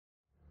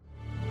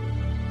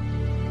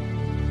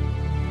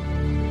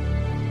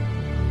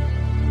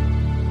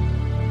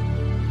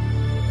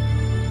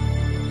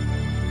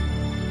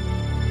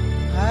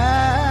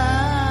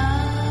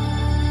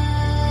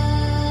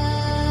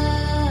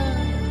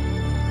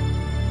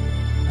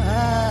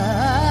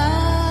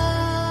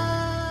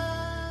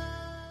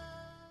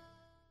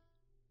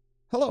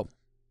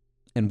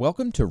and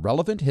welcome to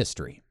Relevant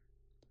History.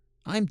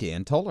 I'm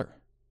Dan Toller.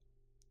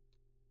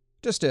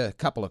 Just a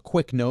couple of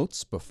quick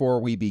notes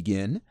before we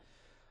begin.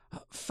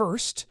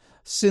 First,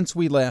 since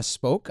we last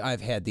spoke,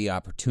 I've had the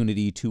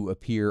opportunity to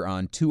appear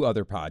on two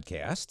other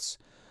podcasts.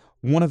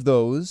 One of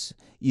those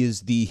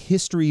is the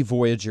History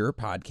Voyager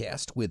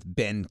podcast with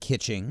Ben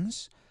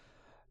Kitchings.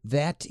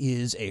 That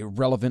is a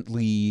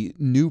relevantly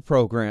new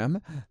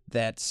program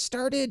that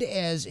started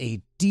as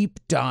a deep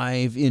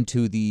dive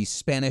into the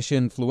Spanish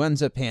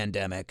influenza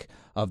pandemic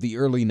of the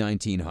early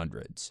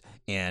 1900s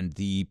and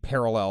the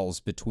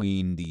parallels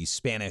between the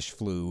Spanish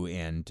flu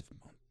and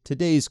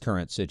today's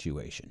current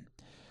situation.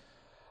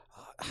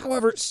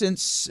 However,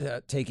 since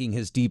taking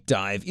his deep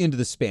dive into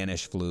the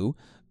Spanish flu,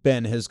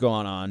 Ben has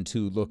gone on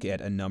to look at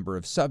a number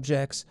of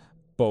subjects,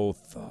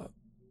 both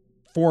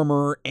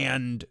former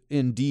and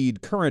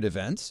indeed current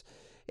events,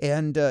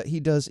 and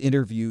he does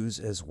interviews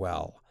as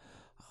well.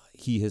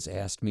 He has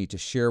asked me to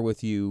share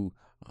with you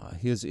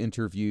his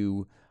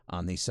interview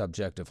on the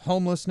subject of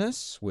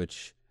homelessness,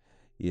 which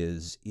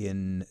is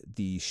in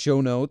the show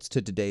notes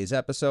to today's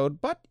episode,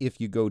 but if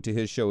you go to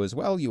his show as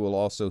well, you will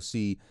also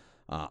see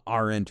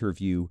our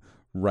interview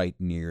right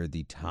near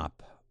the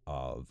top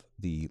of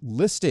the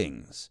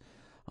listings.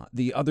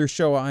 The other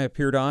show I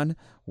appeared on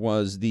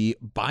was the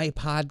By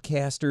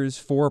Podcasters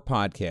for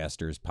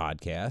Podcasters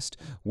podcast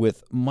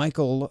with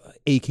Michael,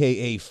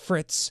 a.k.a.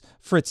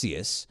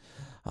 Fritzius.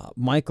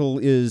 Michael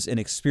is an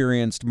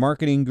experienced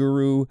marketing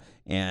guru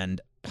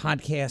and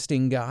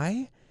podcasting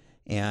guy,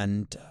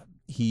 and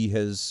he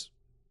has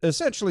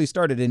essentially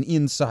started an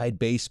inside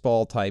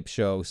baseball type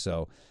show,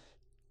 so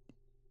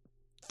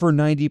for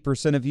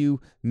 90% of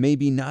you,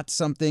 maybe not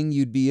something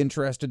you'd be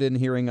interested in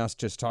hearing us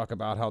just talk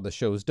about how the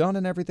show's done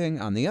and everything.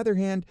 On the other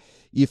hand,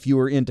 if you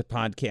are into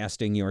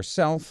podcasting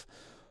yourself,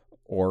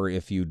 or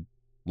if you'd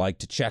like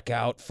to check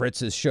out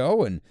Fritz's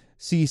show and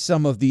see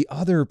some of the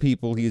other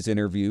people he's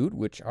interviewed,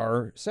 which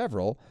are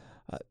several,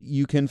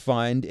 you can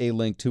find a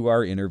link to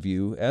our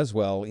interview as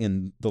well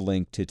in the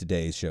link to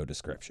today's show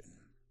description.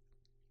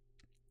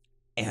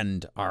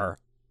 And our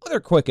other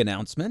quick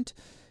announcement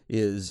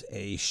is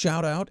a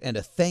shout out and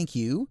a thank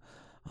you.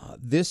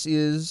 This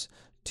is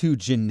to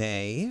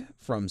Janae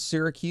from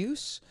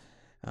Syracuse.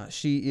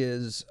 She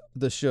is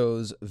the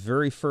show's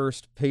very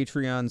first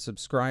Patreon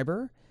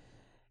subscriber,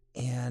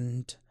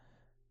 and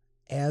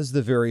as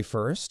the very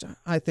first,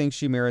 I think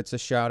she merits a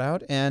shout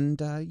out,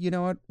 and you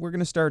know what? We're going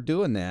to start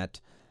doing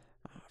that.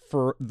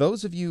 For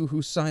those of you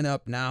who sign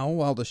up now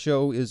while the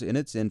show is in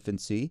its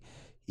infancy,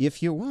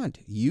 if you want,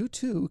 you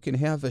too can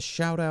have a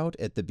shout out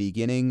at the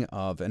beginning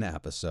of an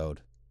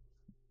episode.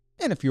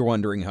 And if you're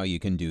wondering how you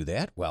can do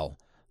that, well,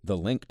 the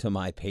link to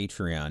my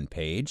Patreon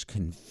page,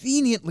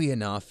 conveniently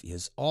enough,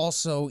 is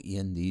also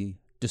in the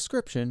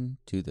description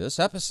to this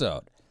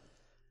episode.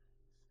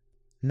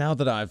 Now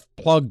that I've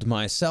plugged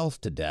myself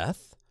to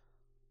death,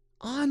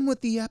 on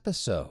with the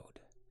episode.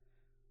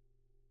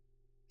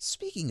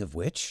 Speaking of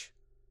which,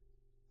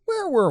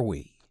 where were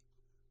we?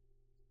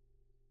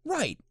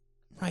 Right,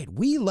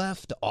 we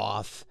left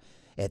off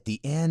at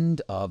the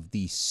end of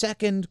the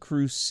Second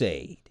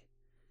Crusade.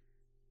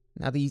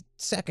 Now, the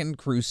Second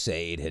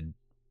Crusade had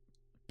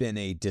been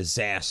a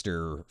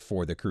disaster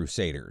for the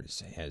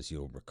Crusaders, as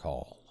you'll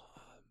recall.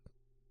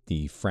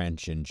 The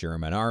French and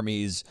German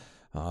armies,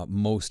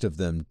 most of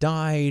them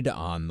died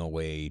on the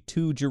way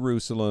to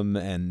Jerusalem,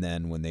 and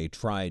then when they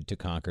tried to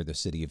conquer the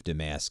city of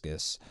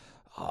Damascus,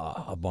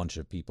 a bunch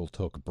of people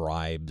took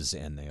bribes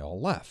and they all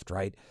left,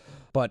 right?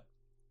 But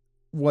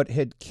what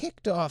had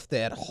kicked off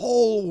that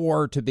whole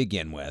war to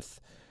begin with,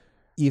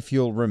 if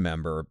you'll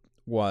remember,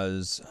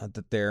 was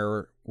that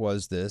there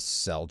was this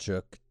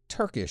Seljuk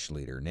Turkish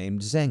leader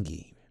named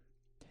Zengi.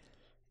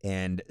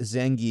 And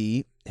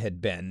Zengi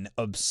had been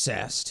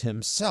obsessed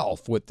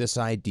himself with this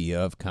idea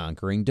of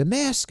conquering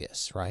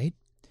Damascus, right?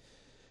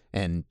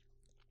 And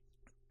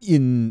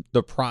in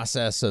the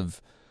process of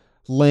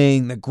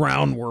laying the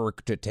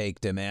groundwork to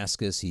take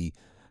Damascus, he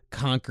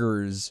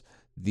conquers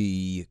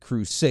the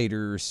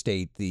Crusader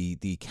state,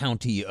 the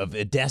county of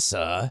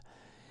Edessa,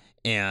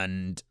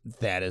 and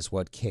that is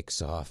what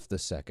kicks off the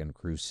Second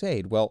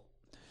Crusade. Well,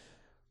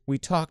 we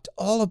talked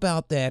all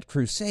about that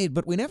crusade,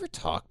 but we never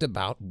talked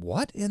about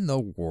what in the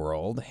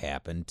world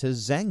happened to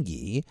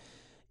Zengi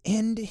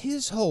and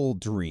his whole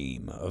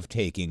dream of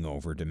taking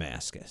over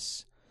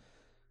Damascus.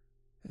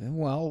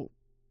 Well,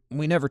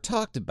 we never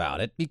talked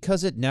about it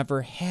because it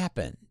never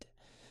happened.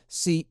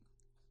 See,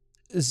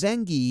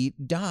 Zengi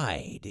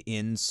died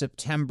in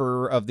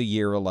September of the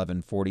year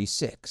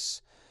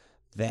 1146.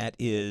 That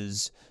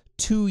is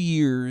 2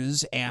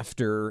 years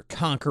after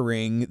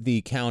conquering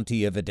the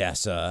county of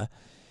Edessa,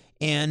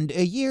 and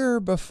a year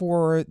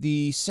before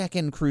the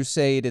Second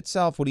Crusade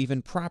itself would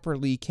even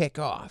properly kick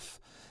off.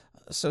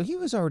 So he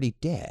was already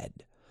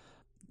dead.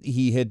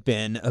 He had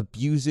been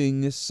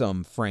abusing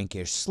some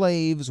Frankish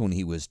slaves when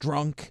he was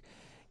drunk,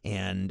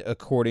 and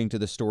according to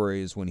the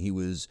stories, when he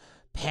was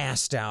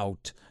passed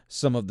out,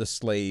 some of the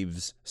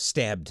slaves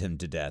stabbed him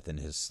to death in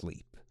his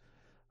sleep.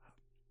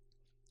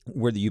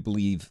 Whether you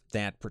believe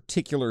that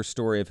particular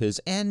story of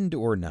his end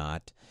or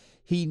not,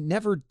 he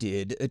never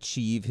did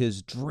achieve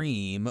his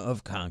dream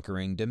of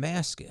conquering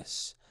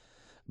Damascus.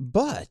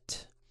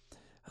 But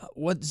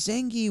what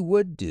Zengi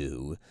would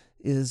do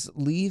is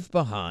leave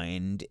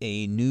behind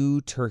a new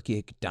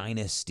Turkic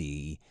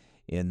dynasty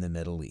in the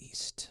Middle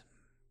East.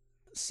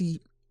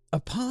 See,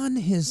 upon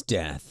his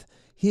death,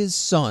 his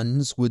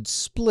sons would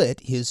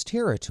split his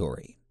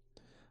territory.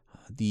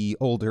 The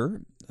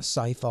older,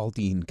 Saif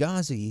al-Din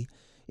Ghazi,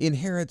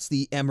 inherits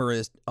the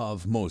Emirate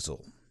of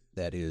Mosul,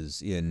 that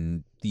is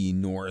in the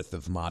north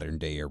of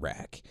modern-day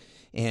Iraq.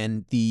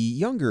 And the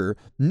younger,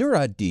 Nur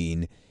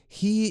ad-Din,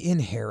 he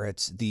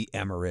inherits the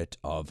Emirate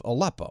of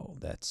Aleppo,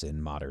 that's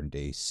in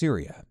modern-day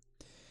Syria.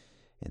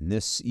 And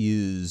this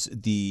is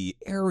the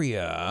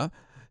area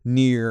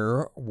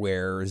near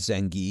where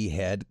Zengi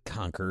had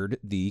conquered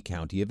the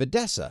county of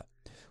Edessa.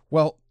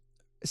 Well,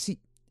 see,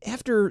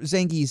 after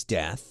Zengi's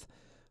death,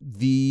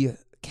 the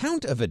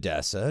Count of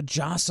Edessa,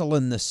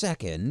 Jocelyn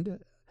II,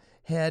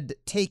 had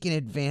taken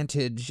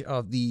advantage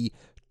of the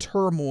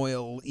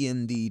turmoil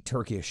in the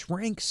Turkish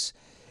ranks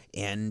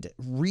and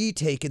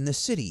retaken the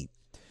city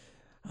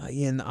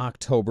in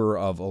October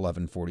of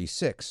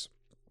 1146.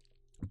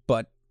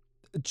 But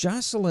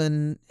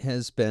Jocelyn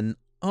has been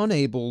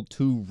unable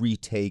to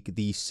retake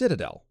the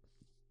citadel,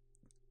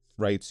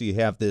 right? So you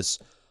have this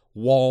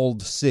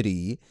walled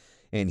city,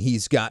 and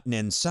he's gotten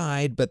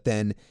inside, but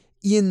then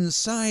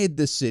inside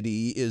the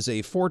city is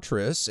a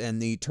fortress,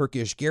 and the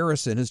Turkish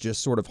garrison is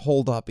just sort of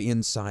holed up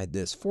inside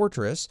this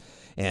fortress,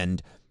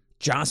 and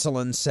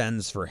Jocelyn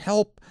sends for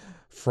help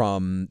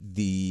from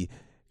the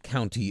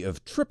county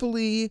of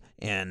Tripoli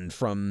and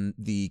from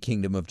the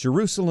kingdom of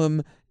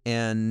Jerusalem,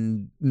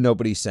 and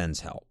nobody sends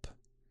help.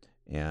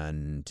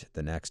 And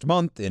the next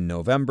month, in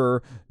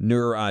November,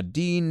 Nur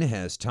ad-Din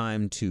has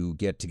time to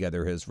get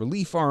together his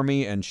relief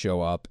army and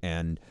show up,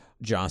 and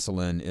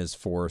Jocelyn is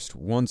forced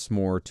once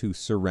more to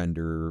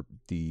surrender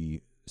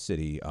the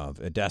city of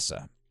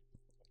Edessa.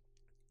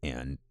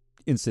 And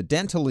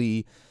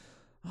incidentally,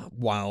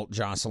 while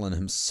Jocelyn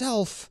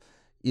himself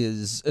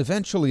is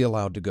eventually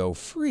allowed to go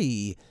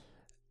free,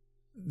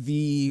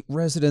 the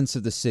residents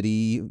of the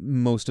city,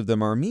 most of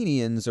them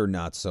Armenians, are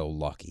not so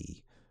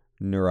lucky.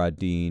 Nur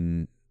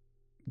ad-Din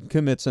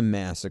commits a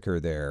massacre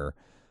there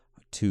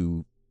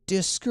to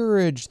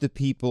discourage the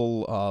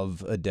people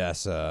of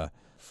Edessa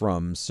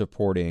from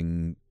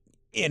supporting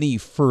any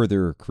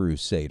further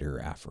crusader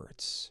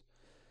efforts.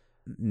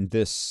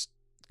 This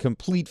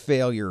complete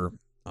failure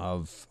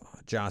of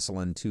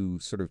Jocelyn to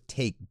sort of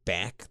take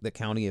back the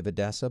county of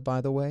Edessa,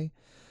 by the way,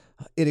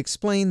 it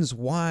explains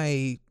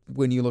why,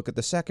 when you look at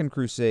the Second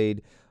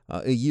Crusade,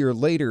 a year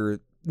later,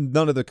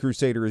 none of the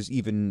crusaders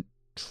even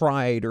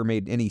tried or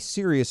made any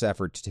serious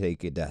effort to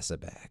take Edessa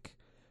back.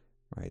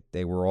 Right?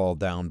 They were all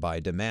down by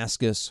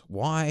Damascus.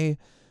 Why?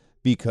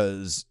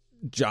 Because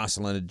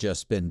Jocelyn had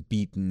just been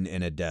beaten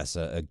in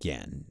Edessa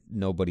again.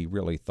 Nobody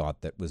really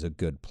thought that was a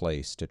good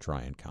place to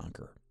try and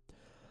conquer.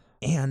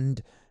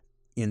 And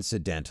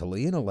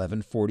incidentally, in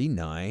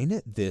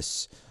 1149,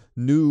 this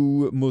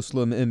new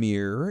Muslim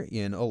emir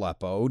in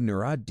Aleppo,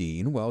 Nur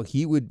ad-Din, well,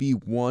 he would be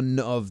one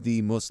of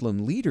the Muslim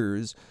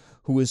leaders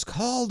who was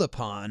called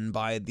upon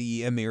by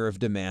the emir of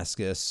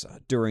Damascus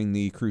during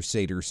the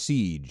Crusader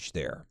siege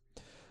there.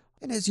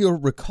 And as you'll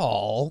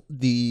recall,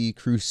 the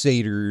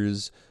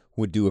Crusaders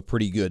would do a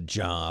pretty good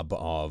job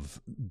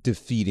of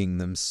defeating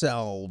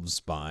themselves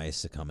by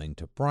succumbing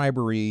to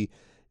bribery,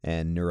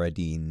 and Nur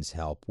ad-Din's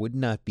help would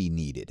not be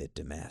needed at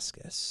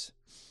Damascus.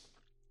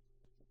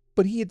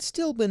 But he had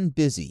still been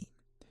busy.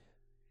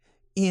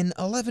 In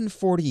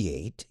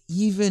 1148,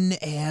 even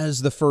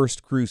as the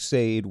First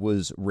Crusade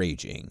was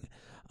raging,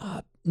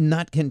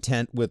 not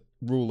content with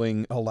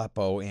ruling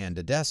Aleppo and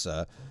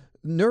Edessa,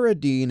 Nur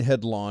ad-Din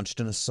had launched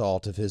an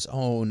assault of his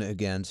own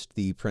against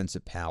the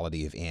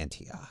Principality of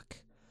Antioch.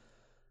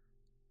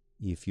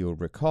 If you'll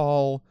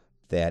recall,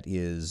 that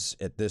is,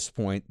 at this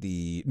point,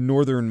 the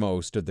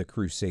northernmost of the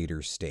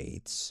Crusader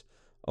states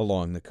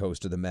along the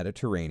coast of the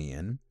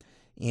Mediterranean,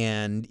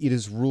 and it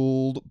is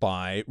ruled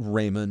by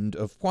Raymond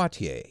of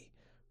Poitiers.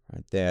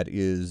 Right? That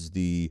is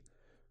the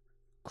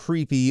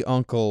creepy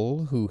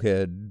uncle who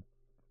had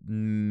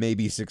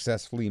maybe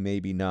successfully,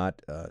 maybe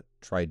not,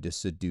 tried to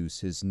seduce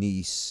his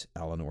niece,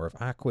 Eleanor of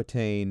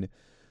Aquitaine,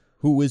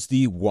 who was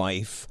the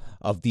wife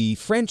of the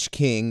French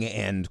king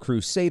and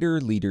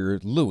Crusader leader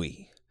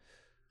Louis.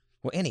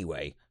 Well,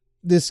 anyway,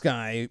 this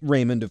guy,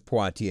 Raymond of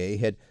Poitiers,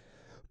 had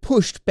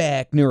pushed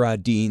back Nur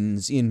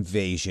ad-Din's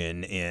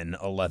invasion in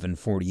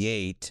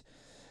 1148,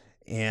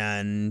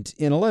 and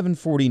in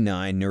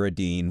 1149, Nur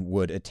ad-Din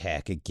would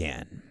attack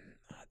again.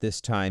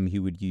 This time he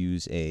would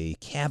use a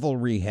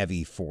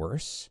cavalry-heavy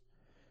force.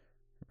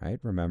 Right?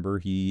 Remember,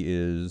 he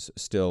is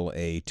still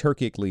a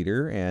Turkic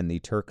leader, and the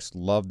Turks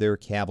love their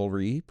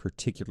cavalry,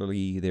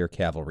 particularly their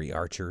cavalry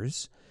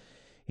archers.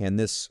 And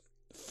this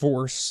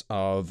force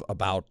of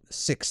about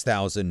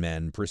 6,000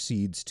 men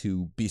proceeds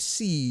to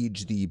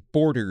besiege the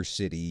border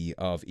city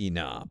of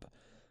Inab.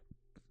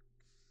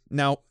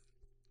 Now,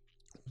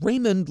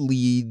 Raymond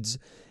leads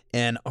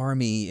an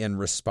army in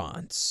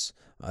response,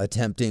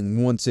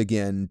 attempting once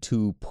again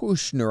to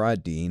push Nur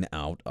ad-Din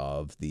out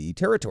of the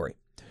territory.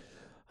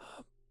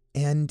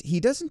 And he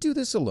doesn't do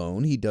this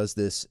alone. He does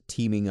this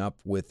teaming up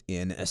with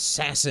an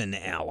assassin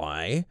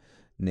ally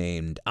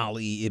named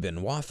Ali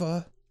ibn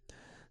Wafa.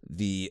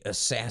 The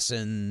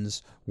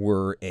assassins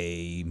were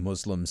a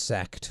Muslim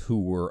sect who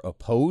were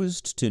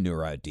opposed to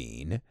Nur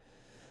ad-Din.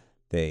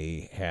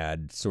 They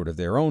had sort of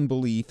their own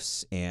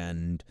beliefs,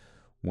 and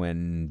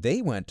when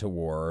they went to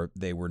war,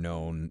 they were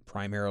known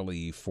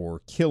primarily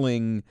for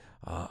killing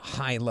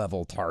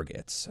high-level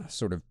targets,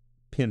 sort of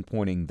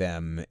pinpointing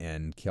them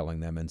and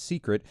killing them in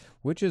secret,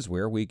 which is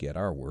where we get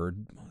our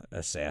word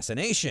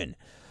assassination.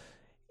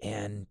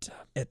 And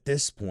at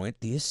this point,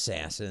 the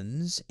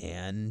assassins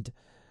and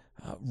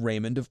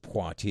Raymond of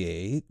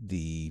Poitiers,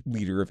 the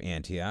leader of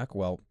Antioch,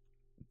 well,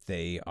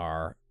 they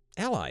are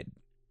allied.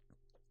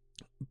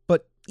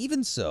 But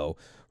even so,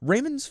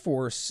 Raymond's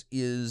force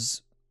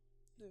is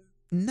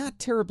not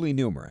terribly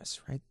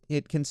numerous, right?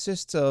 It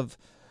consists of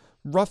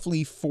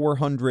roughly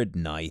 400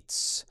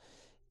 knights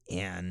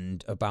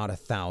and about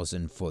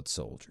 1,000 foot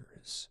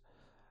soldiers.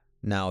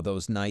 Now,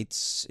 those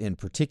knights in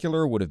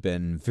particular would have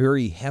been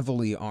very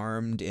heavily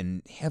armed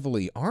and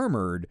heavily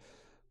armored,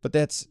 but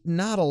that's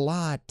not a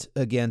lot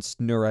against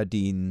Nur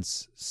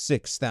ad-Din's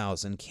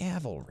 6,000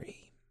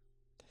 cavalry.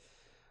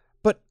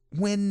 But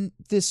when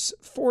this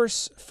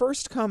force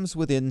first comes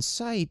within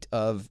sight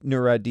of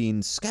Nur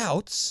ad-Din's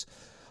scouts,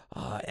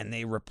 and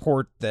they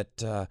report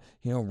that,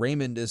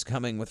 Raymond is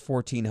coming with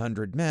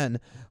 1,400 men,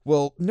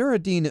 well, Nur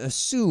ad-Din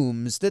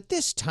assumes that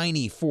this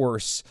tiny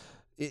force,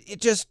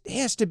 it just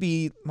has to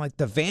be like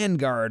the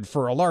vanguard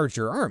for a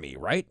larger army,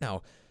 right?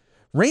 Now,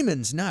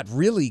 Raymond's not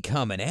really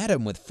coming at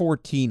him with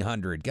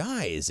 1,400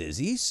 guys, is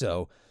he?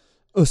 So,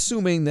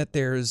 assuming that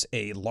there's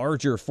a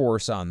larger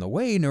force on the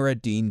way, Nur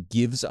ad-Din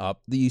gives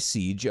up the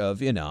siege of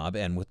Inab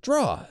and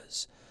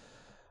withdraws.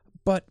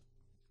 But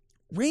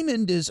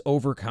Raymond is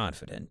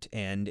overconfident,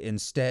 and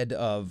instead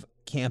of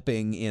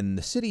camping in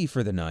the city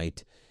for the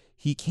night,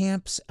 he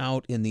camps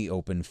out in the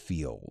open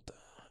field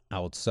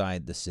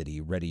outside the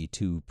city, ready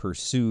to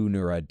pursue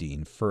Nur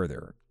ad-Din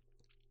further.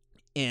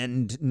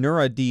 And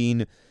Nur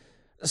ad-Din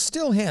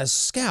still has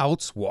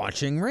scouts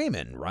watching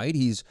Raymond, right?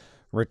 He's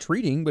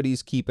retreating, but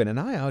he's keeping an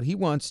eye out. He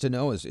wants to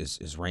know,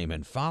 is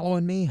Raymond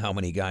following me? How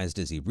many guys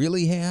does he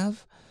really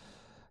have?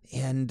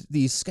 And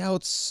these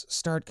scouts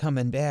start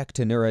coming back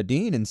to Nur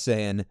ad-Din and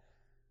saying,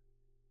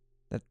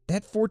 that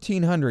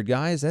 1,400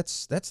 guys,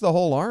 that's the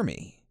whole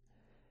army.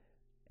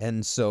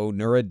 And so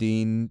Nur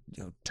ad-Din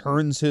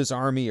turns his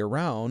army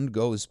around,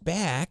 goes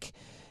back,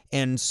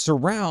 and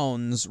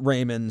surrounds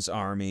Raymond's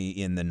army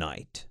in the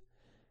night.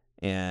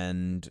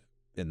 And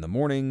in the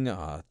morning,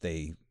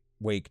 they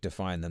wake to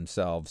find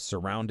themselves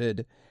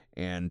surrounded,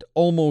 and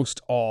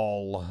almost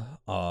all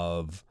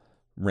of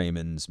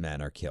Raymond's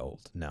men are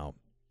killed. Now,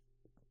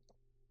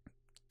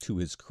 to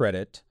his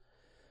credit,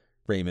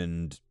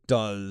 Raymond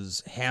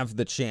does have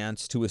the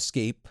chance to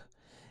escape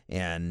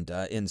and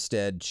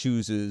instead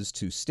chooses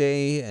to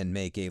stay and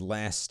make a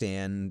last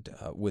stand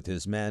with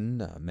his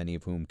men, many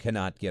of whom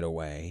cannot get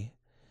away.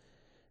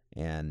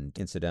 And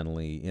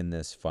incidentally, in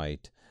this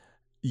fight,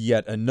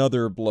 yet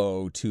another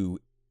blow to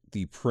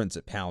the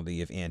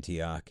Principality of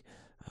Antioch.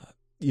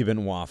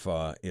 Ibn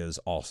Wafa is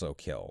also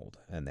killed,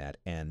 and that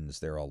ends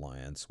their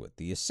alliance with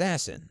the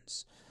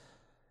assassins.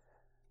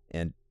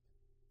 And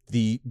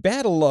the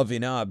Battle of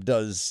Inab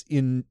does,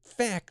 in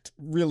fact,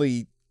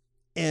 really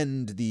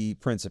end the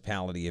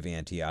Principality of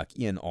Antioch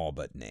in all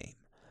but name.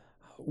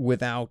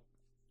 Without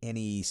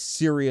any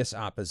serious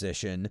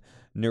opposition,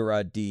 Nur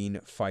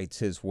ad-Din fights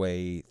his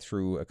way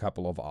through a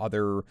couple of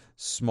other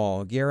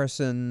small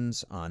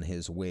garrisons on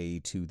his way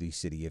to the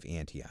city of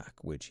Antioch,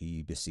 which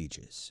he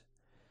besieges.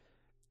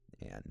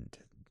 And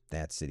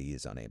that city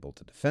is unable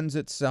to defend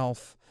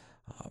itself.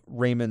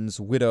 Raymond's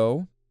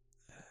widow,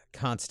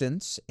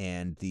 Constance,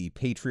 and the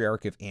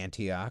Patriarch of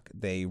Antioch,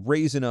 they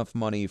raise enough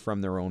money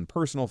from their own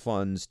personal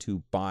funds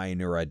to buy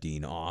Nur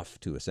ad-Din off,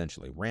 to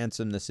essentially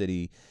ransom the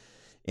city,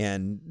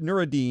 and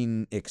Nur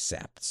ad-Din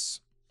accepts.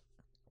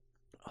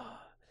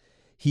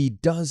 He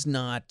does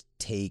not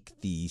take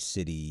the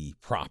city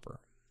proper.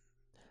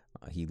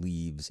 He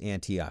leaves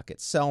Antioch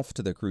itself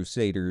to the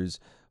Crusaders,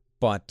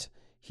 but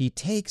he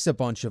takes a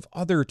bunch of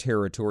other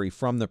territory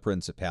from the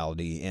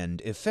Principality,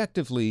 and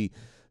effectively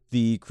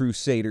the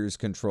Crusaders'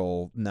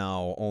 control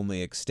now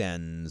only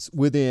extends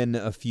within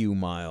a few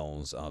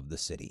miles of the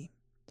city.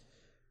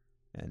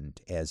 And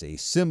as a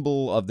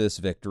symbol of this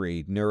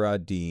victory, Nur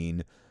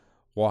ad-Din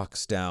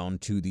walks down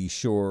to the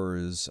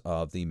shores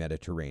of the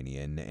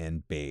Mediterranean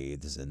and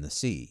bathes in the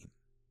sea.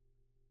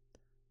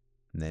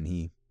 And then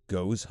he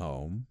goes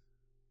home,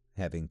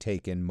 having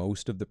taken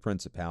most of the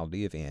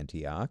Principality of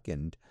Antioch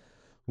and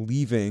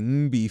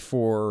leaving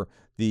before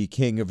the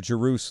king of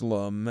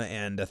Jerusalem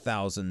and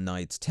 1,000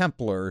 Knights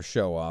Templar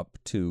show up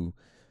to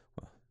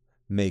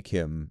make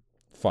him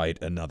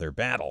fight another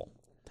battle.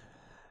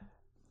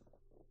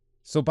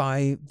 So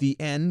by the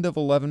end of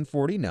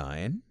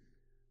 1149,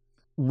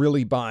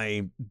 really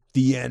by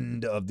the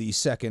end of the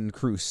Second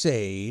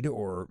Crusade,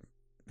 or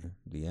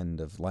the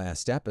end of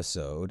last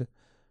episode,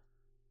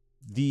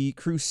 the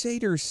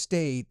Crusader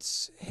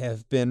states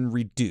have been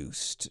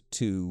reduced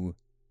to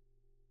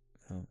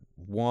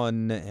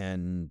one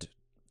and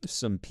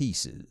some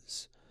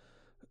pieces.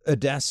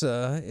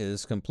 Edessa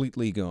is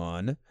completely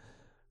gone.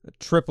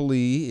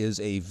 Tripoli is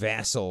a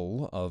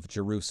vassal of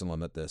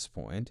Jerusalem at this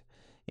point,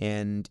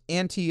 and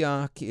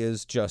Antioch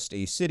is just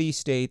a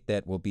city-state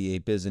that will be a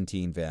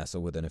Byzantine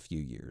vassal within a few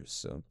years.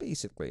 So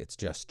basically, it's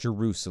just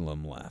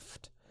Jerusalem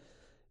left.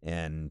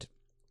 And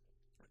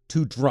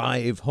to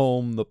drive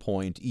home the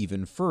point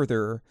even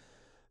further,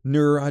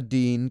 Nur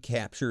ad-Din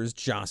captures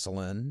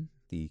Jocelyn,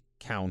 the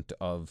count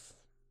of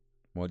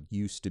what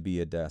used to be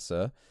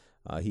Edessa.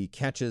 He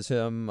catches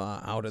him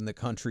out in the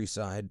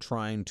countryside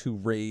trying to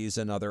raise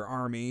another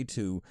army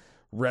to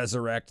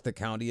resurrect the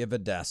county of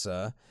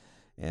Edessa.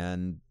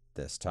 And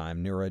this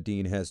time, Nur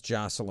ad-Din has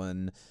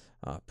Jocelyn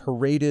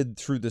paraded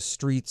through the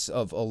streets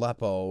of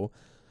Aleppo,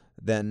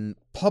 then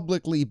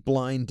publicly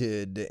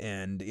blinded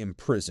and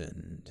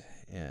imprisoned.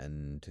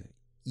 And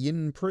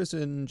in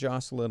prison,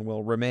 Jocelyn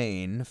will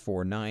remain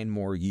for 9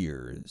 more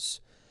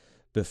years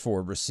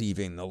before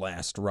receiving the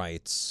last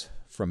rites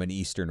from an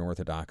Eastern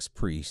Orthodox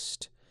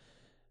priest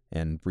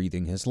and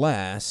breathing his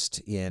last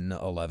in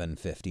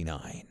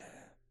 1159.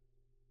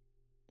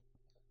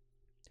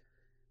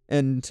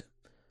 And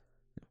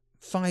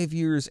 5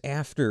 years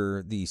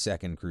after the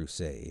Second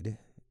Crusade,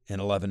 in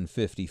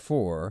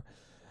 1154,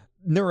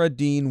 Nur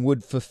ad-Din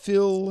would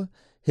fulfill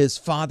his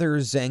father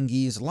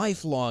Zengi's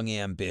lifelong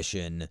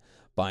ambition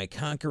by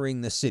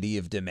conquering the city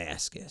of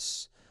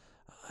Damascus.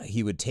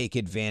 He would take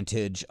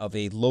advantage of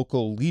a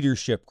local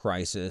leadership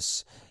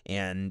crisis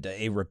and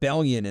a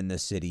rebellion in the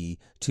city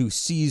to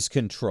seize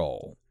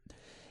control.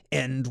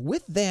 And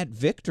with that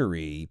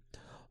victory,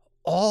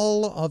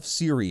 all of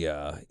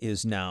Syria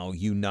is now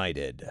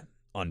united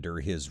under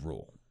his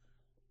rule.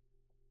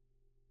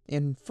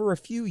 And for a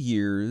few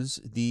years,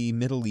 the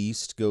Middle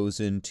East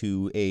goes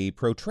into a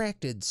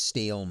protracted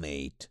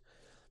stalemate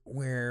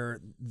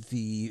where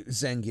the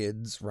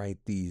Zengids, right,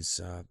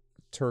 these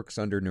Turks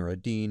under Nur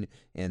ad-Din,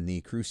 and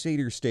the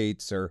Crusader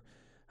states are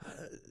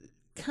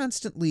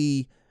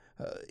constantly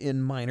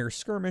in minor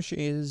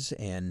skirmishes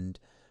and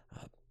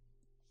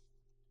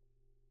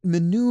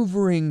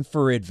maneuvering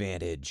for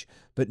advantage,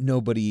 but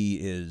nobody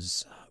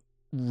is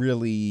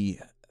really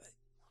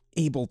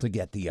able to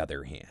get the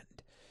other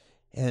hand.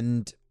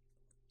 And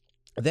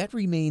that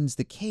remains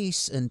the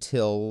case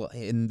until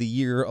in the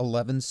year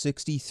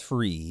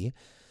 1163,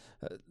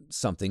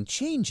 something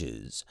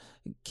changes.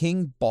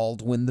 King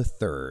Baldwin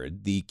III,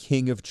 the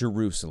king of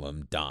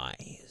Jerusalem,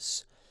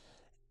 dies.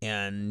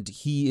 And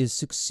he is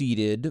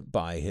succeeded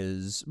by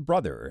his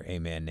brother, a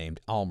man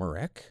named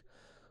Almaric,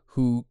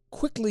 who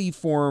quickly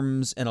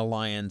forms an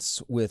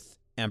alliance with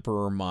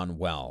Emperor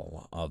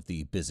Manuel of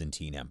the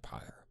Byzantine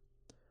Empire.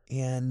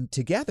 And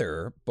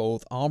together,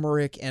 both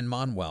Almaric and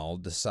Manuel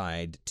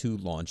decide to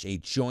launch a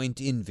joint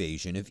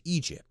invasion of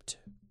Egypt.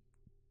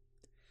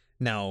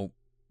 Now,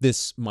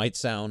 this might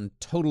sound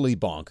totally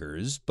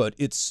bonkers, but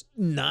it's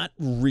not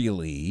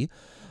really.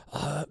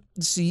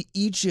 See,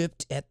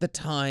 Egypt at the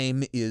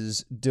time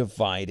is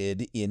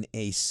divided in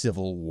a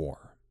civil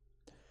war.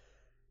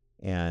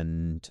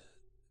 And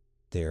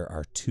there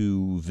are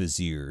 2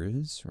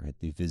 viziers, right?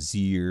 The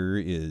vizier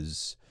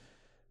is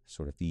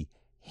sort of the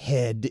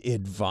head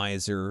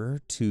advisor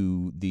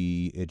to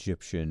the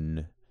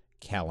Egyptian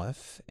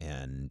caliph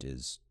and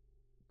is,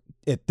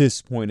 at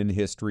this point in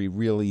history,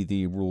 really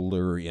the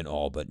ruler in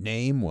all but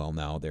name. Well,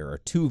 now there are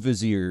 2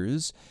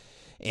 viziers,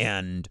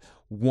 and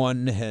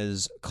one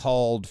has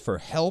called for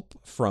help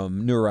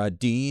from Nur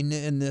ad-Din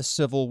in this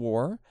civil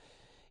war,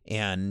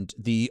 and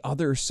the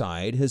other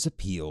side has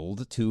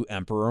appealed to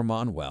Emperor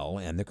Manuel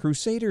and the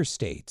Crusader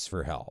states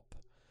for help.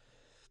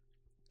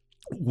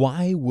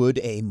 Why would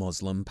a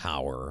Muslim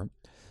power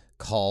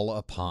call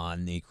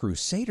upon the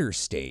Crusader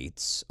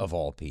states, of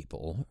all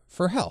people,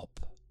 for help?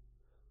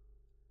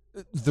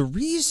 The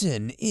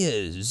reason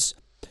is,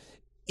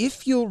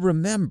 if you'll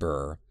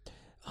remember,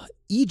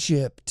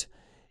 Egypt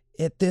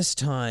at this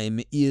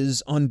time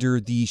is under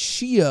the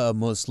Shia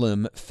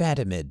Muslim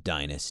Fatimid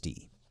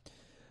dynasty,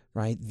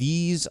 right?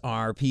 These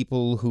are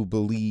people who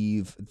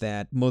believe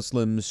that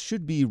Muslims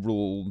should be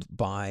ruled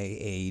by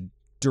a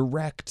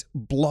direct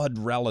blood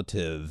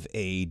relative,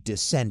 a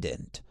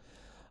descendant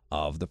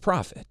of the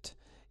Prophet.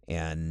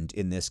 And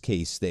in this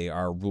case, they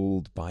are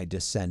ruled by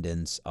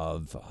descendants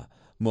of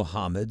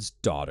Muhammad's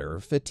daughter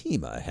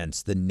Fatima,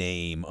 hence the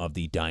name of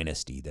the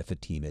dynasty, the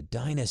Fatimid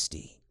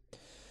dynasty.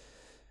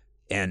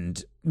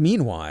 And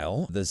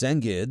meanwhile, the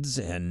Zengids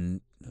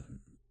and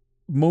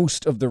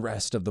most of the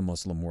rest of the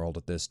Muslim world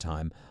at this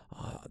time,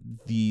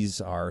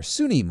 these are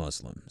Sunni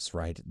Muslims,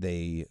 right?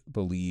 They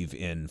believe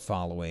in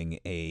following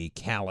a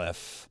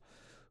caliph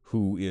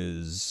who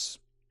is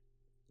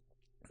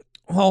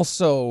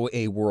also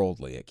a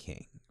worldly, a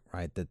king,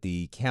 right? That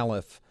the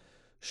caliph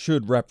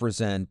should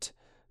represent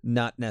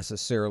not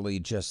necessarily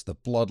just the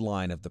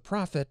bloodline of the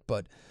prophet,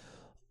 but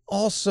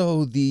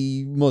also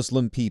the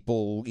Muslim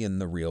people in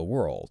the real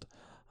world.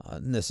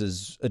 And this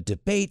is a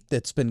debate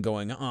that's been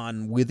going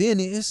on within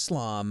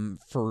Islam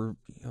for,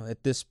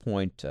 at this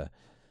point,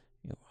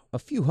 a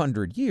few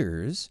hundred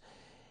years.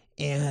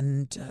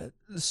 And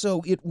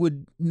so it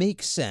would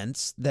make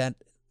sense that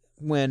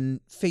when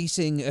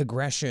facing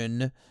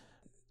aggression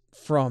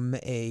from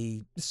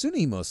a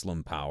Sunni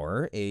Muslim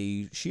power,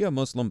 a Shia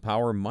Muslim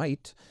power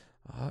might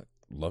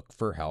look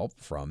for help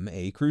from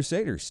a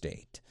Crusader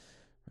state.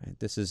 Right?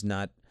 This is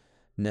not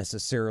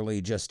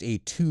necessarily just a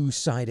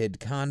two-sided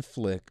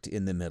conflict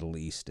in the Middle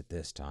East at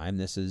this time.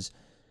 This is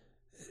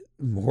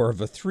more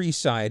of a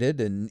three-sided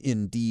and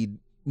indeed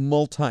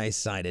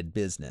multi-sided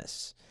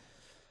business.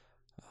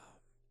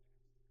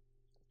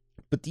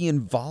 But the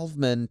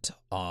involvement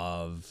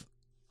of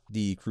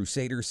the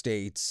Crusader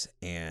states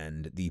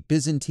and the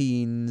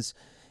Byzantines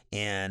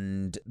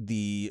and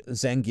the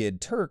Zengid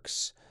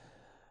Turks,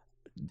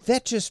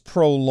 that just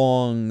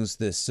prolongs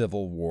the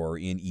civil war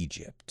in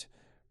Egypt.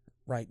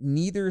 Right?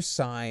 Neither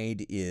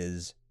side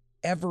is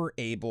ever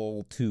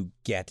able to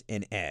get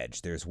an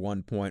edge. There's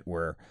one point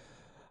where,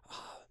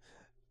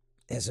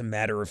 as a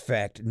matter of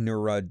fact,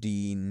 Nur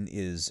ad-Din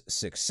is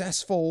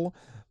successful,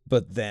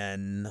 but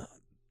then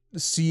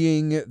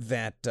seeing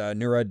that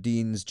Nur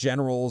ad-Din's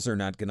generals are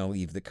not going to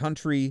leave the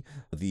country,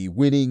 the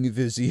winning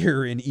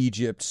vizier in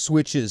Egypt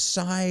switches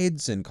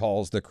sides and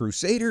calls the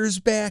Crusaders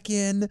back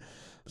in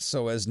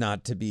so as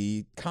not to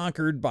be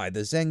conquered by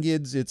the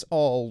Zengids. It's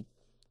all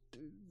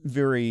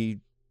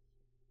very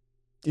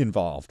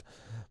involved.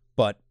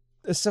 But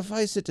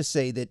suffice it to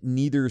say that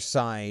neither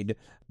side,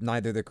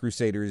 neither the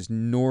Crusaders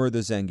nor the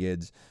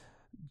Zengids,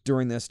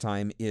 during this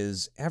time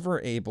is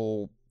ever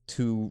able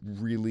to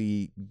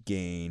really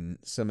gain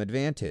some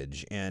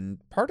advantage. And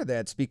part of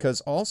that's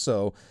because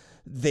also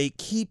they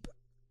keep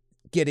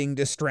getting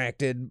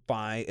distracted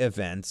by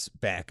events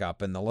back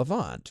up in the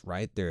Levant,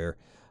 right? They're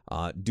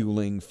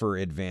dueling for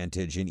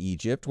advantage in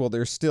Egypt. Well,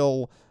 there's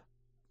still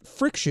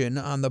friction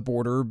on the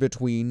border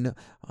between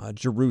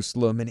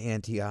Jerusalem and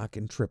Antioch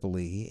and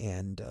Tripoli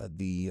and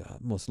the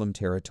Muslim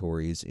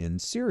territories in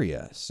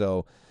Syria.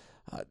 So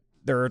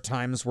there are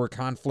times where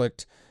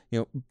conflict,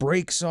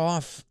 breaks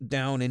off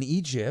down in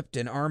Egypt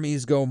and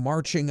armies go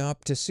marching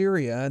up to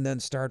Syria and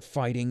then start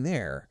fighting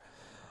there.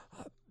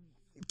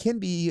 It can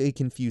be a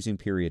confusing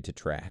period to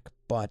track,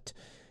 but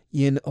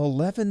in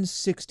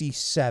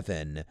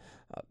 1167,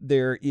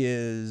 there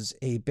is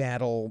a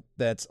battle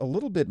that's a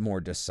little bit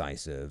more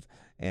decisive,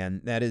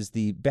 and that is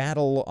the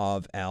Battle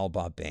of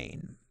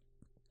Al-Babain.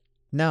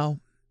 Now,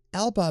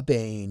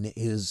 Al-Babain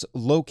is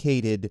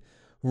located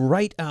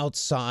right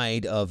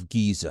outside of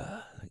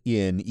Giza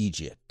in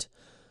Egypt.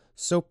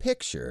 So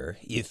picture,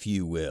 if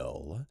you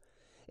will,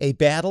 a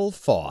battle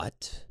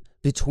fought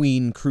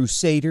between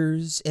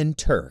Crusaders and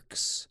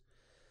Turks,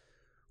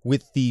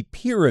 with the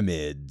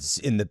pyramids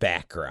in the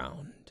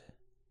background.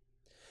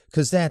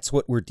 Because that's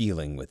what we're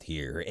dealing with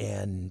here,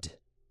 and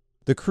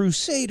the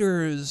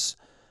Crusaders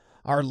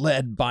are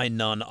led by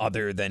none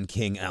other than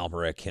King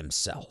Alberich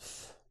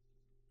himself.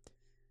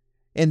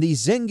 And the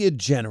Zengid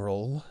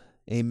general,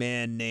 a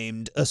man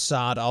named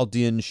Asad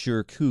al-Din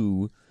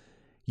Shirkuh,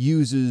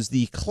 uses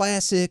the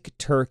classic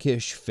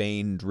Turkish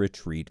feigned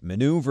retreat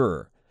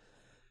maneuver.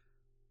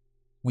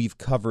 We've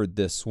covered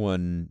this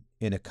one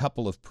in a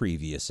couple of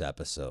previous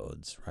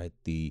episodes, right?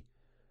 The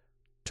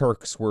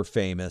Turks were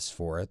famous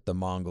for it. The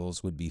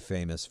Mongols would be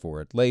famous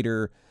for it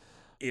later.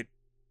 It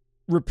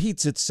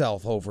repeats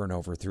itself over and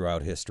over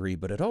throughout history,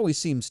 but it always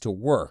seems to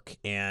work.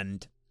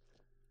 And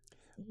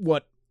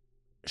what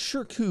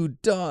Shirkuh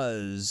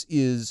does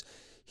is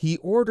he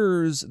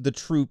orders the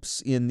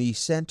troops in the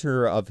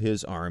center of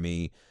his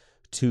army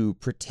to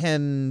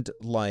pretend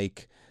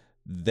like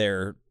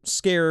they're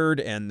scared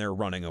and they're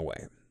running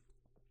away.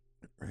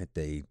 Right?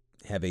 They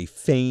have a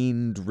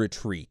feigned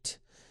retreat,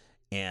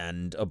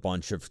 and a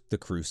bunch of the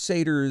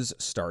Crusaders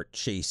start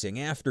chasing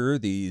after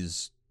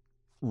these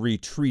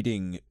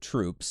retreating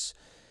troops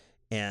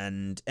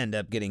and end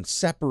up getting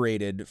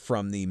separated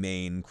from the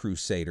main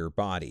Crusader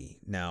body.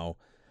 Now,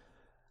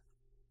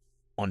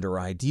 under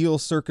ideal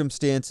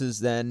circumstances,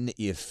 then,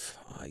 if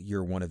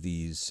you're one of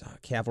these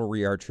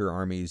cavalry archer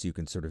armies, you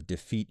can sort of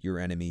defeat your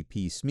enemy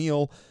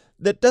piecemeal.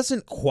 That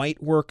doesn't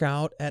quite work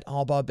out at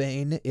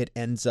Al-Babain. It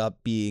ends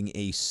up being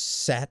a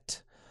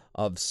set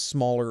of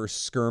smaller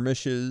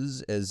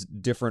skirmishes as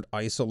different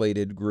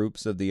isolated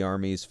groups of the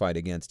armies fight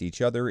against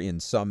each other.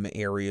 In some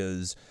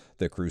areas,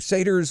 the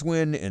Crusaders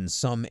win. In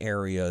some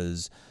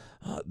areas,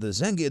 the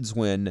Zengids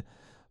win.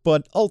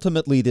 But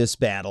ultimately, this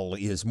battle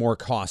is more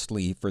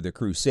costly for the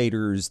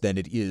Crusaders than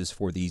it is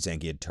for the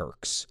Zengid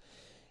Turks.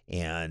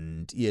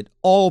 And it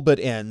all but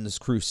ends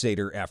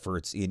Crusader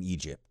efforts in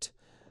Egypt.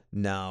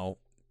 Now,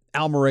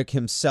 Almeric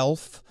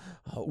himself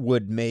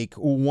would make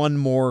one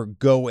more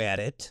go at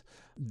it.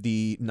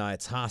 The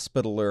Knights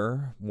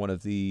Hospitaller, one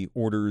of the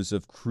orders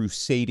of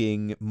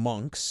crusading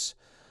monks,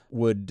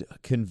 would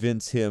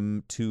convince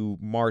him to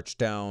march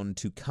down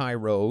to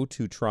Cairo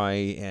to try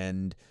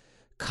and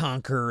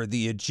conquer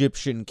the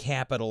Egyptian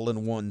capital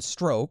in one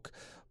stroke.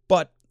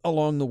 But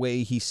Along the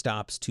way, he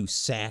stops to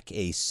sack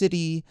a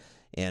city,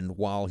 and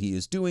while he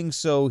is doing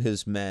so,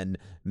 his men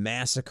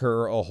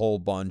massacre a whole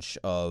bunch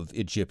of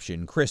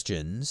Egyptian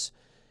Christians.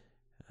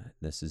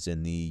 This is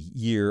in the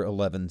year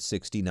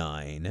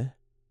 1169.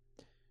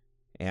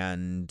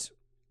 And,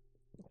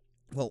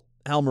 well,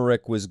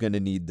 Almaric was going to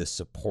need the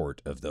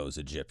support of those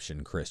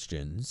Egyptian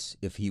Christians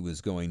if he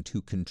was going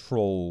to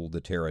control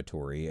the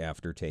territory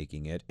after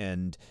taking it.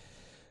 And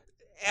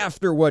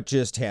after what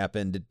just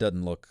happened, it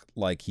doesn't look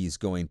like he's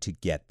going to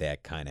get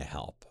that kind of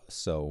help.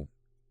 So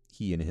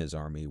he and his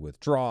army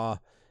withdraw,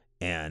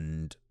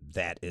 and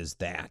that is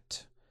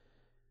that.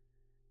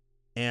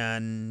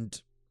 And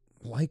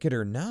like it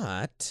or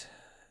not,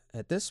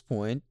 at this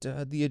point,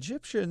 the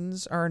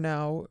Egyptians are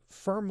now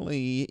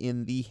firmly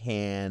in the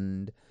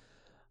hand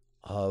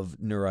of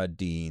Nur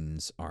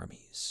ad-Din's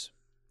armies.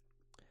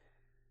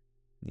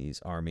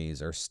 These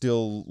armies are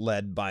still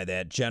led by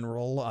that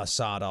general,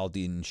 Asad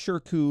al-Din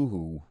Shirkuh,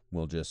 who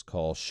we'll just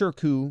call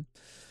Shirkuh.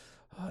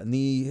 And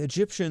the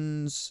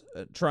Egyptians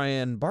try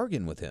and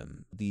bargain with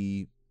him.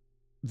 The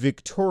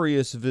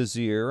victorious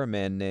vizier, a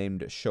man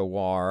named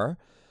Shawar,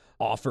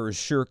 offers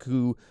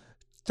Shirkuh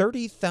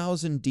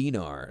 30,000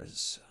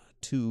 dinars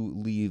to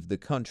leave the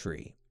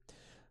country.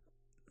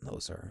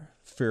 Those are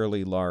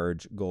fairly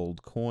large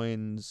gold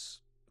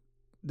coins.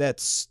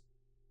 That's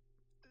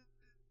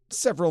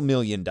several $1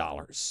 million.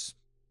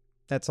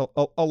 That's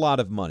a lot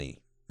of money.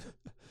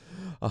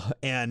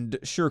 And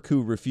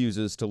Shirkuh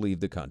refuses to leave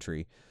the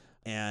country.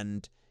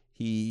 And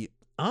he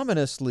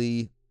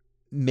ominously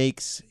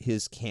makes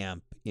his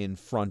camp in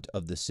front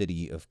of the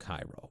city of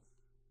Cairo.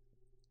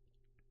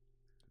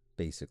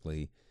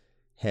 Basically,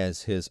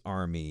 has his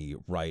army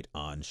right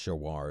on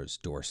Shawar's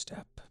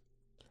doorstep.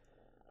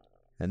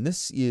 And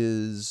this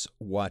is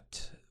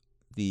what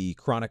the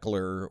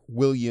chronicler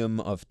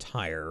William of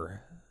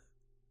Tyre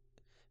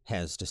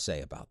has to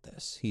say about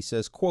this. He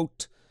says,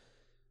 quote,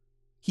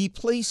 "He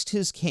placed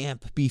his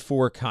camp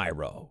before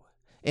Cairo,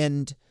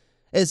 and,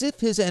 as if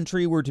his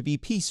entry were to be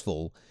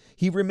peaceful,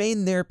 he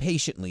remained there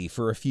patiently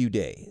for a few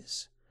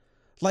days.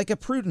 Like a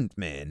prudent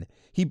man,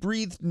 he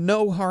breathed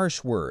no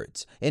harsh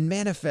words and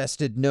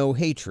manifested no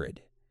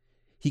hatred.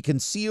 He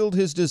concealed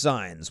his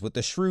designs with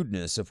the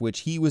shrewdness of which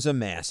he was a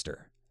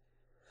master.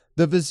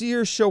 The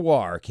vizier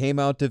Shawar came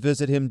out to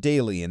visit him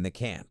daily in the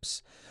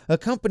camps,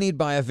 accompanied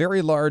by a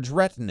very large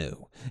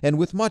retinue, and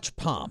with much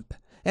pomp,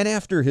 and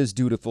after his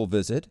dutiful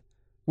visit,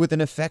 with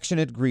an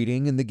affectionate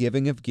greeting and the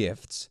giving of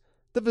gifts,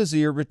 the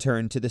vizier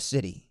returned to the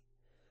city.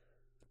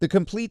 The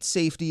complete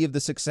safety of the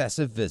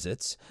successive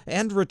visits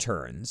and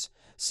returns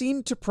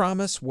seemed to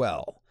promise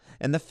well,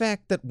 and the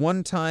fact that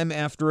one time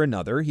after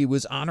another he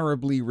was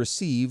honorably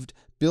received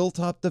built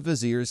up the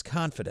vizier's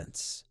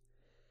confidence.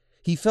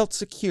 He felt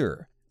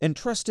secure and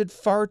trusted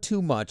far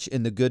too much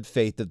in the good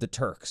faith of the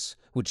Turks,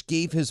 which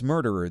gave his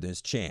murderer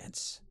this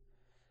chance.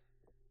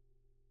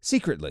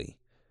 Secretly,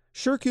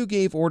 Shirkuh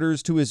gave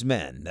orders to his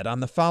men that on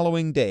the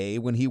following day,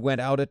 when he went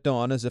out at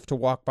dawn as if to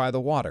walk by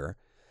the water,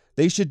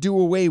 they should do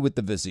away with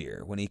the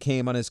vizier when he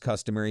came on his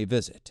customary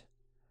visit.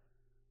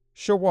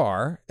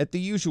 Shawar, at the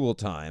usual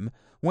time,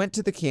 went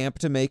to the camp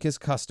to make his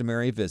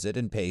customary visit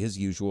and pay his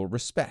usual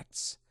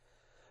respects.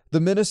 The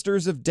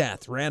ministers of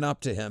death ran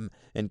up to him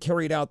and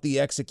carried out the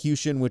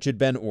execution which had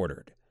been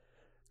ordered.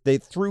 They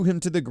threw him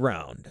to the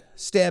ground,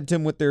 stabbed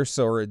him with their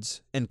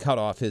swords, and cut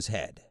off his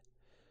head.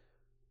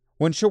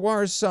 When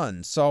Shawar's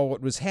sons saw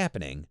what was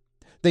happening,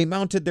 they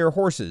mounted their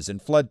horses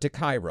and fled to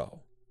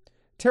Cairo.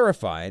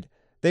 Terrified,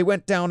 they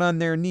went down on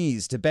their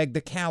knees to beg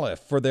the Caliph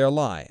for their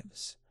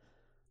lives.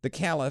 The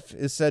Caliph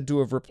is said to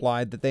have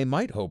replied that they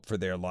might hope for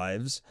their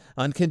lives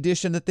on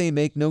condition that they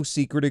make no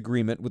secret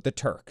agreement with the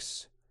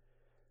Turks.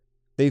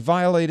 They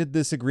violated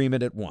this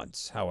agreement at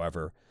once,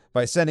 however,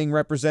 by sending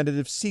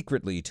representatives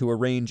secretly to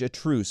arrange a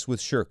truce with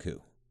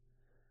Shirkuh.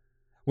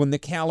 When the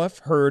Caliph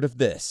heard of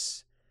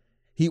this,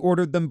 he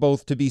ordered them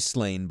both to be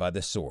slain by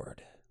the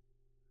sword.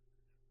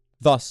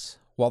 Thus,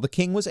 while the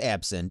king was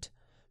absent,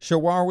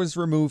 Shawar was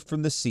removed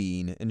from the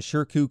scene and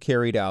Shirkuh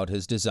carried out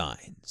his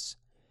designs.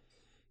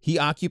 He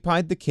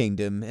occupied the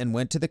kingdom and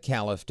went to the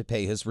Caliph to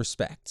pay his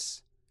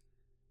respects.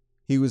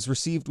 He was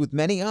received with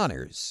many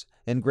honors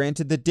and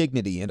granted the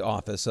dignity and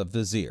office of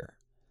vizier.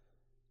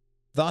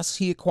 Thus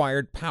he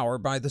acquired power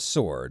by the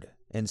sword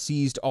and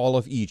seized all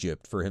of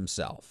Egypt for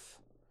himself."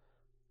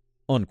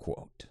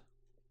 Unquote.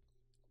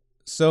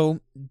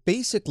 So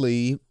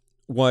basically,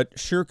 what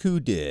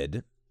Shirkuh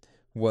did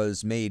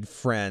was made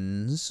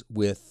friends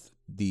with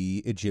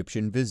the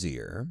Egyptian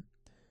vizier,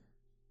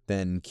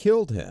 then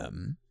killed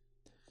him,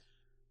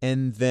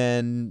 and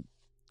then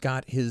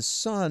got his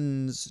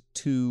sons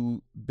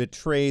to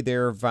betray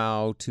their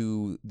vow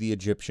to the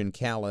Egyptian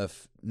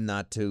Caliph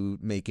not to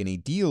make any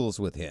deals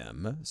with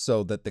him,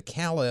 so that the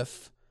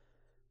Caliph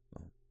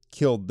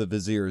killed the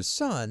vizier's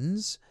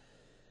sons,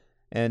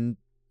 and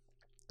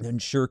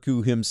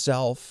Shirkuh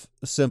himself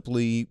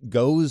simply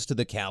goes to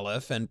the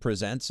Caliph and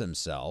presents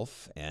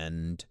himself,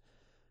 and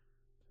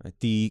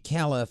the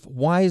Caliph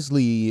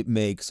wisely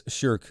makes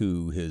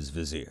Shirkuh his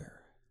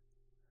vizier.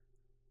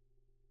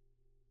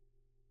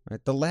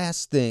 Right? The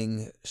last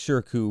thing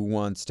Shirkuh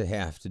wants to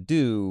have to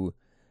do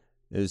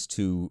is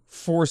to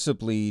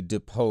forcibly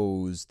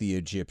depose the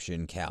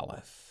Egyptian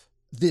caliph.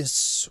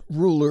 This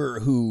ruler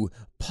who,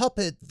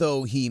 puppet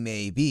though he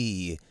may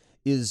be,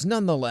 is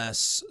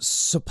nonetheless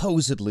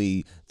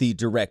supposedly the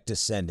direct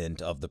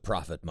descendant of the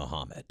Prophet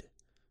Muhammad,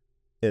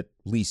 at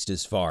least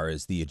as far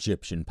as the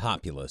Egyptian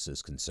populace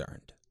is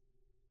concerned.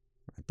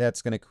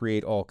 That's going to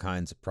create all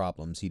kinds of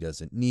problems he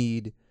doesn't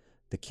need.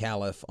 The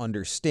caliph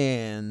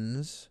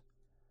understands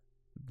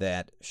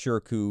that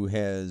Shirkuh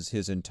has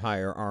his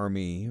entire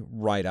army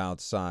right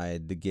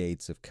outside the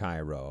gates of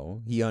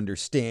Cairo. He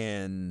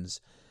understands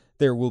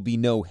there will be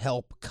no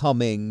help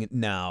coming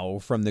now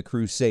from the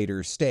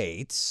Crusader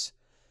states,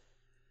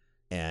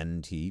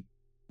 and he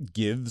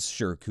gives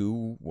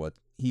Shirkuh what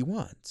he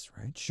wants,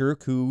 right?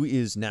 Shirkuh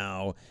is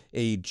now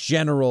a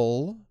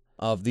general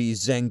of the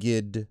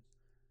Zengid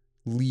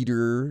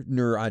leader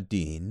Nur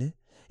ad-Din,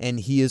 and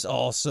he is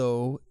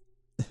also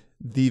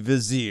the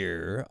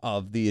vizier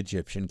of the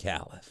Egyptian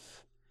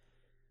caliph.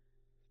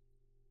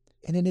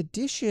 And in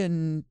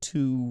addition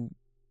to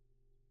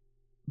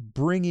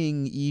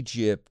bringing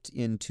Egypt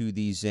into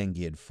the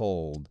Zengid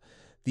fold,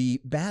 the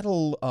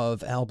Battle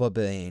of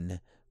Al-Babain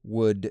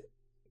would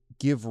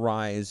give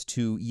rise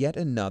to yet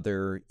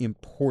another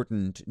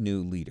important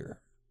new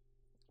leader.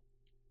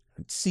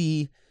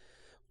 See,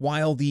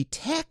 while the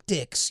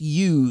tactics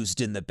used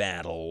in the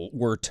battle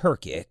were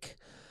Turkic,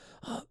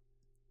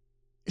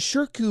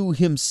 Shirkuh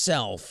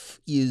himself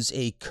is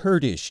a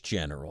Kurdish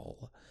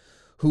general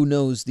who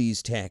knows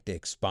these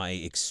tactics by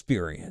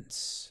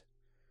experience.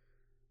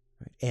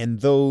 And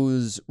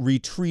those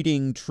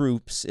retreating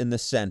troops in the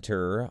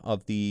center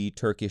of the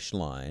Turkish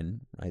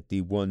line, right,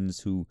 the ones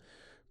who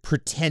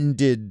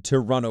pretended to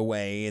run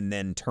away and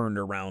then turned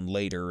around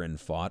later and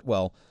fought,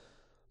 well,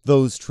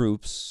 those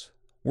troops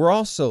were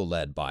also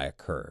led by a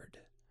Kurd.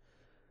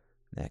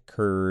 That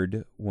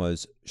Kurd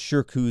was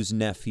Shirkuh's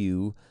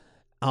nephew,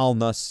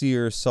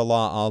 Al-Nasir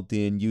Salah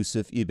al-Din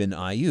Yusuf ibn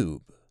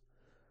Ayyub,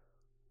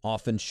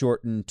 often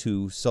shortened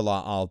to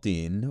Salah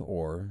al-Din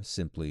or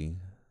simply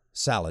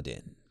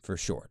Saladin for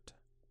short.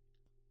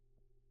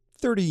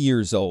 30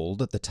 years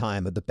old at the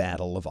time of the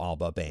Battle of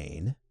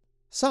Al-Babain,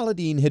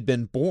 Saladin had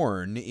been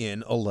born in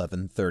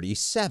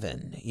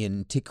 1137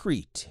 in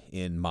Tikrit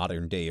in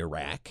modern-day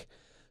Iraq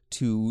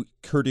to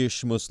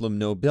Kurdish Muslim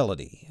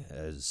nobility.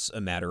 As a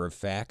matter of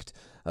fact,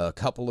 a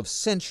couple of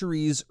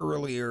centuries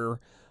earlier,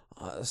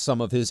 some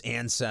of his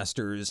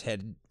ancestors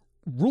had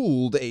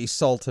ruled a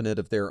sultanate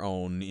of their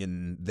own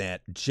in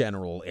that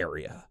general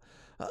area.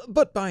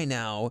 But by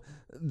now,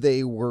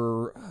 they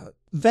were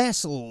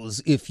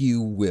vassals, if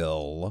you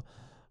will,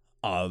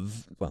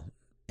 of, well,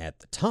 at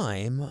the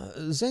time,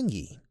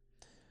 Zengi.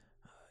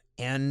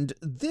 And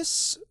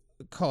this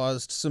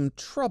caused some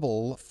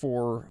trouble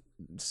for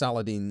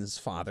Saladin's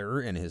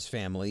father and his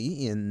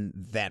family in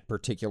that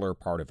particular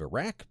part of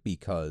Iraq,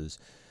 because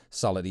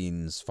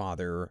Saladin's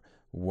father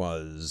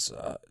was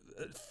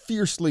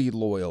fiercely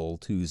loyal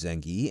to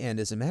Zengi, and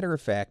as a matter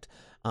of fact,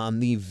 on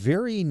the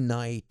very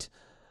night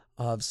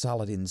of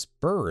Saladin's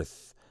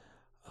birth,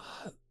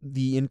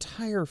 the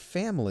entire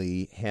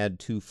family had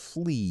to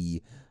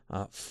flee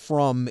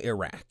from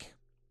Iraq.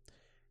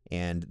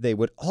 And they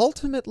would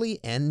ultimately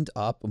end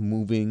up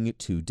moving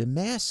to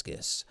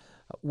Damascus,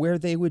 where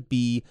they would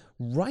be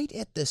right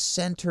at the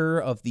center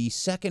of the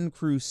Second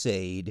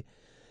Crusade,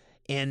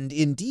 and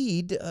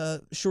indeed,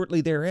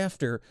 shortly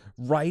thereafter,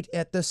 right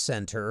at the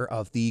center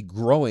of the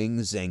growing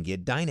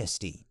Zengid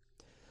dynasty.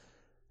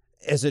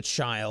 As a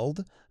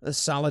child,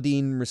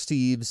 Saladin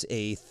receives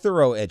a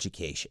thorough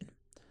education.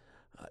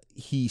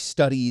 He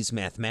studies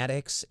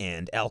mathematics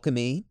and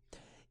alchemy,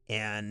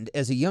 and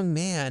as a young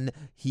man,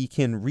 he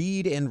can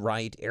read and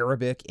write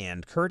Arabic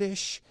and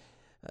Kurdish,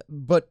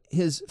 but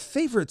his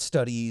favorite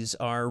studies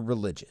are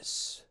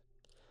religious.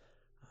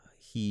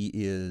 He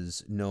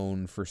is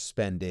known for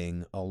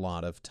spending a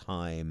lot of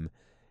time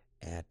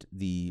at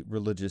the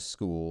religious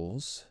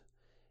schools,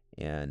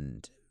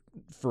 and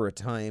for a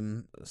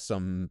time,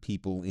 some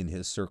people in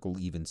his circle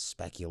even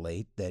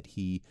speculate that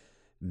he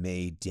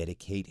may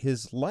dedicate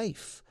his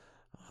life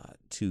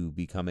to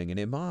becoming an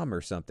imam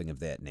or something of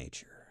that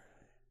nature.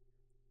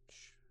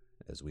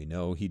 As we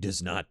know, he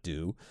does not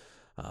do,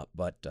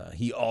 but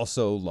he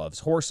also loves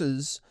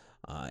horses,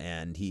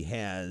 and he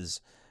has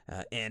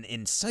an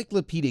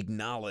encyclopedic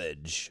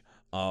knowledge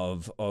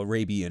of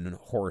Arabian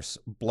horse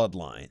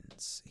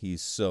bloodlines.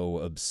 He's so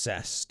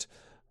obsessed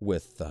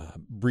with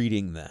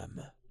breeding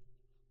them.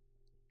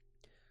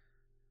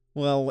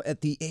 Well,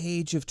 at the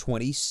age of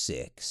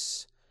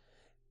 26,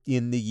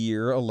 in the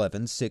year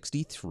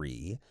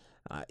 1163,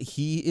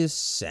 he is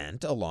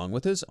sent, along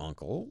with his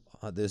uncle,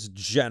 this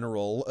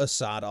general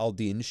Asad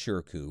al-Din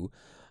Shirkuh,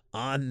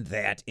 on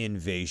that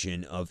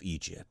invasion of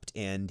Egypt.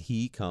 And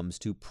he comes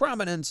to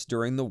prominence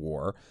during the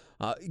war,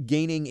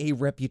 gaining a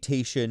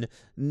reputation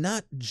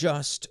not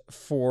just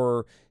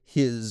for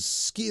his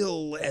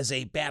skill as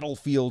a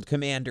battlefield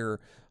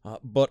commander,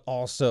 but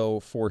also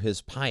for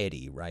his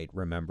piety, right?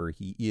 Remember,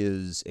 he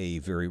is a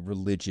very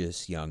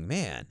religious young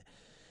man.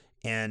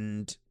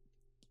 And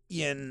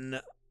in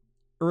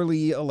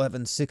early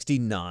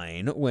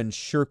 1169, when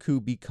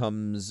Shirkuh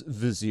becomes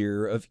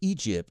vizier of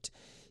Egypt,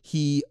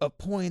 he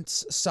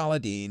appoints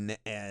Saladin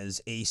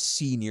as a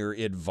senior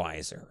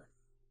advisor.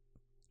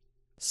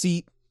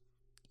 See,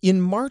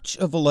 in March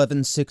of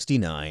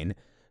 1169,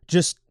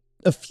 just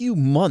a few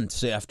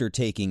months after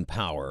taking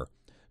power,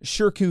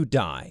 Shirkuh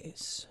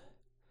dies.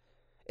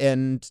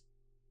 And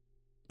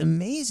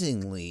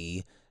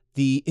amazingly,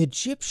 the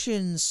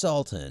Egyptian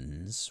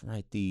sultans,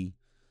 right, the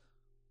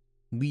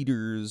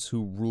leaders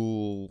who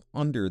rule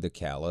under the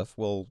caliph,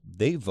 well,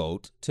 they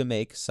vote to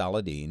make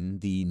Saladin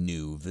the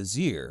new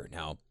vizier.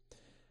 Now,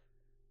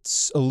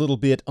 it's a little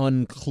bit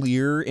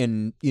unclear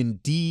and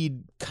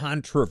indeed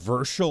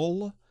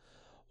controversial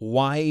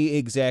why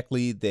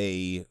exactly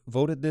they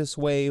voted this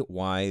way,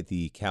 why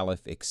the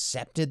caliph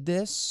accepted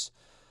this.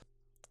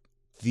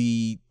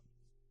 The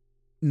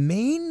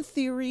main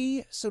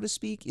theory, so to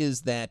speak,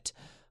 is that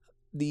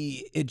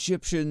the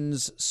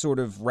Egyptians sort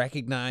of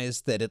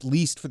recognized that, at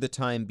least for the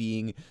time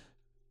being,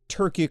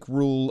 Turkic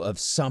rule of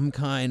some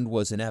kind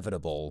was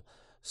inevitable.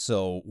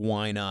 So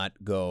why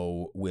not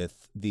go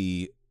with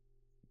the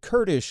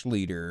Kurdish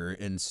leader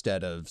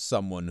instead of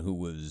someone who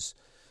was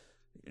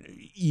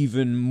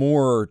even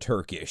more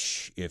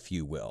Turkish, if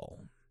you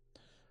will?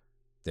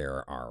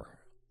 There are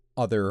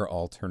other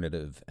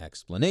alternative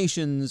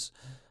explanations,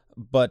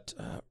 but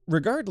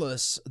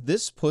regardless,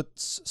 this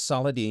puts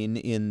Saladin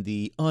in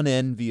the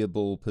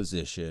unenviable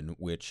position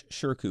which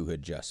Shirkuh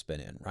had just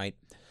been in, right?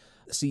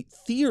 See,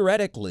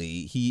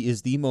 theoretically, he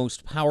is the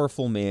most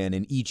powerful man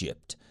in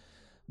Egypt,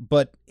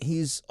 but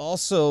he's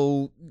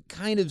also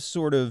kind of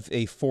sort of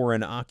a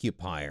foreign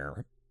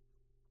occupier.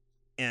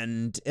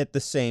 And at the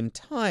same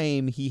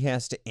time, he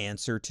has to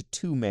answer to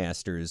two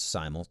masters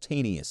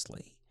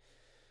simultaneously.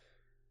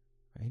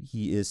 Right?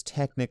 He is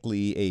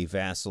technically a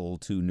vassal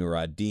to Nur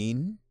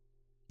ad-Din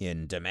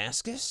in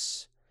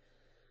Damascus,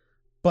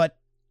 but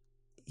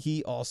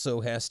he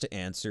also has to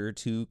answer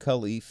to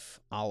Caliph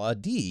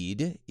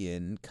al-Adid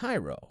in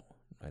Cairo,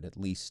 right? At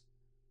least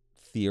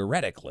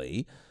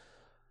theoretically.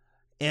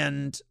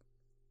 And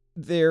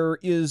there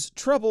is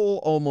trouble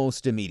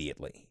almost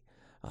immediately.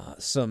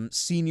 Some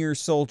senior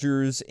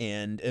soldiers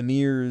and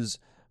emirs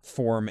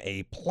form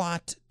a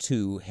plot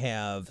to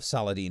have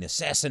Saladin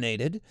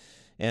assassinated,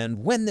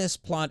 and when this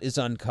plot is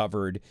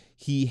uncovered,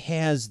 he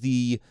has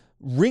the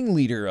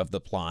ringleader of the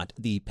plot,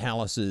 the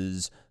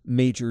palace's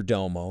major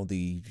domo,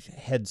 the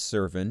head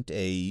servant,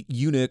 a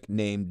eunuch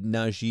named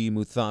Naji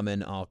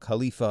Muthammon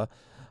al-Khalifa.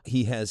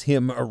 He has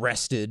him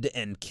arrested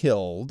and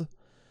killed,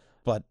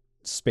 but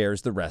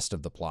spares the rest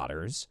of the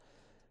plotters.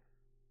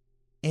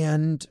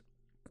 And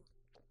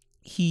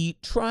he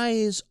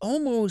tries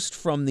almost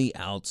from the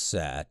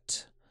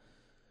outset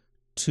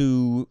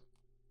to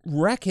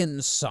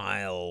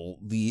reconcile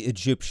the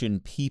Egyptian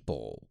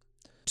people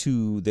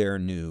to their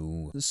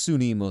new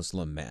Sunni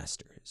Muslim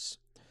masters.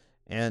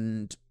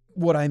 And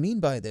what I mean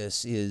by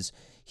this is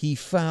he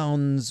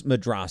founds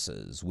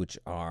madrasas, which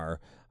are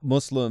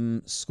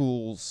Muslim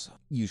schools,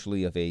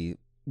 usually of a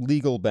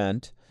legal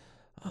bent,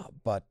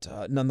 but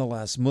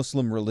nonetheless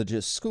Muslim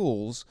religious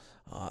schools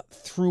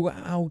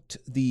throughout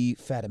the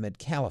Fatimid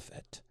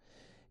Caliphate.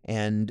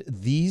 And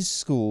these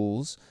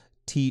schools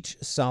teach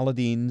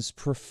Saladin's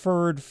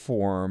preferred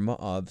form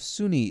of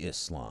Sunni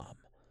Islam,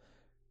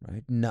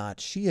 right? Not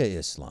Shia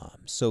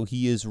Islam. So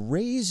he is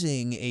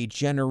raising a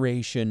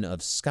generation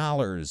of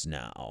scholars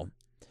now,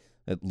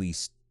 at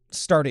least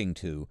starting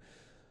to,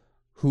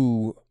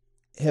 who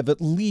have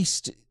at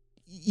least,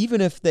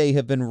 even if they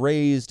have been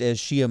raised as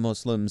Shia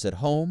Muslims at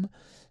home,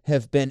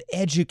 have been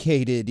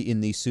educated in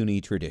the Sunni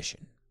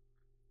tradition.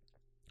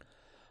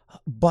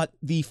 But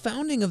the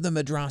founding of the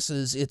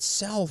madrasas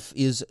itself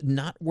is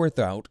not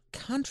without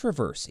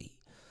controversy.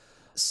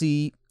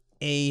 See,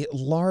 a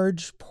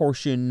large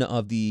portion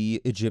of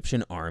the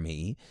Egyptian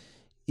army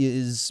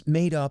is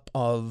made up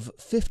of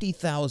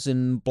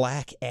 50,000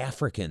 black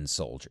African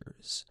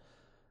soldiers.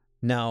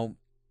 Now,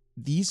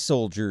 these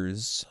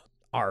soldiers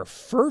are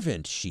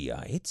fervent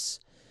Shiites,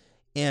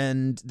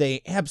 and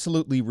they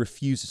absolutely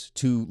refuse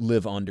to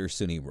live under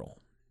Sunni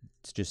rule.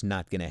 It's just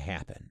not going to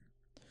happen.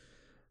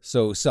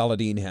 So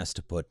Saladin has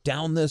to put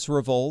down this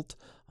revolt.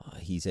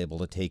 He's able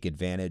to take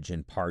advantage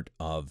in part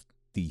of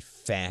the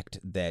fact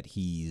that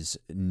he's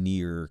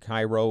near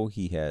Cairo.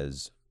 He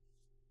has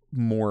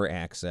more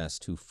access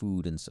to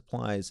food and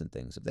supplies and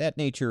things of that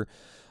nature.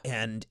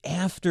 And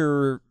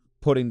after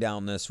putting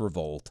down this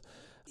revolt,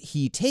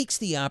 he takes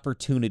the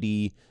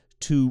opportunity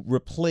to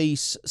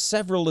replace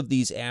several of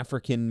these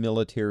African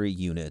military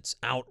units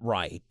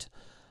outright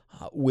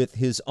with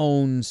his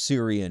own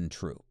Syrian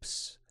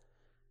troops.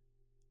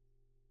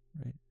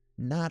 Right?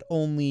 Not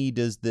only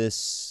does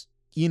this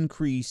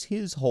increase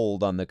his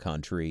hold on the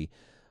country,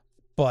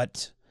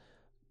 but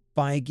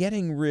by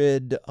getting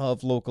rid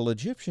of local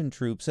Egyptian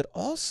troops, it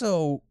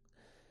also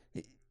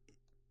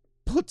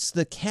puts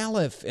the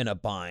caliph in a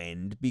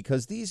bind,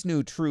 because these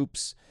new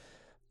troops,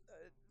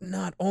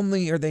 not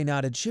only are they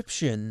not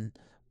Egyptian,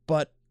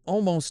 but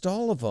almost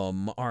all of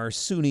them are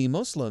Sunni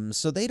Muslims,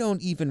 so they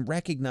don't even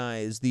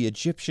recognize the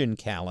Egyptian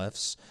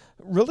caliph's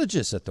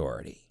religious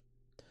authority.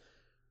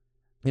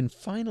 And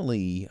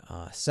finally,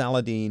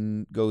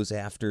 Saladin goes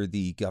after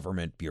the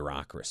government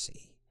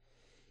bureaucracy.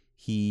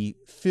 He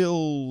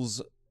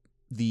fills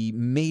the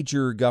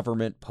major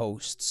government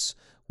posts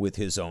with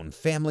his own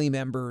family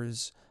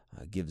members,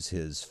 gives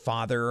his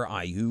father,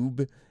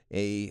 Ayub,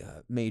 a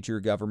major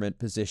government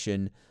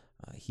position.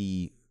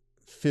 He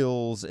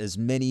fills as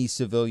many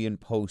civilian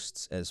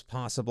posts as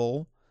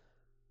possible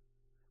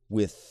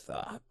with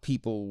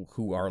people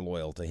who are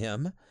loyal to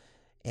him.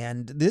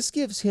 And this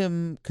gives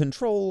him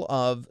control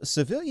of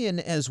civilian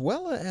as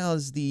well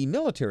as the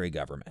military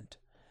government.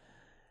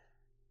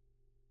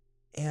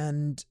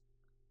 And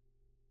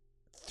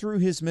through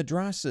his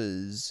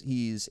madrasas,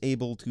 he's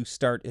able to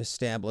start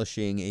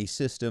establishing a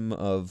system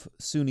of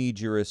Sunni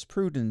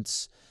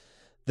jurisprudence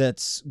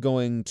that's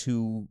going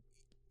to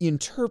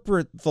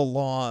interpret the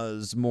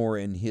laws more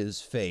in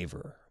his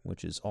favor,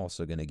 which is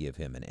also going to give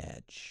him an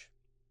edge.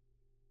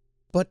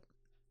 But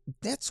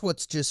that's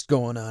what's just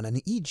going on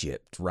in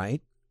Egypt,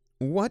 right?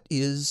 What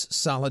is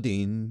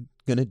Saladin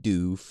going to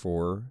do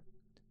for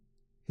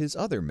his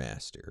other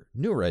master,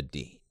 Nur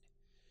ad-Din?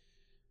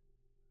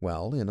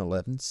 Well, in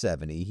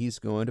 1170, he's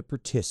going to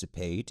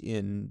participate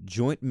in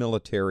joint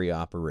military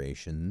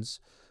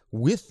operations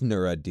with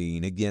Nur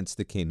ad-Din against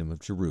the Kingdom of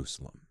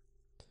Jerusalem.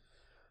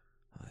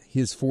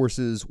 His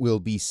forces will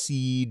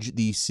besiege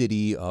the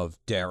city of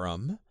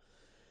Darum,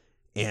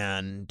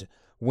 and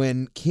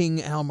when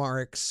King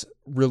Almaric's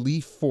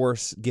relief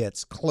force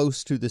gets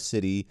close to the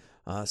city,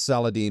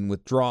 Saladin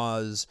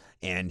withdraws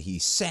and he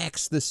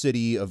sacks the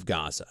city of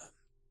Gaza.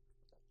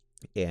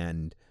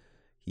 And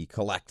he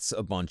collects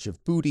a bunch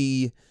of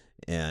booty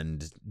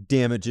and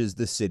damages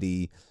the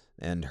city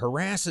and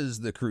harasses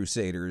the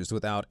Crusaders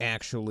without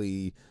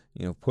actually,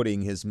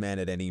 putting his men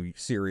at any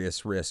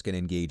serious risk and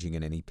engaging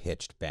in any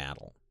pitched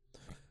battle.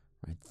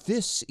 Right.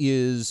 This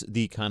is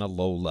the kind of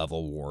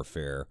low-level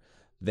warfare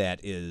that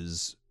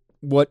is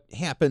what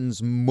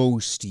happens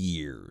most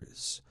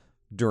years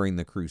during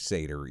the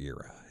Crusader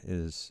era,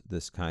 is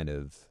this kind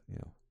of,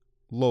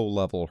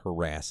 low-level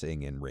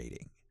harassing and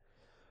raiding.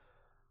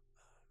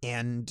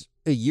 And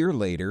a year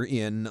later,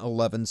 in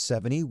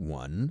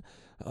 1171,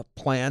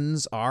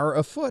 plans are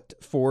afoot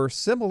for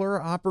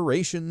similar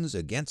operations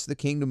against the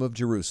Kingdom of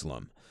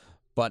Jerusalem.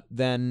 But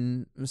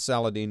then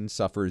Saladin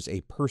suffers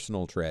a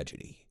personal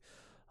tragedy.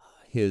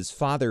 His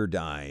father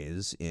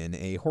dies in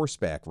a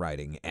horseback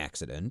riding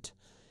accident,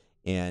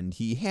 and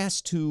he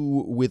has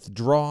to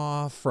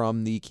withdraw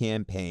from the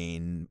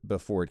campaign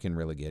before it can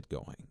really get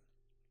going.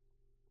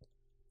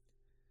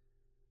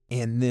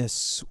 And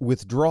this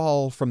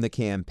withdrawal from the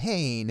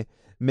campaign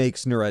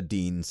makes Nur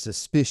ad-Din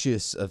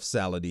suspicious of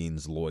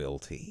Saladin's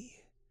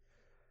loyalty.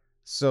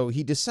 So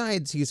he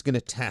decides he's going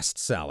to test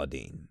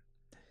Saladin.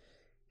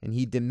 And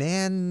he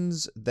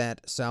demands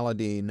that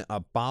Saladin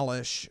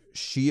abolish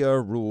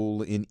Shia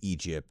rule in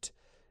Egypt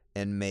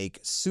and make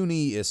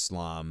Sunni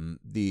Islam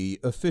the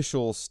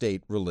official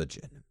state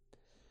religion.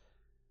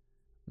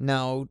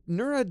 Now,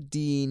 Nur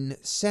ad-Din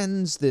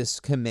sends this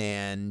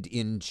command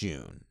in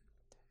June.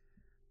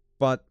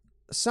 But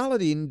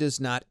Saladin does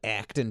not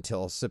act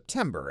until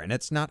September, and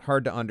it's not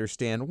hard to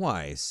understand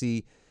why.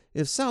 See,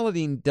 if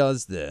Saladin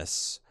does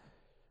this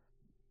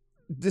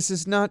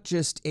is not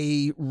just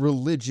a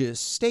religious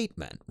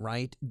statement,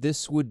 right?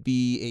 This would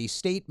be a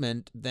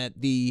statement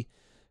that the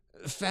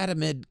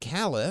Fatimid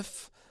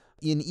Caliph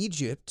in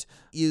Egypt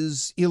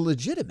is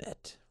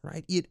illegitimate,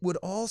 right? It would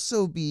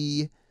also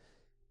be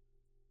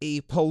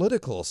a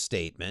political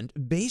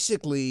statement,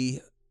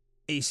 basically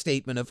a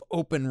statement of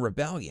open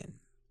rebellion.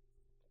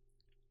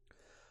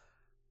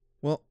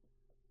 Well,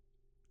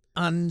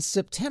 on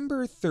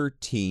September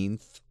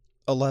 13th,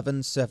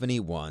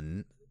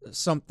 1171,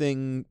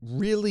 something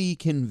really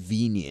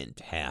convenient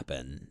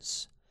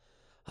happens.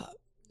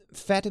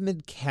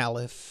 Fatimid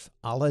Caliph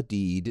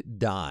Al-Adid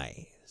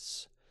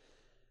dies.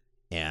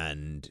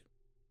 And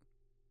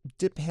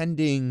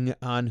depending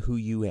on who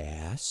you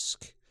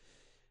ask,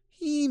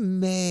 he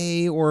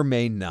may or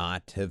may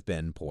not have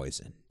been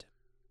poisoned.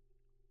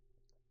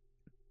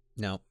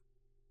 Now,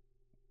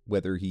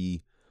 whether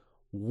he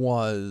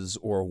was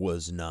or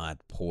was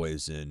not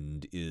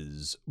poisoned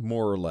is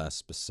more or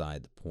less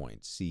beside the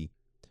point. See,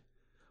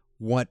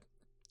 what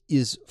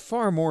is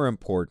far more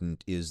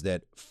important is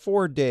that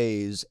 4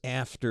 days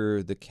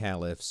after the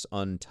caliph's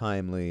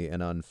untimely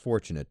and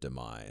unfortunate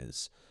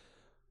demise,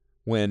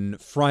 when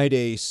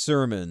Friday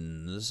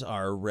sermons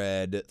are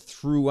read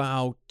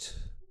throughout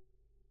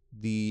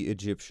the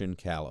Egyptian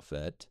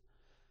caliphate,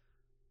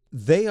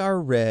 they are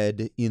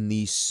read in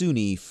the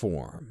Sunni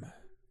form,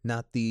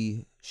 not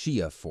the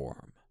Shia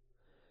form.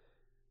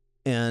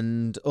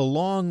 And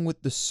along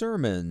with the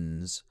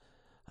sermons,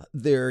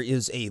 there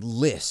is a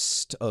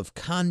list of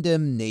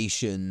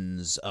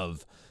condemnations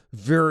of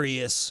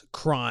various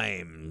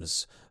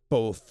crimes,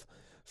 both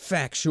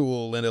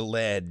factual and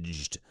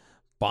alleged,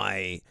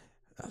 by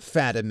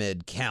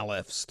Fatimid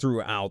caliphs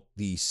throughout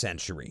the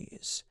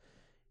centuries.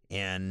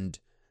 And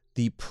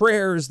The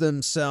prayers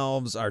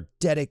themselves are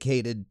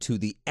dedicated to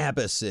the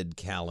Abbasid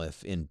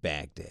Caliph in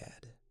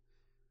Baghdad.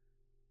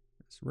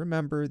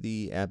 Remember,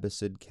 the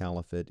Abbasid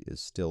Caliphate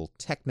is still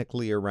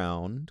technically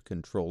around,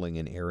 controlling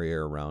an area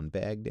around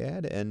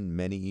Baghdad, and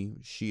many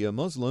Shia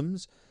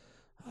Muslims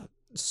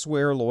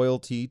swear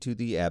loyalty to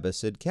the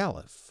Abbasid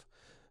Caliph.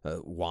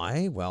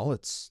 Why? Well,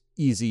 it's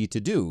easy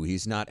to do.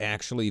 He's not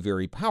actually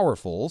very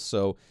powerful,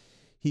 so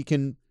he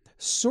can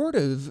sort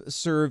of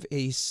serve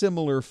a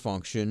similar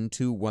function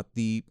to what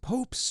the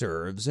Pope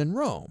serves in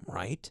Rome,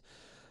 right?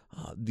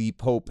 The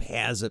Pope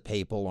has a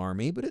papal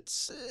army, but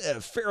it's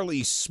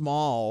fairly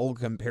small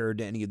compared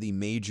to any of the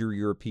major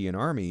European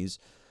armies.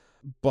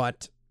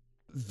 But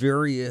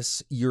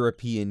various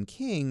European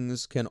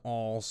kings can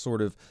all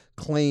sort of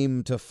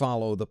claim to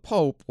follow the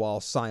Pope while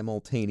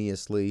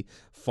simultaneously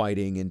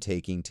fighting and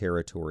taking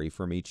territory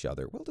from each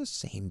other. Well, the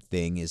same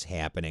thing is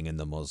happening in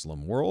the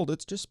Muslim world.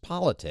 It's just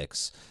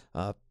politics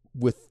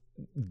with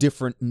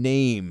different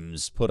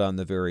names put on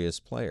the various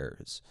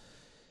players.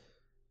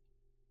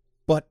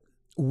 But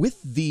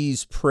with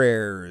these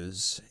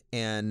prayers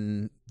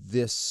and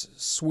this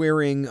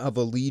swearing of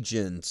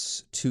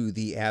allegiance to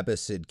the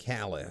Abbasid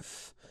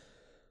Caliph,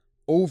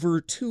 over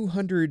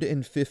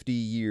 250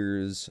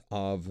 years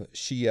of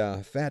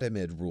Shia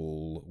Fatimid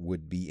rule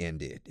would be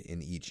ended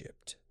in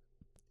Egypt.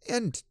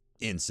 And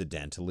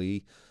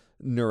incidentally,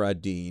 Nur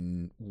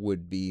ad-Din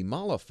would be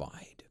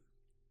mollified.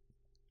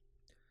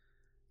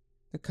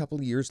 A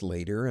couple years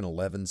later, in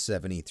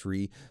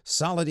 1173,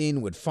 Saladin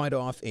would fight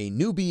off a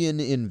Nubian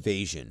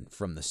invasion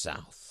from the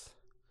south.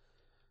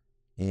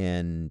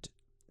 And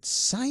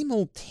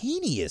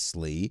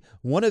simultaneously,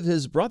 one of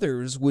his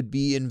brothers would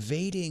be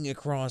invading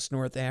across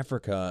North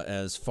Africa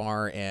as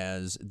far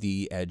as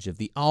the edge of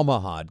the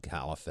Almohad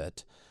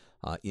Caliphate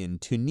in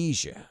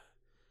Tunisia.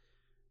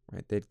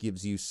 Right? That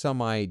gives you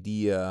some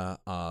idea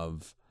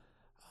of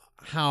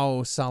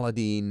how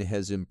Saladin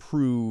has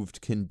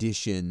improved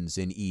conditions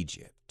in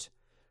Egypt.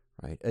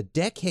 Right. A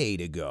decade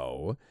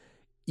ago,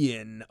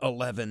 in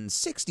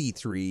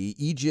 1163,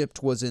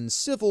 Egypt was in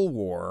civil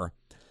war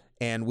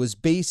and was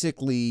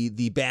basically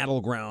the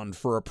battleground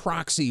for a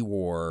proxy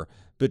war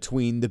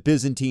between the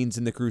Byzantines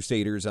and the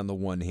Crusaders on the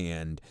one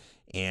hand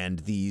and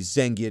the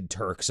Zengid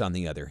Turks on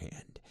the other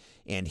hand.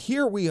 And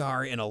here we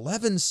are in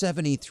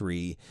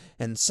 1173,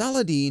 and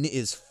Saladin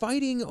is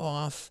fighting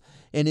off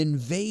an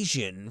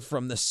invasion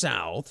from the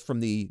south,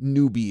 from the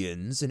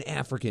Nubians and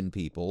African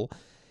people.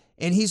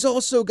 And he's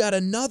also got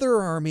another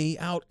army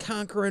out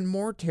conquering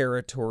more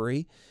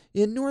territory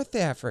in North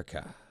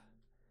Africa.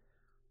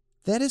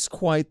 That is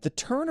quite the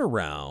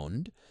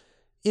turnaround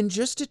in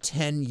just a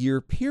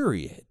 10-year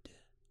period.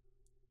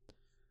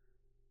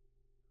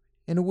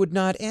 And it would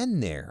not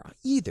end there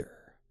either.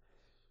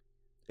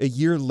 A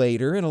year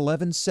later, in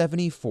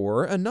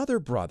 1174, another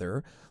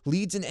brother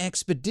leads an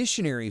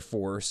expeditionary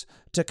force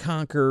to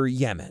conquer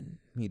Yemen.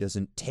 He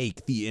doesn't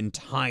take the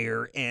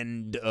entire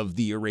end of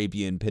the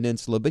Arabian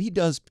Peninsula, but he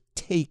does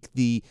take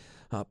the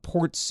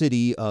port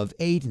city of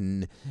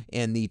Aden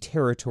and the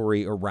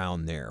territory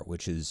around there,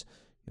 which is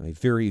a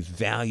very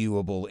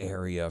valuable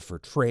area for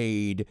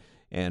trade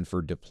and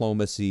for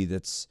diplomacy.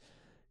 That's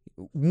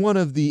one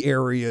of the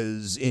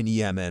areas in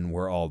Yemen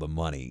where all the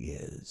money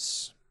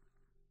is.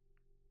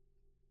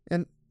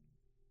 And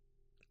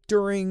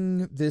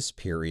during this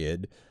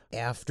period,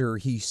 after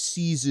he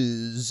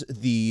seizes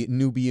the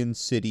Nubian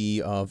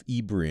city of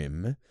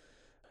Ibrim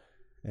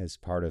as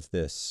part of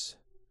this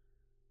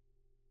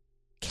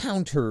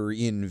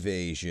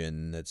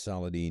counter-invasion that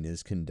Saladin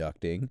is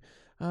conducting,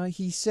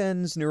 he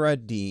sends Nur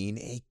ad-Din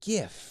a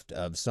gift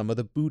of some of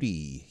the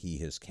booty he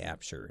has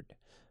captured.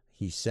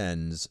 He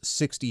sends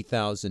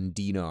 60,000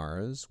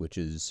 dinars, which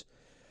is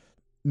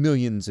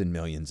millions and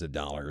millions of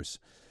dollars.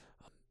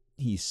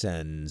 He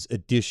sends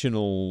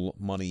additional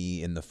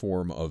money in the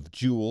form of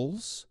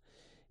jewels,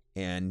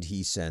 and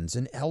he sends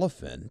an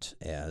elephant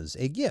as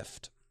a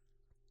gift.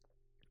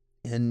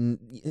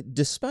 And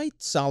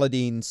despite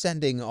Saladin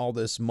sending all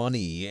this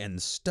money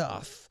and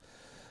stuff,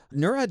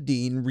 Nur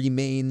ad-Din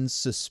remains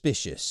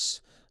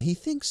suspicious. He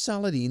thinks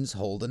Saladin's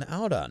holding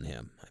out on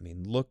him. I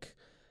mean, look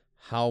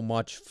how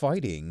much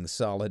fighting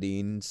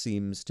Saladin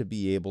seems to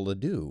be able to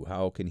do.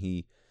 How can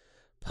he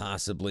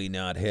possibly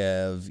not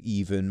have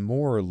even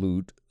more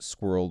loot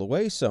squirreled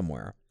away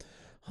somewhere?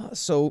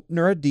 So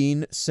Nur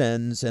ad-Din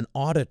sends an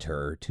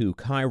auditor to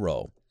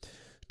Cairo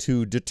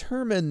to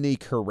determine the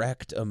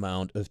correct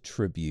amount of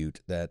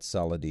tribute that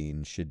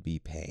Saladin should be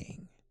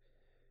paying.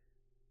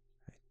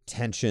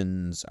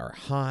 Tensions are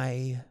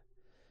high.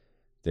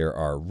 There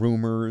are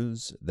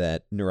rumors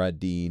that Nur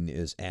ad-Din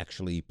is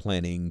actually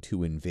planning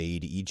to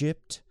invade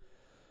Egypt.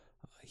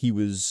 He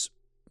was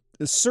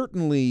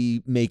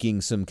certainly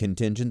making some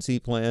contingency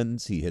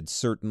plans. He had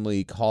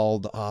certainly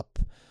called up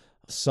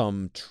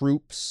some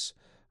troops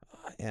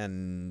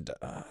and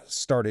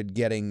started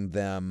getting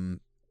them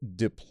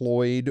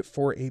deployed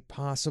for a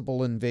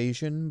possible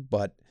invasion,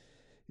 but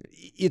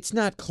it's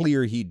not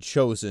clear he'd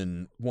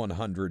chosen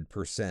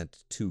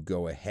 100% to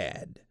go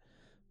ahead.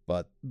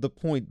 But the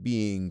point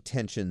being,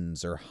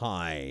 tensions are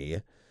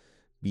high,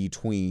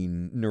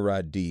 between Nur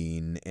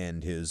ad-Din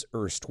and his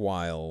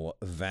erstwhile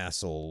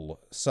vassal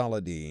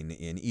Saladin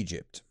in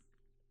Egypt.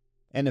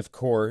 And of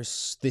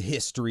course, the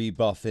history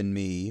buff in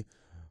me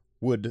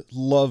would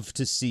love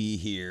to see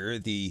here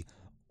the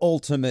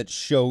ultimate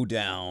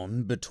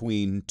showdown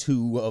between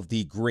two of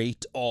the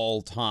great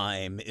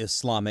all-time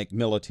Islamic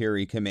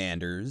military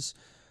commanders.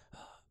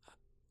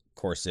 Of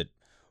course, it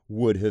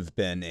would have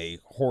been a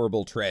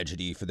horrible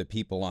tragedy for the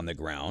people on the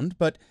ground,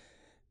 but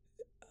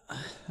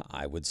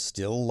I would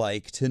still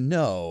like to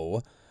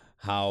know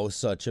how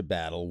such a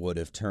battle would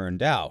have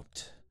turned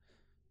out.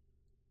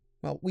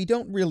 Well, we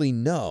don't really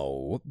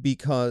know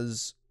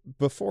because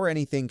before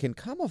anything can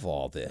come of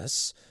all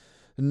this,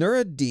 Nur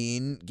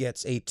ad-Din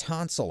gets a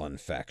tonsil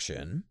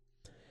infection,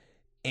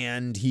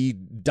 and he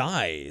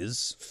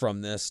dies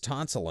from this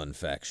tonsil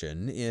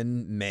infection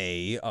in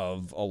May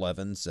of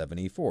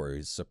 1174.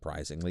 He's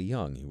surprisingly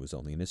young. He was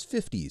only in his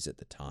 50s at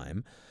the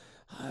time.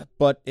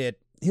 But at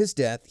his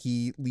death,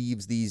 he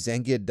leaves the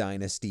Zengid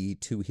dynasty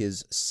to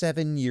his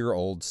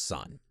 7-year-old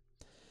son,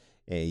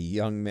 a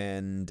young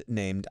man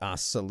named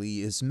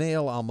As-Salih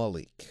Ismail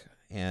al-Malik.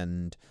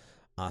 And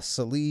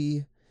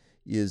As-Salih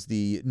is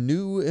the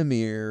new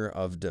emir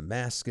of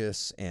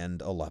Damascus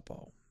and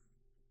Aleppo.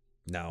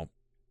 Now,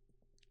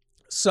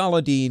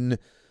 Saladin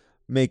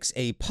makes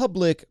a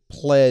public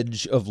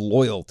pledge of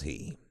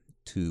loyalty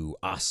to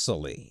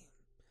As-Salih.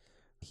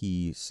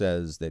 He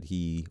says that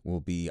he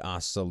will be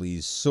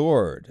As-Salih's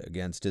sword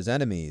against his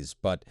enemies,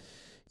 but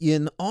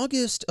in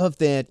August of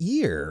that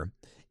year,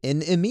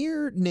 an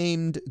emir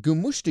named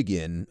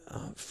Gumushtigin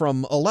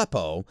from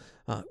Aleppo,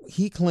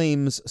 he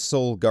claims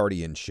sole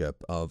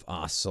guardianship of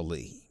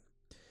As-Salih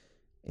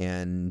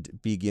and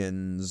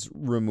begins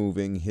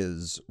removing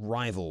his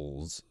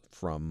rivals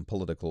from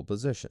political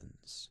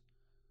positions.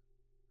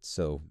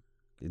 So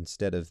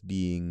instead of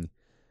being,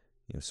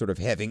 sort of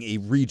having a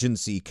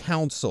regency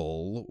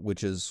council,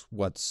 which is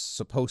what's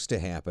supposed to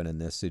happen in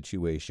this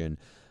situation,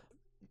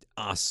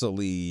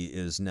 As-Salih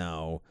is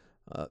now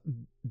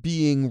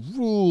being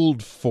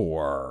ruled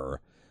for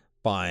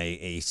by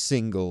a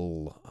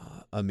single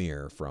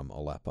emir from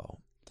Aleppo.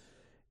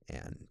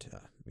 And,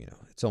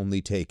 it's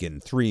only taken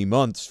 3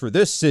 months for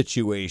this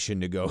situation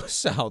to go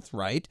south,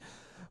 right?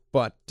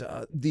 But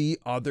the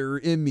other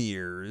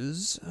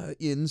emirs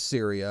in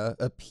Syria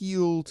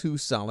appeal to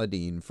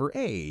Saladin for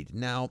aid.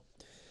 Now,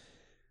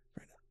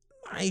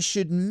 I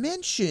should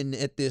mention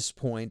at this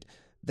point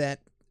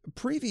that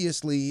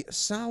previously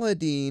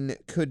Saladin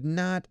could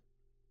not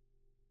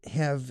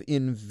have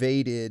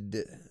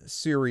invaded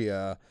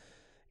Syria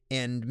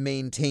and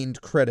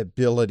maintained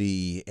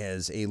credibility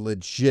as a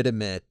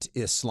legitimate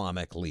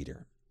Islamic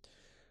leader,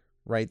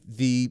 right?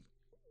 The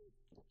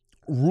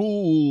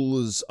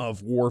rules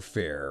of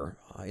warfare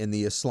in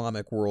the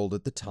Islamic world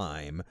at the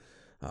time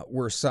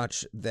were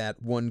such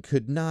that one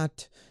could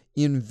not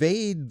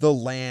invade the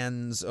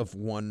lands of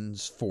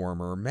one's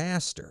former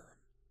master.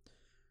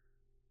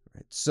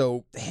 Right?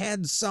 So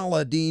had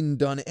Saladin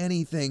done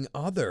anything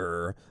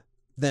other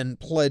than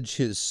pledge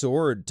his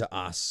sword to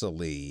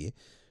As-Salih,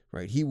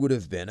 right, he would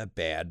have been a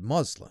bad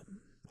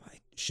Muslim. I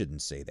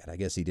shouldn't say that. I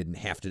guess he didn't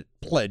have to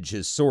pledge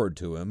his sword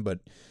to him, but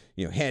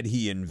had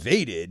he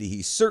invaded,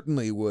 he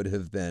certainly would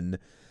have been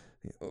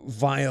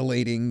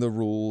violating the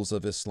rules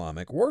of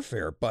Islamic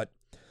warfare. But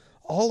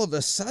all of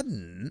a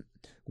sudden,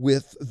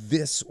 with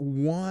this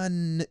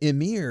one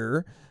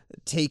emir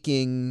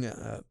taking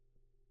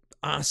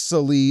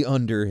As-Salih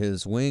under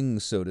his wing,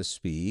 so to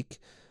speak,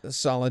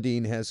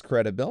 Saladin has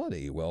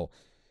credibility. Well,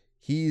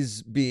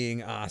 he's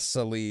being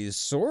As-Salih's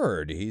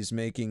sword. He's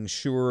making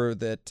sure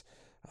that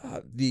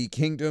the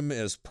kingdom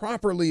is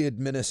properly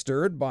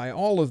administered by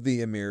all of the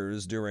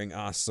emirs during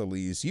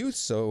As-Salih's youth,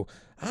 so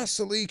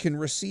As-Salih can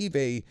receive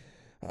a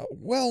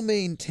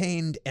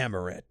well-maintained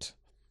emirate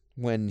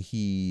when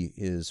he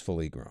is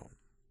fully grown.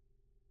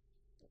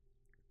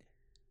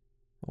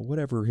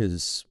 Whatever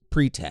his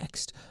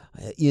pretext,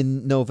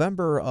 in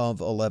November of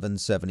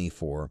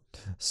 1174,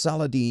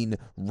 Saladin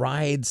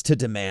rides to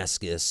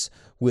Damascus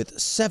with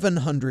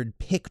 700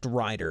 picked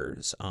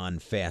riders on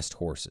fast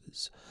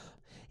horses,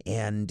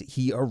 and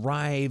he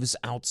arrives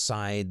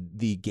outside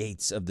the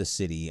gates of the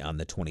city on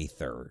the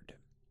 23rd.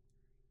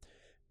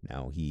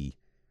 Now, he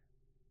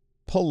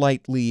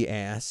politely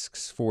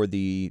asks for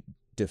the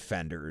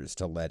defenders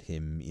to let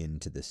him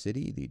into the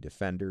city. The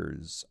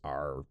defenders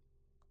are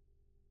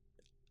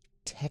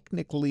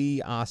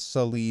technically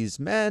As-Salih's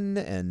men,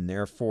 and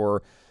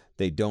therefore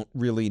they don't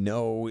really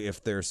know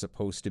if they're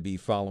supposed to be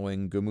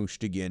following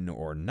Gumushtigin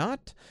or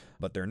not,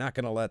 but they're not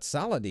going to let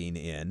Saladin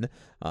in.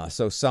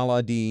 So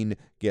Saladin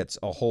gets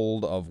a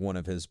hold of one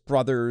of his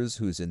brothers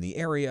who's in the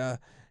area,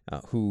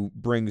 who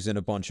brings in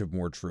a bunch of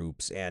more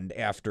troops, and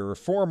after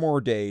 4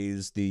 more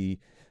days, the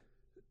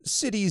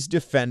city's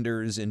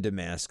defenders in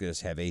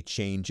Damascus have a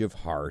change of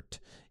heart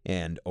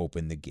and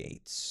open the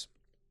gates.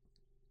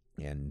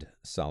 And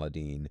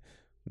Saladin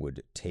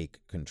would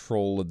take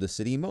control of the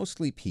city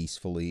mostly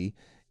peacefully,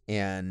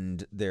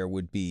 and there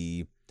would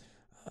be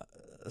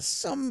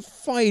some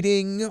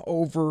fighting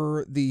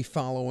over the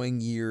following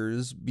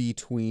years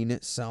between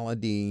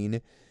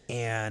Saladin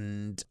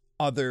and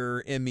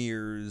other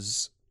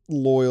emirs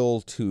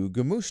loyal to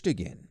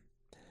Gamuştagin.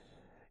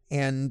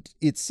 And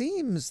it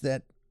seems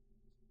that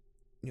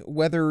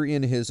whether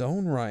in his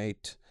own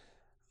right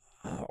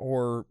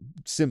or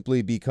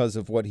simply because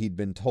of what he'd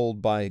been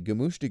told by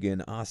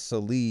Gamuştagin,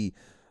 As-Salih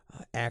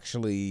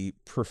actually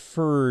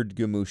preferred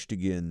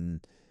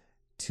Gamuştagin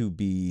to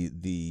be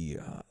the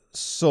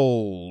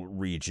sole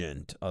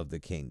regent of the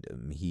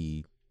kingdom.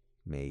 He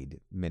made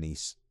many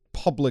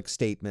public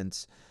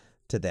statements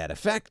to that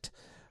effect,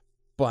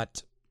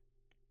 but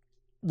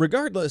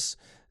regardless,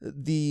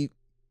 the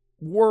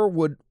war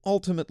would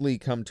ultimately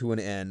come to an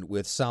end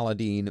with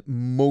Saladin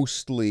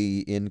mostly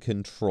in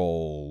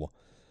control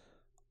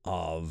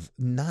of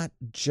not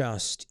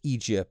just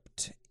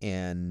Egypt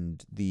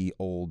and the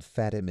old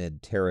Fatimid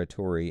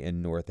territory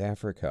in North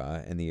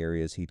Africa and the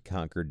areas he'd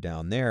conquered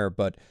down there,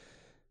 but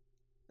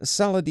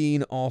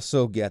Saladin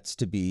also gets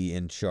to be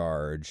in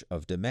charge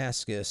of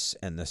Damascus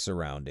and the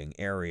surrounding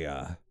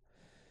area,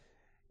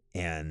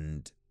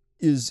 and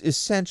is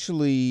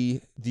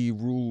essentially the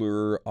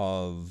ruler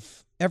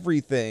of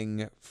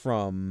everything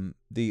from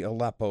the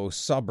Aleppo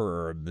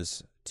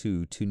suburbs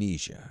to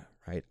Tunisia,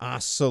 right?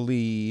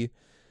 As-Salih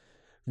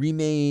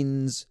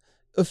remains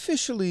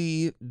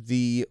officially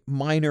the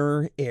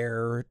minor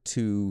heir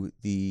to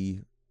the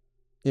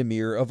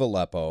emir of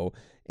Aleppo,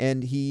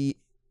 and he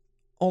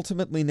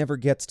ultimately never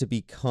gets to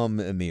become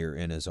emir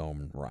in his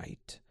own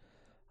right.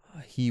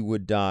 He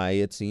would die,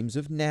 it seems,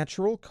 of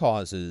natural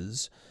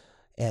causes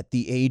at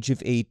the age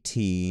of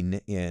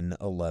 18 in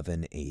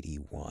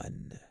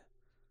 1181,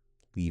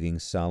 leaving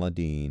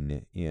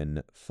Saladin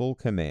in full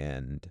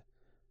command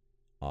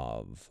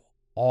of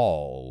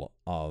all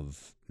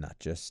of not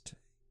just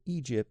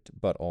Egypt,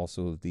 but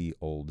also the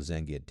old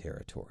Zengid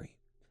territory.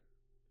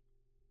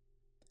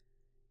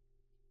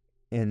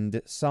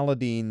 And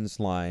Saladin's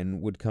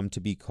line would come to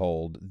be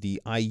called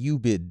the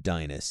Ayyubid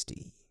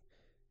dynasty,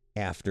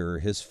 after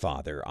his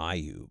father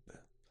Ayyub.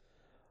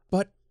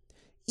 But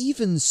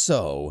even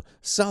so,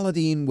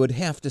 Saladin would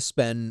have to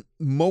spend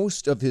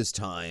most of his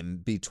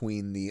time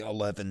between the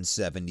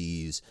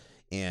 1170s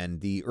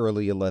and the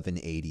early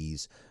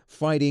 1180s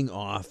fighting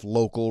off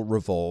local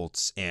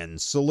revolts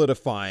and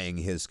solidifying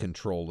his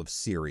control of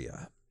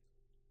Syria.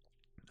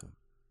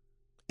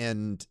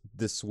 And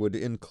this would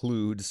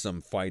include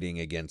some fighting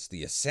against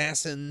the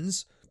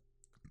assassins.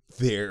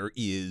 There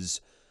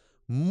is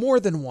more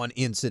than one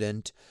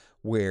incident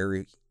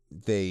where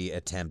they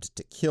attempt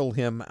to kill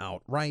him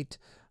outright.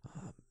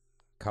 A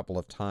couple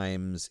of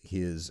times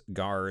his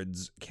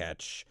guards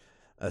catch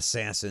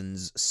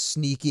assassins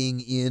sneaking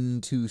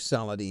into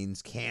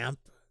Saladin's camp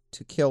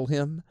to kill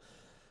him.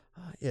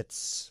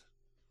 It's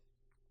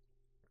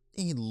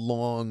a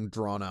long,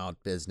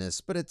 drawn-out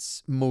business, but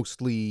it's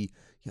mostly,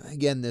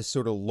 again, this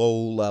sort of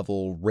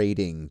low-level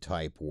raiding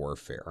type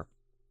warfare.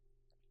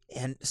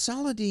 And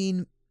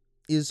Saladin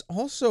is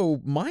also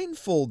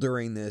mindful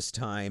during this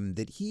time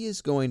that he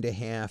is going to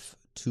have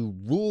to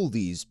rule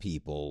these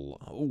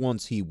people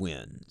once he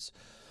wins.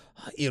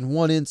 In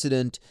one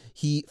incident,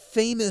 he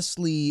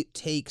famously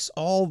takes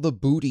all the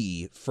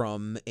booty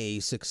from a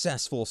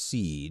successful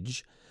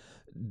siege,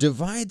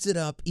 divides it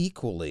up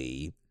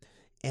equally,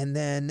 and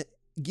then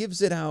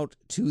gives it out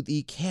to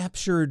the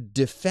captured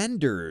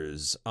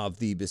defenders of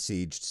the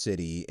besieged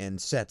city and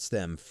sets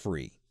them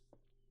free.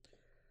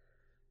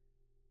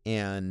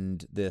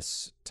 And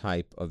this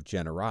type of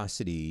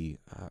generosity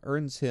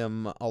earns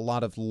him a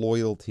lot of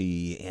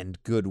loyalty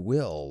and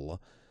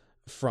goodwill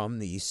from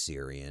the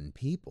Syrian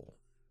people.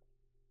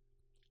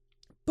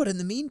 But in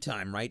the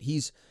meantime, right,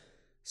 he's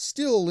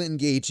still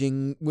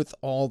engaging with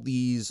all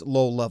these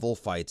low-level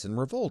fights and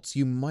revolts.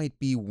 You might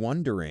be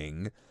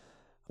wondering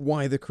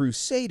why the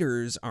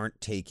Crusaders aren't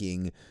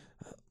taking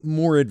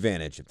more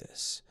advantage of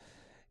this.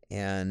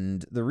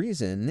 And the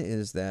reason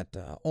is that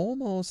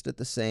almost at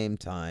the same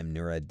time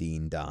Nur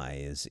ad-Din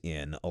dies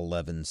in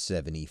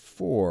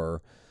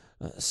 1174,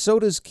 so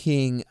does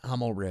King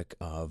Amalric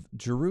of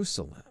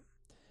Jerusalem.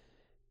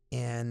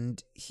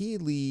 And he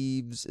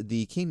leaves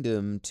the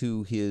kingdom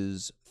to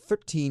his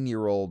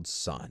 13-year-old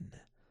son,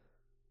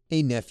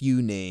 a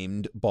nephew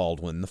named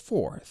Baldwin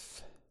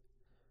IV.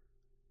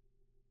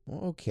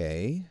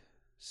 Okay,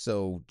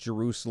 so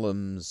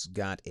Jerusalem's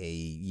got a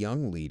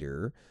young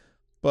leader,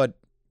 but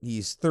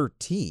he's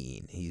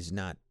 13. He's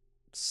not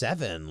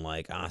 7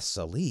 like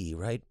As-Salih,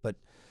 right? But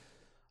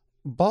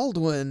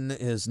Baldwin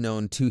is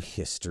known to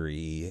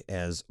history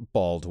as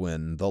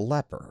Baldwin the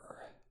Leper.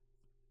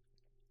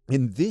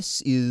 And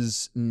this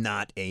is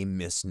not a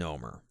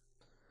misnomer,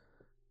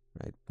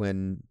 right?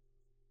 When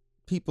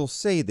people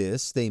say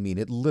this, they mean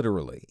it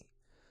literally.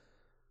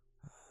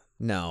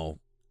 Now,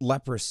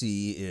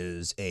 leprosy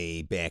is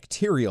a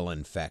bacterial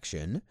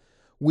infection,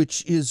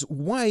 which is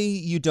why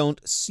you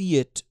don't see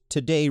it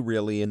today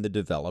really in the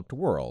developed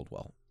world.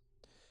 Well,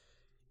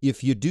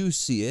 if you do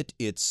see it,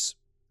 it's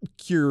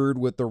cured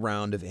with a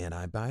round of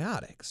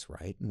antibiotics,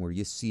 right? And where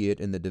you see it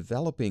in the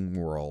developing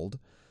world,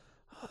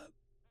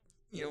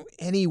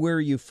 anywhere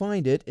you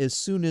find it, as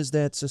soon as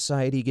that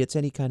society gets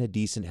any kind of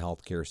decent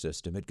healthcare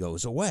system, it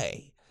goes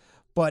away.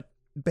 But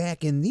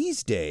back in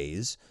these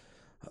days,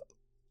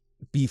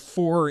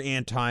 before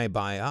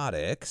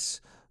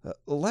antibiotics,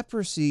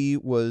 leprosy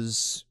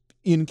was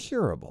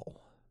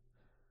incurable.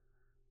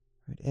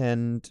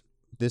 And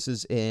this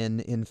is an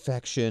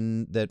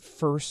infection that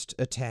first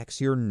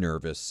attacks your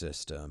nervous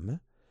system.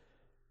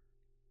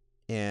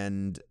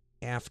 And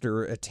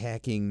after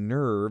attacking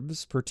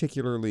nerves,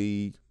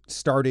 particularly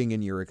starting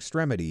in your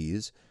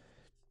extremities,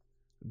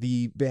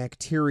 the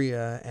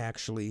bacteria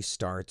actually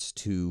starts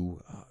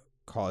to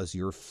cause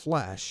your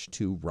flesh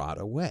to rot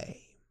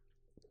away.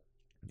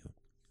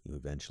 You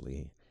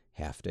eventually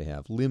have to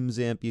have limbs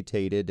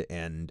amputated,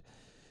 and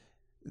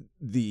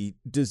the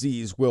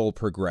disease will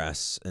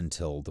progress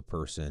until the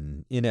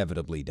person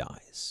inevitably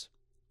dies.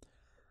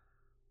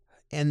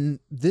 And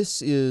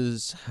this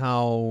is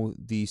how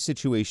the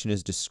situation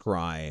is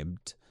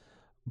described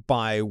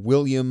by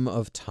William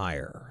of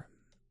Tyre,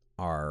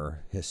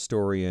 our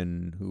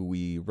historian who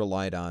we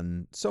relied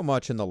on so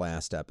much in the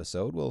last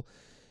episode. Well,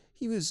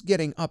 he was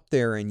getting up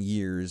there in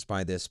years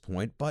by this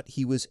point, but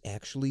he was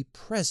actually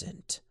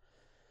present.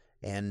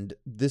 And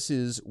this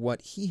is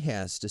what he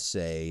has to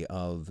say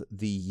of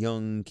the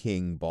young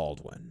King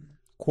Baldwin.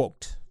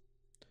 Quote,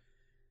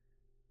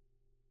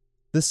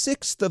 "The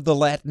sixth of the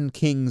Latin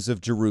kings of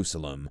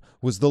Jerusalem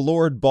was the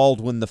Lord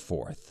Baldwin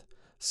IV,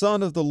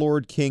 son of the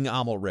Lord King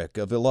Amalric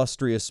of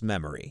illustrious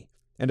memory,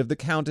 and of the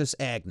Countess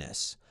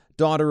Agnes,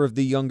 daughter of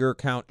the younger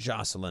Count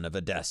Jocelyn of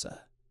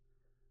Edessa.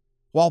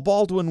 While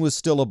Baldwin was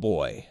still a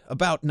boy,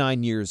 about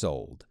 9 years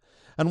old,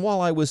 and while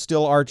I was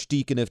still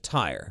Archdeacon of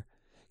Tyre,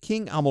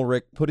 King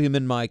Amalric put him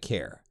in my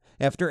care,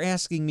 after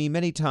asking me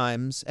many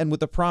times, and with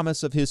the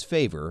promise of his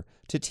favor,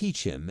 to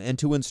teach him and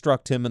to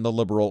instruct him in the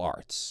liberal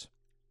arts.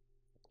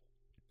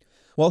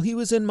 While he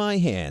was in my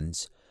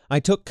hands, I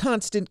took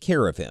constant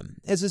care of him,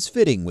 as is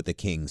fitting with the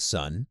king's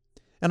son,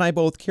 and I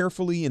both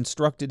carefully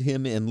instructed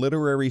him in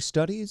literary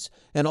studies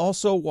and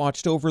also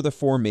watched over the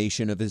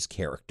formation of his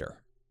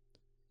character.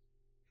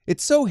 It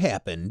so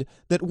happened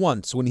that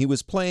once when he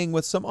was playing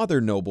with some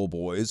other noble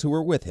boys who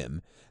were with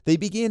him, they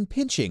began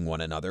pinching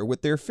one another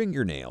with their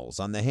fingernails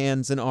on the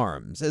hands and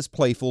arms, as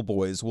playful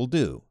boys will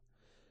do.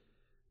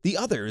 The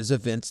others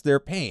evinced their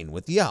pain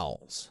with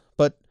yowls,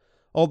 but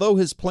although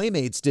his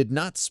playmates did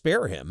not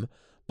spare him,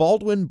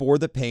 Baldwin bore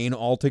the pain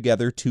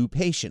altogether too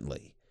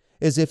patiently,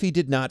 as if he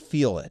did not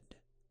feel it.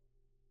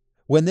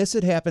 When this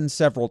had happened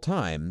several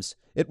times,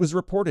 it was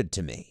reported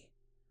to me.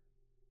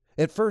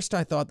 At first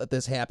I thought that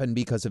this happened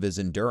because of his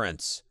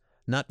endurance,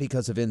 not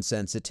because of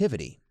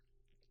insensitivity.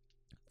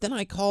 Then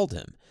I called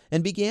him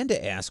and began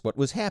to ask what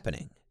was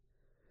happening.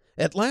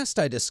 At last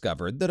I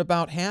discovered that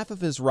about half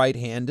of his right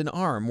hand and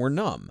arm were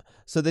numb,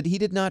 so that he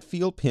did not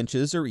feel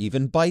pinches or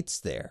even bites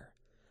there.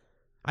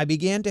 I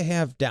began to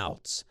have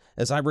doubts,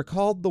 as I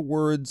recalled the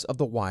words of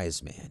the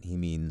wise man. He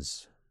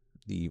means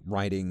the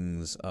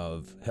writings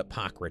of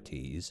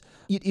Hippocrates.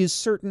 It is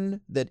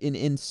certain that an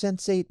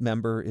insensate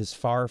member is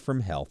far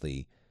from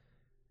healthy,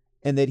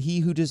 and that he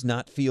who does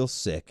not feel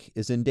sick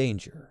is in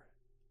danger.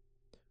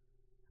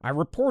 I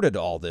reported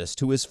all this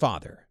to his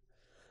father.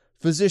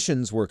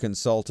 Physicians were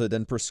consulted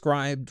and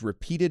prescribed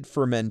repeated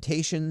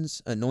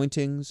fermentations,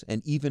 anointings,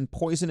 and even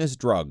poisonous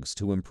drugs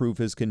to improve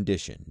his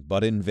condition,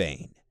 but in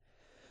vain.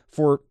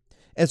 For,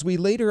 as we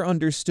later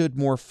understood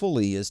more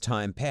fully as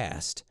time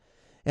passed,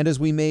 and as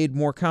we made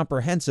more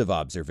comprehensive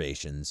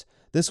observations,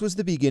 this was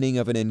the beginning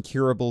of an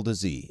incurable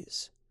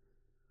disease.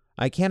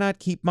 I cannot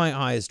keep my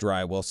eyes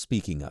dry while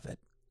speaking of it,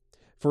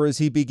 for as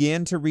he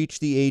began to reach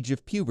the age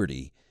of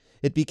puberty,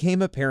 it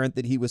became apparent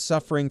that he was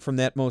suffering from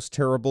that most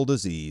terrible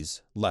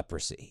disease,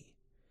 leprosy.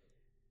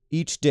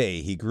 Each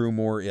day he grew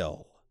more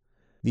ill.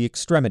 The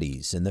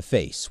extremities and the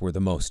face were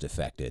the most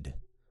affected,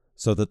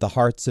 so that the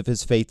hearts of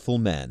his faithful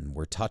men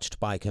were touched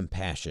by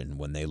compassion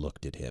when they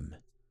looked at him.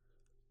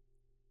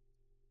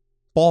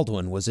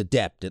 Baldwin was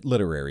adept at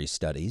literary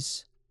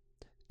studies.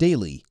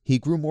 Daily he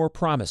grew more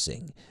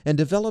promising and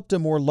developed a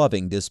more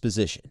loving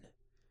disposition.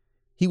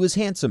 He was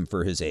handsome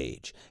for his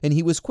age, and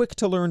he was quick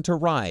to learn to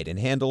ride and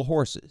handle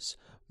horses,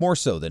 more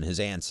so than his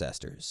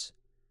ancestors.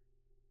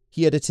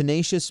 He had a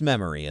tenacious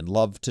memory and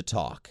loved to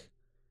talk.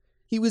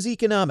 He was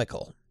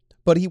economical,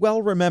 but he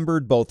well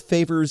remembered both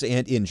favors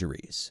and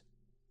injuries.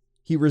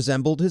 He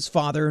resembled his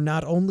father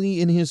not only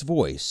in his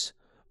voice,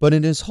 but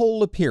in his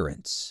whole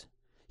appearance.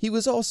 He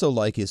was also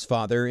like his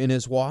father in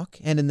his walk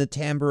and in the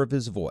timbre of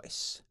his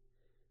voice.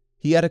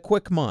 He had a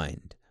quick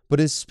mind, but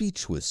his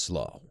speech was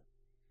slow.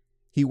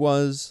 He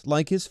was,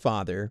 like his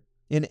father,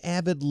 an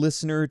avid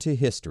listener to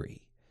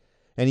history,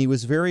 and he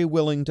was very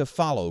willing to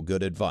follow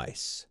good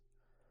advice.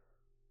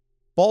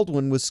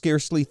 Baldwin was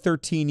scarcely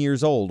 13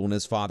 years old when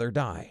his father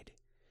died.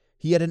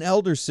 He had an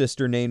elder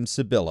sister named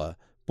Sibylla,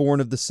 born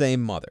of the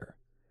same mother.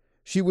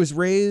 She was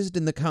raised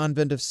in the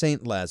convent of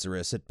St.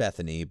 Lazarus at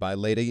Bethany by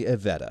Lady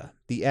Evetta,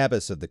 the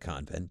abbess of the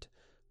convent,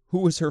 who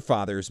was her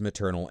father's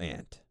maternal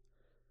aunt.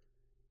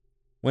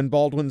 When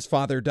Baldwin's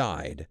father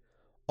died,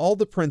 all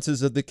the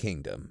princes of the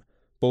kingdom,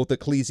 both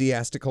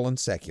ecclesiastical and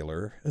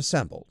secular,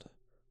 assembled.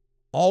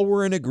 All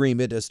were in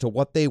agreement as to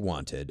what they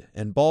wanted,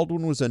 and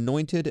Baldwin was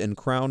anointed and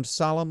crowned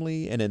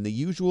solemnly and in the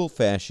usual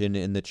fashion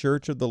in the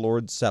Church of the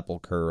Lord's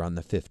Sepulchre on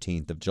the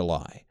 15th of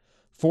July,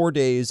 4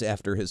 days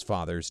after his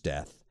father's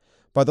death,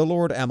 by the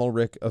Lord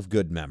Amalric of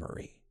good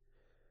memory,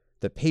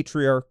 the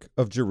Patriarch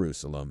of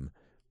Jerusalem,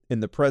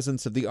 in the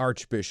presence of the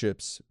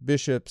archbishops,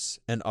 bishops,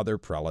 and other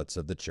prelates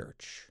of the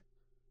church."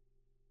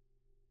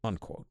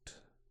 Unquote.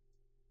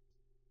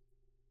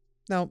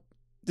 Now,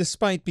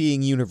 despite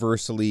being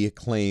universally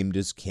acclaimed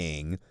as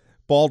king,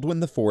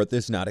 Baldwin IV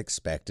is not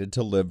expected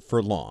to live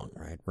for long,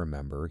 right?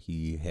 Remember,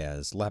 he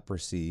has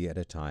leprosy at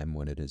a time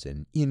when it is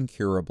an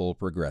incurable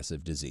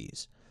progressive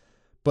disease.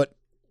 But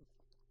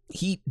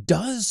he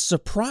does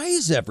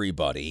surprise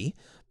everybody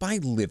by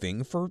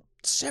living for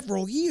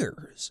several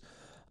years.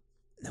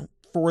 Now,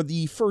 for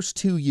the first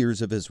 2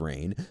 years of his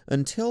reign,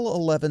 until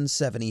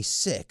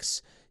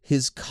 1176,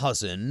 his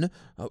cousin,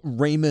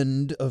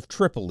 Raymond of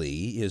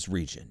Tripoli, is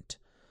regent.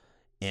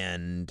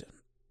 And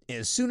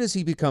as soon as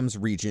he becomes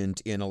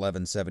regent in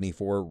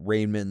 1174,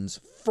 Raymond's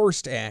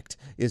first act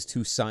is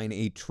to sign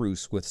a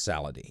truce with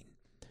Saladin.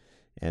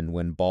 And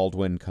when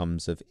Baldwin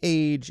comes of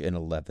age in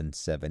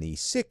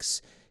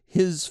 1176,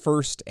 his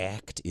first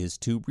act is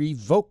to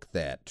revoke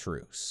that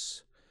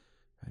truce.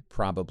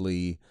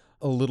 Probably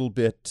a little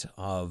bit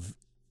of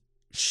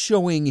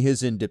showing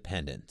his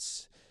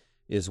independence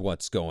is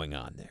what's going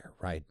on there,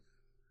 right?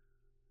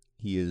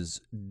 He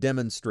is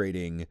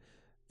demonstrating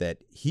that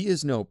he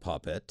is no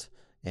puppet,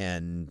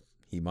 and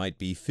he might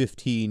be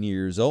 15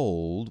 years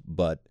old,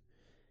 but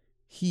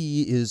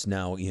he is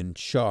now in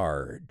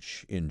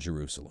charge in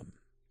Jerusalem.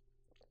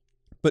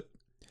 But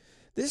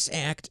this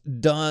act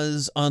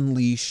does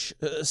unleash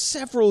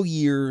several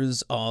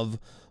years of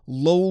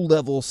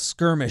low-level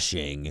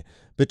skirmishing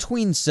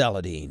between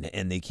Saladin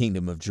and the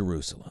Kingdom of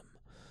Jerusalem.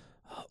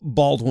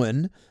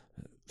 Baldwin,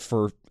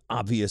 for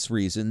obvious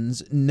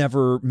reasons,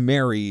 never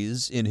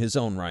marries in his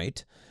own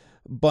right,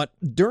 but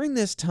during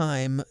this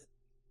time,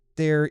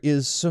 there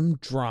is some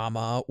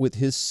drama with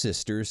his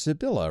sister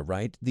Sibylla,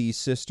 right? The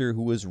sister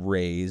who was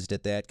raised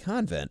at that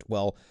convent.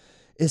 Well,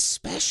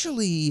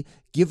 especially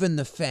given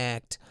the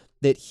fact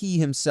that he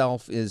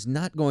himself is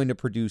not going to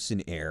produce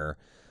an heir,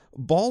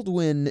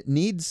 Baldwin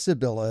needs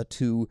Sibylla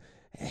to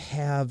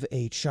have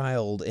a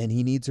child, and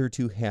he needs her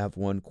to have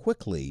one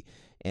quickly,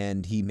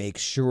 and he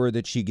makes sure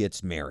that she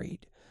gets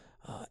married.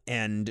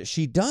 And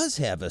she does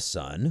have a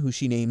son who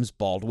she names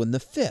Baldwin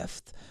V.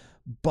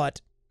 But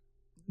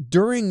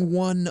during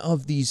one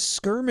of these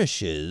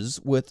skirmishes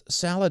with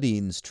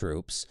Saladin's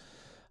troops,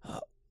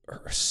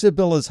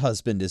 Sibylla's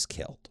husband is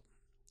killed,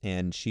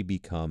 and she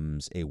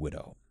becomes a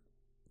widow.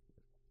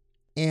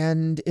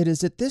 And it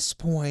is at this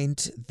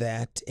point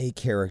that a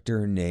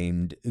character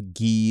named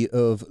Guy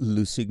of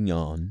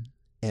Lusignan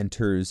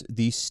enters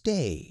the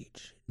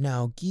stage.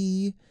 Now,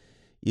 Guy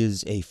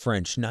is a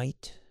French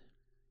knight.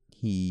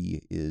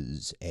 He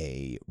is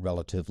a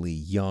relatively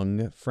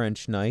young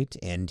French knight,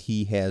 and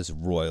he has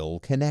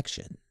royal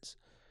connections.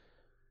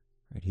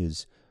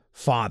 His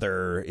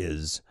father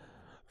is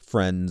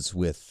friends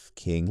with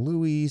King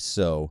Louis,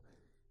 so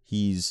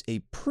he's a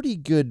pretty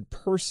good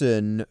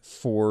person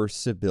for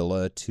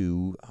Sibylla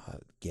to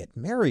get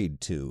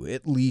married to,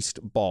 at least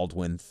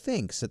Baldwin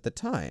thinks at the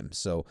time.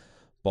 So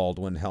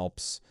Baldwin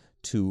helps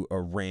to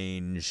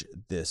arrange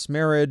this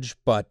marriage,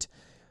 but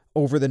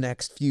over the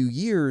next few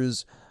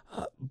years,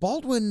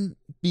 Baldwin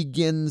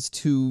begins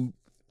to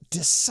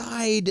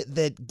decide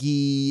that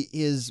Guy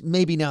is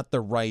maybe not the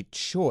right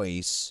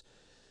choice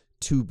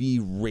to be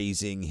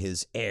raising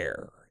his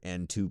heir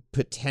and to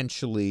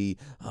potentially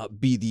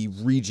be the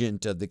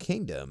regent of the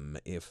kingdom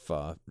if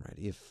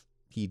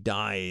he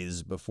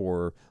dies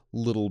before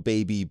little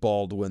baby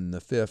Baldwin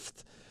V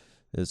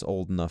is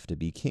old enough to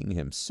be king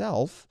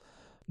himself.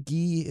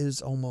 Guy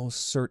is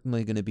almost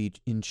certainly going to be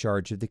in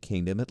charge of the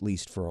kingdom, at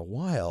least for a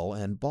while,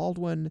 and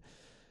Baldwin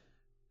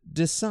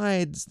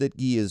decides that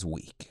Guy is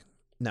weak.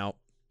 Now,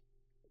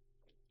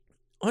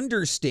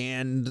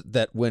 understand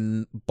that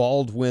when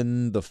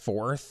Baldwin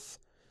IV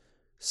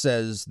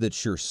says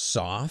that you're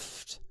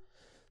soft,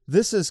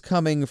 this is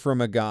coming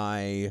from a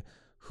guy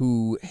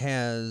who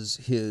has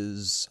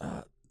his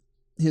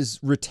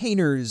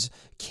retainers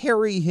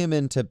carry him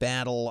into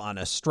battle on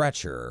a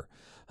stretcher,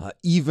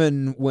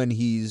 even when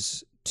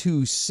he's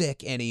too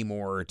sick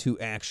anymore to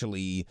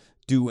actually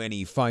do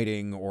any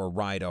fighting or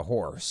ride a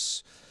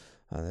horse.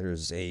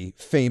 There's a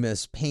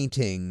famous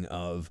painting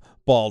of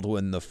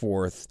Baldwin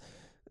IV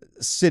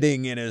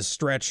sitting in his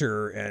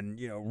stretcher and,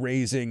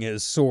 raising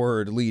his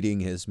sword, leading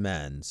his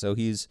men. So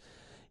he's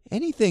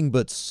anything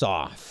but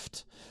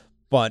soft.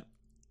 But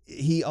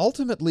he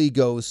ultimately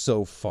goes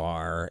so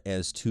far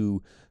as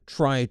to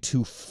try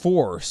to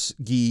force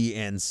Guy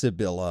and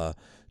Sibylla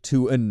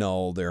to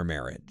annul their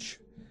marriage.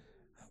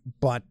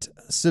 But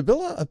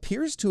Sibylla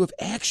appears to have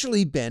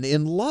actually been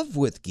in love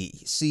with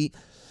Guy. See,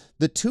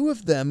 the two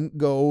of them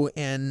go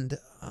and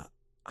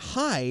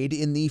hide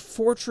in the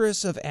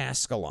fortress of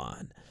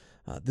Ascalon.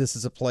 This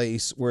is a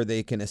place where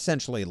they can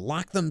essentially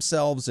lock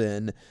themselves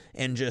in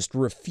and just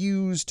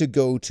refuse to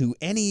go to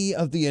any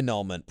of the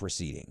annulment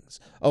proceedings.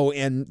 Oh,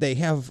 and they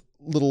have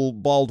little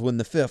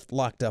Baldwin V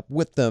locked up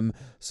with them,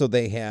 so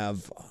they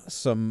have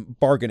some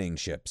bargaining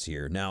chips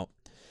here. Now,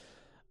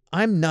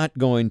 I'm not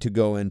going to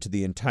go into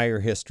the entire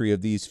history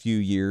of these few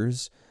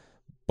years,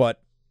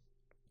 but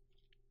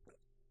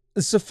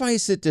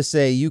suffice it to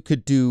say, you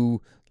could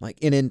do like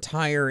an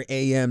entire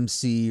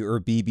AMC or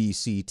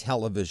BBC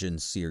television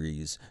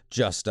series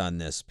just on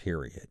this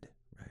period.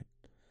 Right?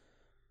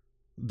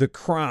 The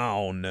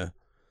Crown,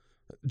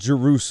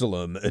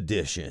 Jerusalem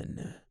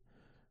edition.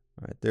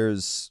 Right?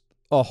 There's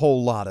a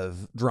whole lot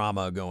of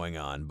drama going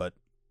on, but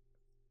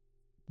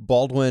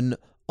Baldwin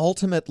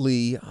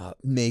ultimately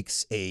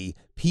makes a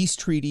peace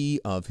treaty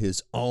of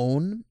his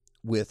own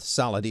with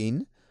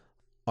Saladin,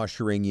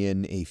 ushering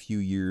in a few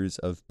years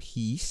of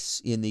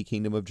peace in the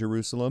Kingdom of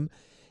Jerusalem,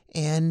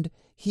 and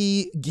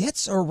he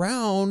gets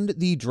around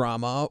the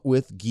drama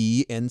with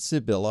Guy and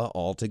Sibylla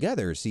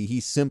altogether. See, he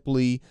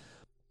simply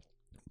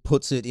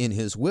puts it in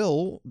his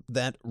will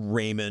that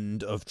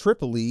Raymond of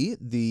Tripoli,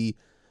 the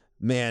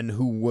man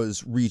who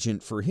was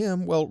regent for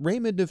him, well,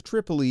 Raymond of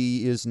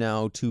Tripoli is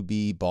now to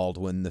be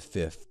Baldwin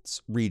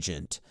V's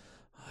regent,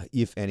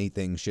 if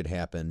anything should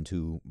happen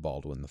to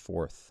Baldwin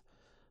IV,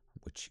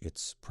 which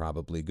it's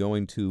probably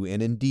going to,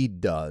 and indeed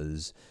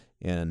does,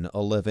 in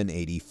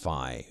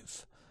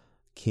 1185.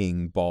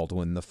 King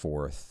Baldwin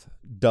IV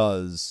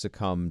does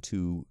succumb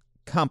to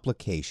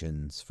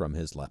complications from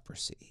his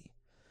leprosy.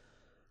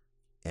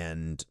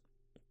 And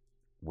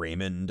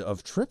Raymond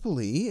of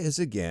Tripoli is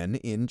again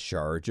in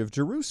charge of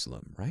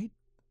Jerusalem, right?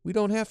 We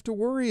don't have to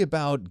worry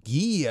about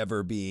Guy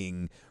ever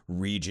being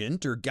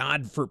regent or,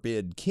 God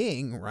forbid,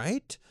 king,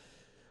 right?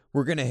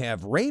 We're going to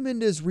have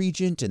Raymond as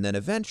regent, and then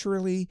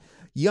eventually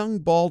young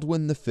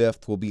Baldwin V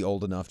will be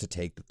old enough to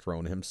take the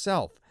throne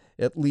himself.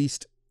 At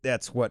least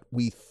that's what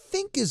we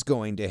think is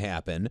going to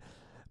happen.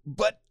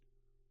 But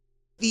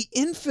the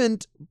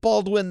infant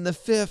Baldwin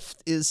V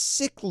is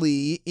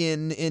sickly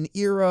in an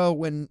era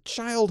when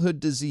childhood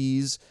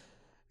disease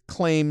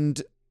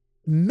claimed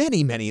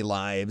many, many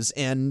lives,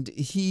 and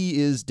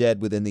he is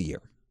dead within the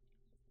year.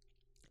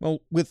 Well,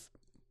 with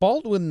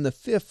Baldwin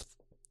V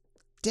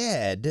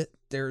dead,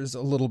 there's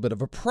a little bit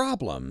of a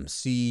problem.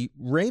 See,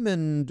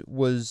 Raymond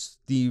was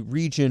the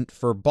regent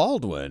for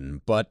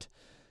Baldwin, but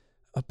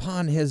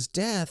upon his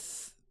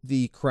death,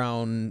 the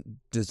crown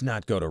does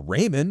not go to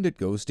Raymond, it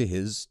goes to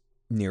his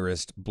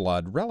nearest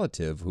blood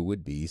relative, who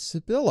would be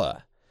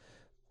Sibylla.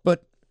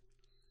 But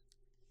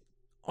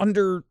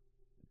under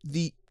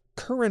the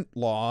current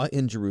law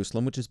in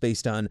Jerusalem, which is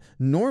based on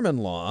Norman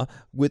law,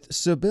 with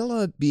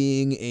Sibylla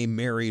being a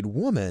married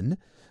woman,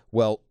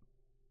 well,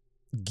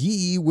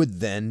 Guy would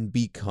then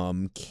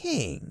become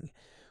king,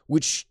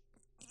 which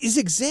is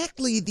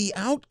exactly the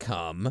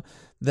outcome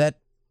that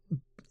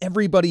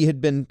everybody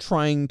had been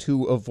trying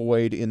to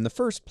avoid in the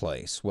first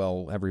place.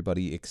 Well,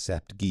 everybody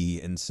except Guy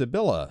and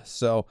Sibylla.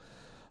 So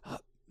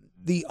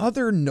the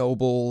other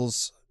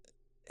nobles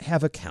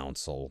have a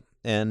council,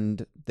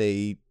 and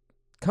they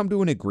come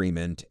to an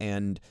agreement,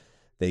 and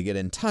they get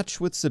in touch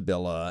with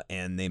Sibylla,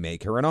 and they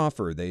make her an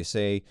offer. They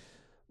say,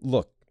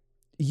 look,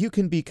 you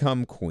can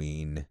become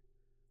queen,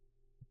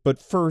 but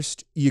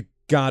first you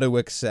got to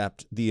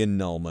accept the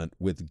annulment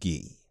with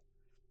Guy.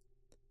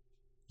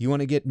 You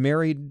want to get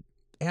married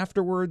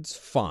afterwards?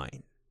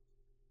 Fine.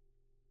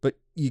 But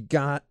you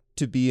got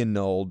to be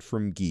annulled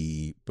from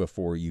Guy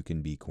before you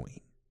can be queen.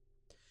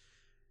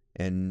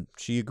 And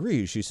she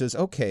agrees. She says,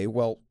 okay,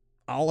 well,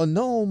 I'll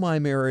annul my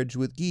marriage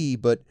with Guy,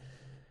 but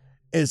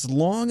as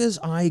long as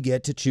I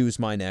get to choose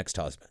my next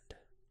husband.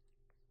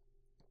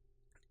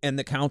 And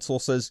the council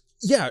says,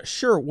 yeah,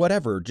 sure,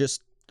 whatever.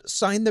 Just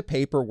sign the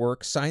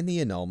paperwork, sign the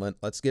annulment.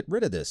 Let's get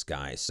rid of this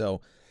guy.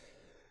 So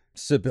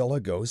Sibylla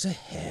goes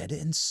ahead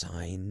and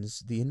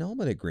signs the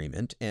annulment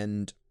agreement,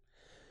 and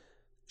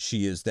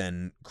she is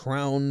then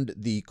crowned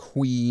the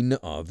Queen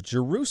of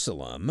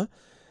Jerusalem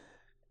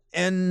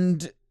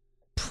and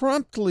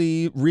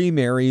promptly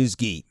remarries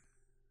Guy.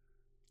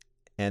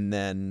 And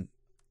then,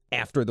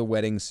 after the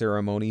wedding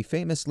ceremony,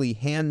 famously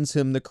hands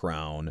him the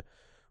crown,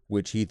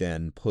 which he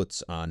then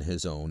puts on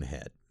his own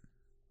head.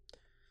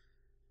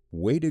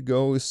 Way to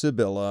go,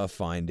 Sibylla,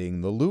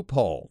 finding the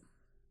loophole.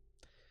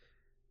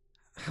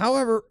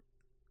 However,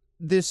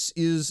 this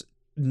is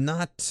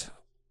not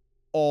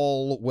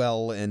all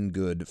well and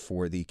good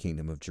for the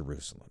Kingdom of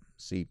Jerusalem.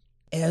 See,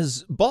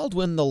 as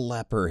Baldwin the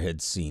Leper had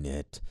seen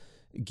it,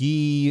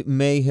 Guy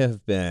may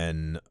have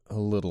been a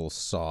little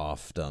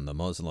soft on the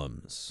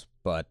Muslims,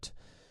 but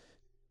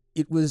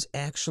it was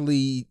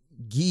actually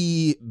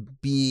Guy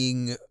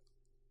being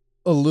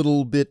a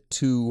little bit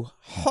too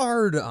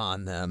hard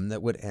on them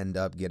that would end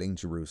up getting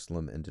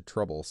Jerusalem into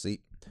trouble.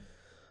 See,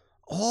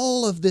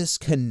 all of this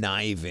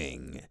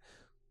conniving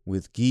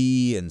with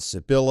Guy and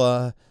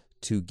Sibylla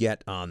to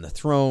get on the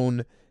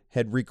throne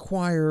had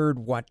required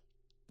what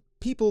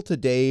people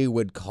today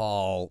would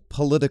call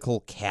political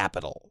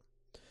capital.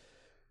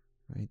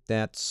 Right?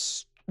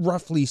 That's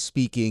roughly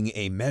speaking,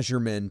 a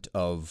measurement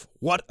of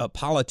what a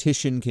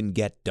politician can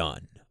get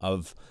done,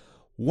 of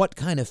what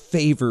kind of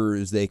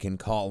favors they can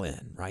call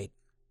in, right?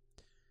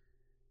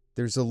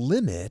 There's a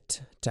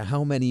limit to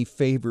how many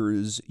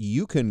favors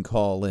you can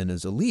call in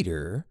as a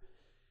leader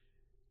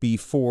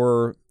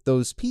before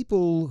those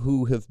people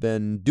who have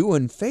been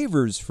doing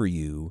favors for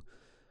you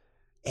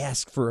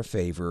ask for a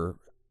favor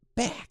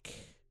back.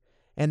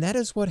 And that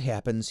is what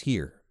happens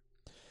here.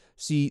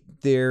 See,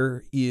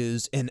 there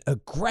is an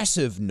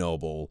aggressive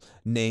noble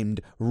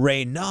named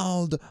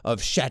Reynald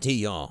of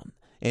Chatillon,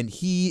 and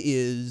he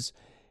is,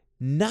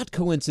 not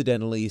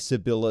coincidentally,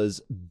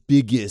 Sibylla's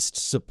biggest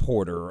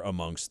supporter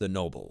amongst the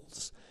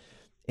nobles.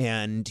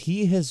 And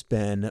he has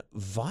been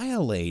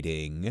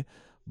violating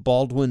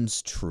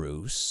Baldwin's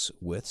truce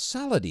with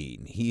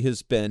Saladin. He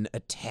has been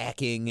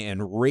attacking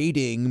and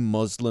raiding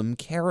Muslim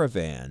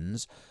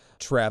caravans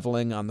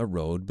traveling on the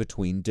road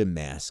between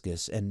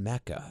Damascus and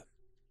Mecca.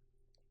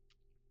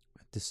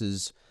 This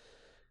is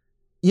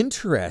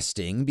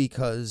interesting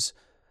because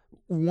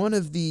one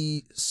of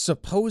the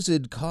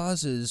supposed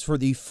causes for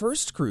the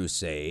First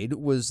Crusade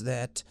was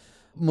that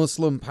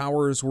Muslim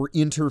powers were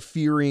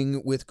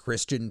interfering with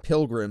Christian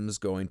pilgrims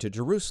going to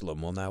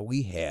Jerusalem. Well, now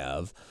we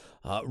have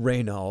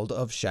Reynald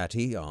of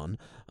Chatillon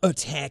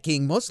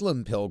attacking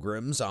Muslim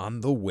pilgrims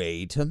on the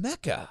way to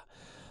Mecca.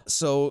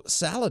 So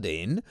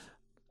Saladin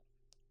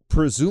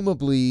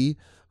presumably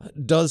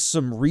does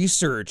some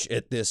research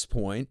at this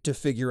point to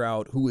figure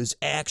out who is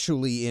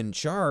actually in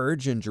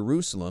charge in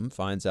Jerusalem,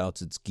 finds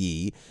out it's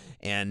Guy,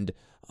 and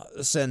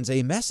sends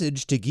a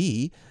message to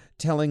Guy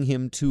telling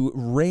him to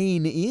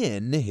rein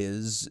in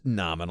his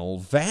nominal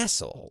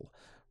vassal,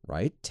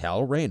 right?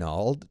 Tell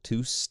Reynald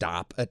to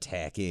stop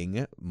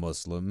attacking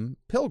Muslim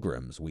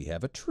pilgrims. We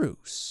have a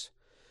truce.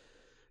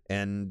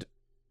 And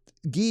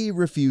Guy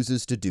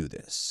refuses to do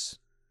this.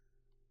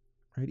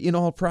 Right? In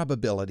all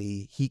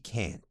probability, he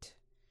can't.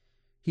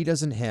 He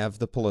doesn't have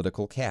the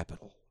political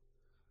capital.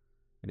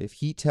 And if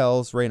he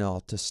tells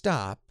Reynald to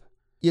stop,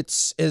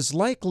 it's as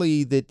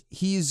likely that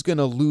he's going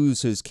to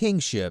lose his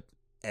kingship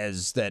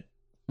as that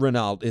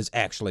Reynald is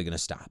actually going to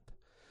stop.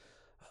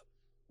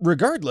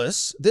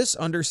 Regardless, this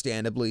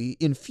understandably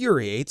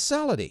infuriates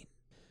Saladin.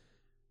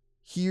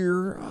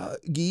 Here,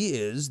 Guy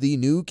is the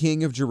new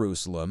king of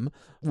Jerusalem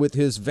with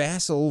his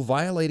vassal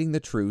violating the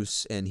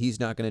truce, and he's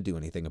not going to do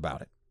anything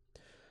about it.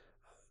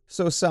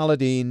 So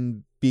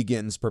Saladin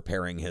begins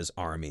preparing his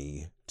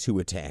army to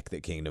attack the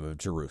kingdom of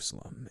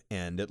Jerusalem.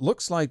 And it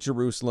looks like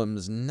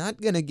Jerusalem's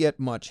not going to get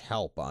much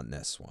help on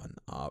this one.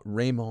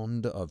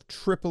 Raymond of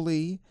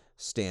Tripoli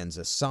stands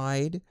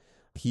aside.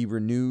 He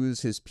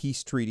renews his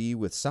peace treaty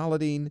with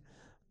Saladin,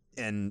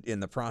 and in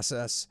the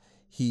process,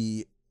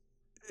 he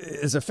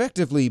is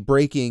effectively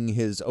breaking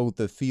his oath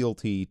of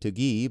fealty to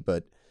Guy,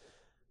 but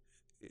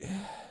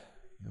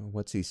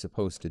what's he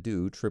supposed to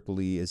do?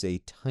 Tripoli is a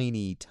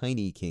tiny,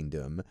 tiny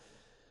kingdom,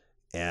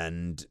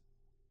 and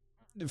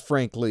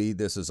frankly,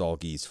 this is all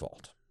Guy's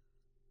fault.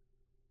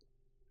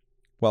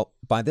 Well,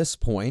 by this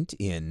point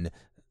in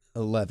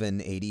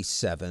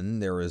 1187,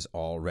 there is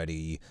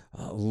already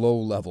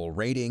low-level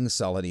raiding.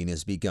 Saladin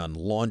has begun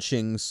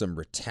launching some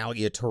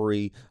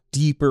retaliatory,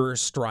 deeper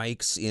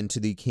strikes into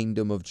the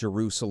kingdom of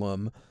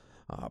Jerusalem,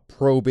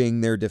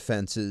 probing their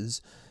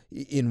defenses.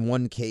 In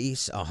one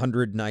case,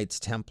 100 Knights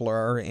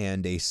Templar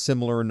and a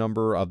similar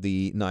number of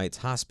the Knights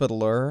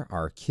Hospitaller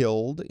are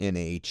killed in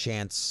a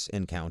chance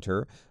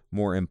encounter.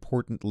 More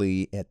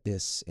importantly, at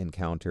this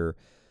encounter,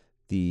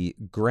 the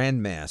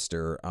Grand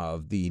Master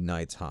of the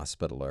Knights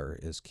Hospitaller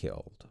is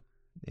killed,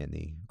 and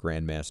the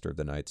Grand Master of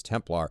the Knights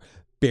Templar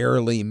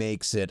barely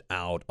makes it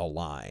out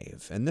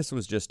alive. And this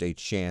was just a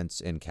chance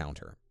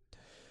encounter.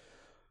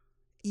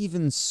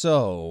 Even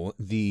so,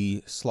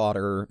 the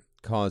slaughter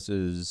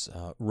causes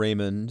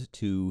Raymond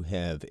to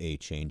have a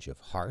change of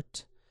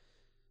heart,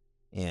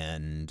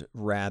 and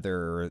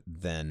rather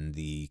than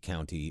the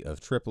county of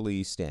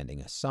Tripoli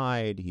standing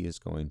aside, he is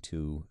going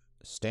to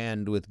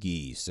stand with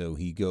Guy. So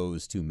he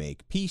goes to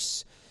make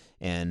peace,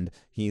 and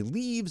he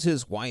leaves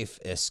his wife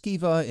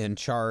Esquiva in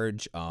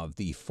charge of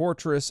the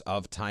fortress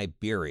of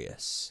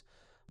Tiberias.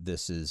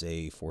 This is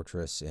a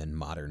fortress in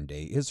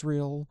modern-day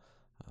Israel,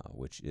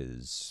 which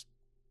is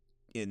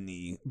in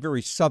the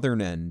very southern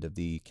end of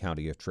the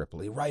county of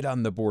Tripoli, right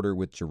on the border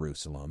with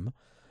Jerusalem.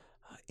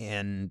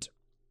 And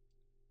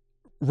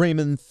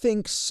Raymond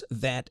thinks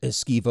that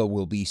Esquiva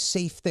will be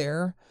safe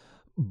there,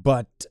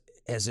 but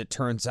as it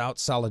turns out,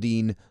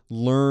 Saladin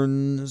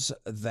learns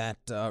that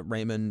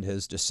Raymond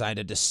has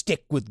decided to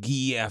stick with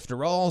Guy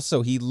after all,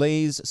 so he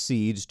lays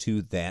siege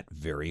to that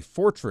very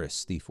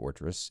fortress, the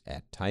fortress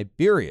at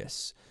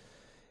Tiberias.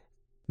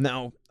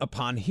 Now,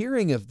 upon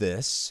hearing of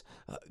this,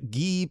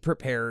 Guy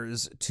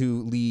prepares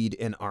to lead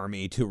an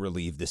army to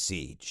relieve the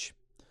siege.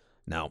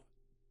 Now,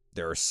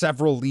 there are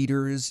several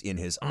leaders in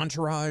his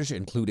entourage,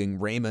 including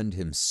Raymond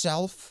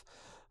himself.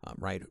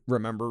 Right?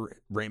 Remember,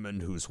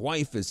 Raymond, whose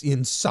wife is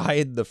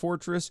inside the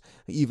fortress,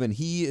 even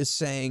he is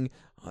saying,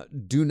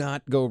 do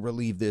not go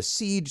relieve this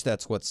siege.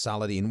 That's what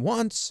Saladin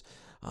wants.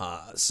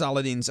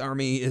 Saladin's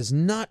army is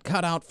not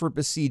cut out for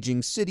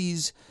besieging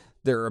cities.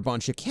 They're a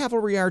bunch of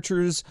cavalry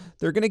archers.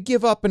 They're going to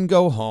give up and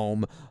go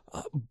home.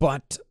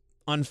 But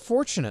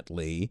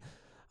unfortunately,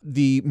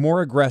 the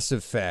more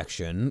aggressive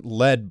faction,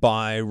 led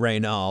by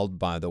Reynald,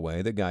 by the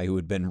way, the guy who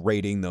had been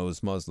raiding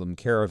those Muslim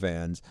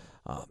caravans,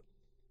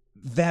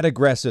 that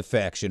aggressive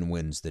faction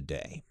wins the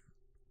day.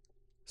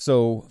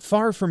 So,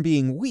 far from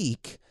being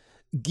weak,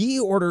 Guy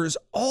orders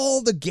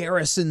all the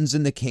garrisons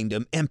in the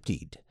kingdom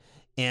emptied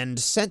and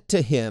sent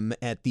to him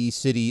at the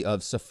city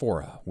of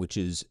Sephora, which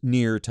is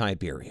near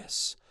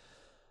Tiberias.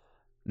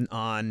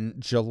 On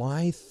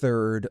July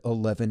 3rd,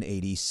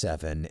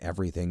 1187,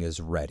 everything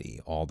is ready.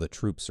 All the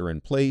troops are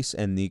in place,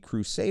 and the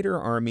Crusader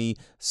army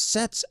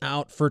sets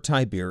out for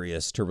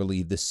Tiberias to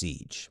relieve the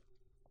siege.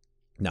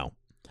 Now,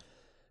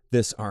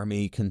 this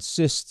army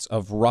consists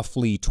of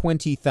roughly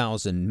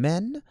 20,000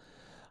 men,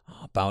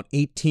 about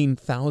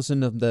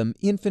 18,000 of them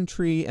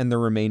infantry, and the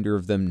remainder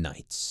of them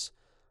knights.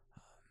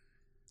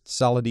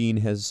 Saladin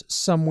has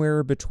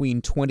somewhere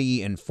between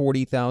 20 and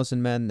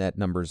 40,000 men. That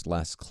number's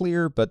less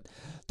clear, but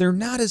they're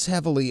not as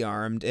heavily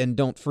armed, and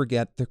don't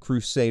forget the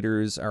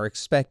Crusaders are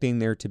expecting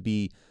there to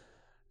be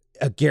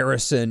a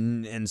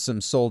garrison and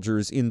some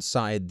soldiers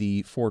inside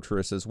the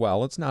fortress as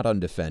well. It's not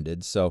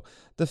undefended, so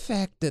the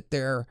fact that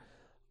there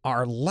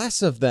are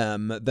less of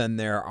them than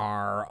there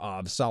are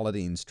of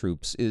Saladin's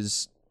troops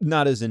is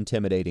not as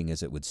intimidating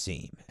as it would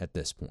seem at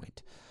this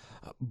point.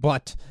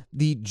 But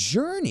the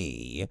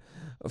journey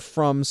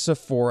from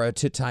Sephora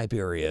to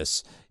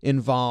Tiberias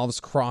involves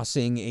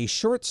crossing a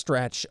short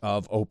stretch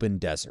of open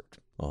desert.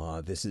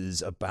 This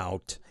is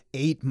about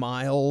 8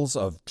 miles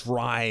of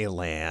dry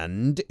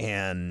land,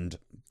 and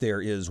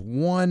there is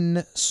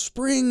one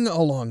spring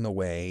along the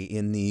way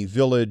in the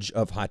village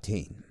of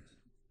Hattin.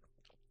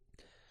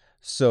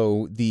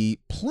 So the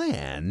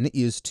plan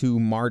is to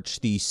march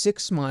the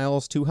 6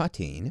 miles to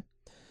Hattin,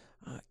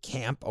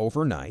 camp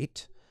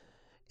overnight,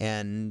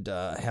 and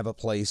have a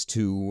place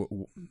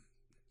to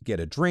get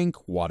a drink,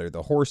 water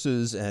the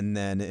horses, and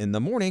then in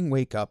the morning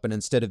wake up, and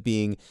instead of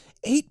being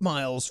 8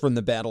 miles from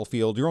the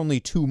battlefield, you're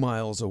only 2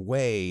 miles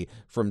away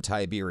from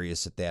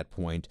Tiberias at that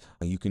point.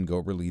 You can go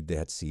relieve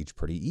that siege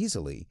pretty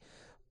easily.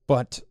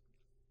 But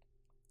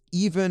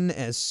even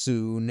as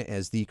soon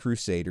as the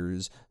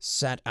Crusaders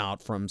set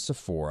out from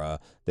Sephora,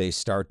 they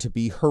start to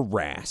be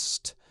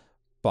harassed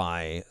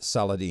by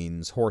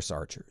Saladin's horse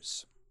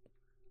archers.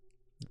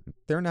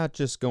 They're not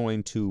just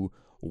going to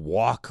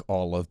walk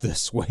all of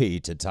this way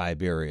to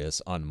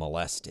Tiberias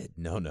unmolested.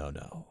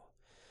 No.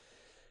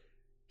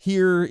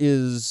 Here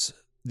is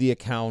the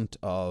account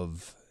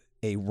of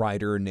a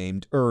writer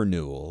named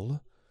Ernul,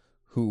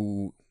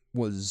 who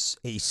was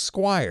a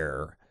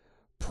squire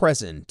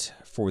present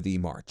for the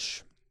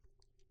march.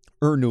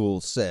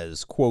 Ernul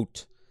says,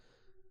 quote,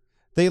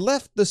 "They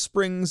left the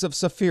springs of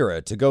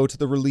Saphira to go to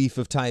the relief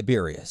of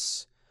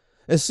Tiberias.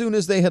 As soon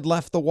as they had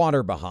left the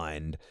water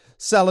behind,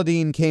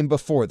 Saladin came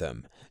before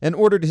them and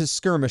ordered his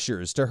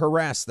skirmishers to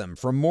harass them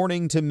from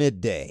morning to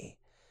midday.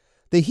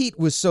 The heat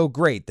was so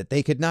great that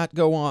they could not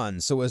go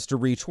on so as to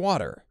reach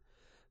water.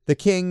 The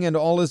king and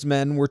all his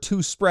men were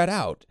too spread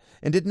out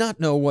and did not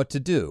know what to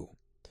do.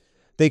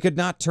 They could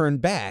not turn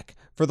back,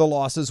 for the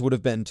losses would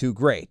have been too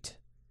great.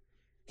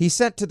 He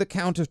sent to the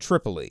Count of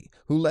Tripoli,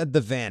 who led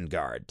the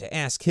vanguard, to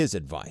ask his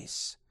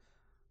advice.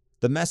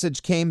 The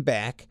message came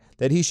back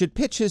that he should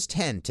pitch his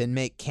tent and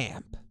make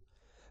camp.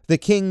 The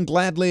king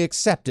gladly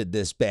accepted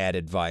this bad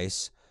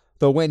advice,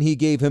 though when he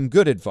gave him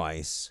good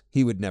advice,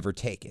 he would never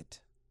take it."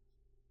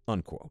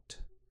 Unquote.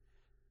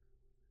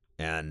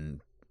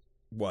 And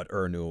what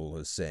Ernul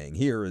is saying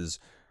here is,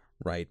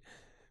 right,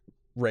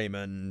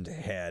 Raymond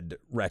had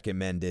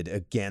recommended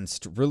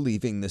against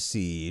relieving the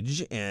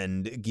siege,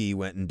 and Guy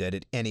went and did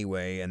it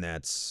anyway, and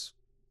that's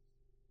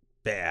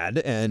bad.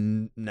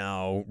 And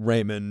now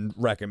Raymond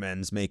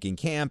recommends making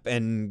camp,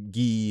 and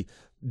Guy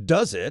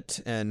does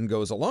it and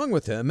goes along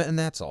with him, and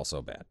that's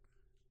also bad.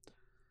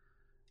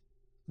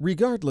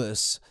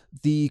 Regardless,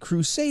 the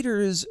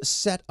Crusaders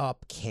set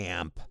up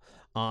camp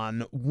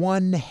on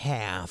one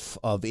half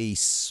of a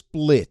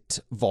split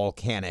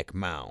volcanic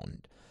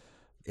mound.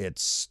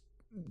 It's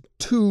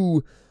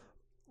 2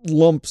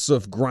 lumps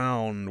of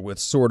ground with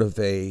sort of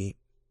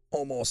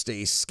almost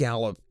a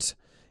scalloped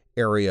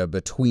area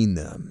between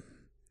them.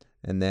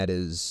 And that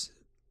is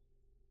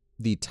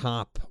the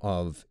top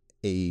of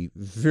a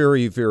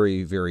very,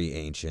 very, very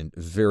ancient,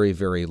 very,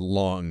 very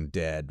long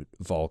dead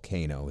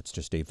volcano. It's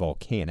just a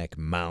volcanic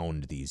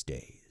mound these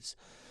days,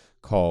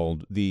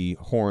 called the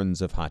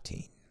Horns of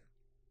Hattin.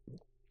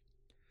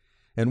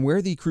 And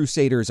where the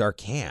Crusaders are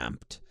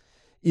camped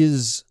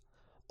is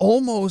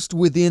almost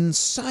within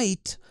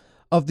sight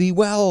of the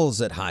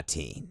wells at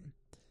Hattin.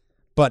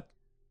 But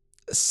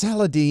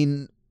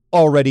Saladin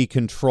already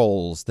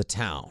controls the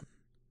town.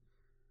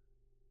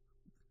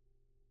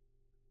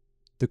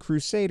 The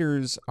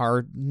Crusaders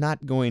are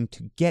not going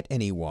to get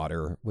any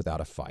water without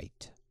a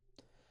fight.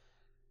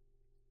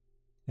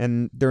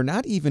 And they're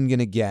not even going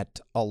to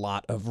get a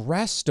lot of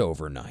rest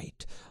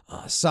overnight.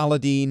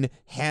 Saladin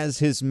has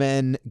his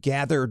men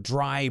gather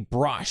dry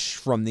brush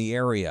from the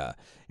area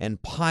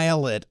and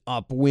pile it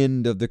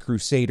upwind of the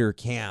Crusader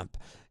camp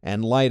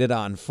and light it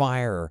on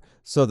fire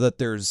so that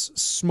there's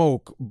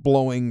smoke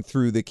blowing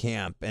through the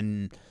camp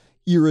and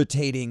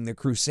irritating the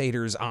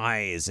Crusaders'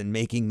 eyes and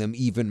making them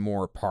even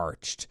more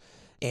parched.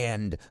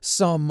 And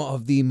some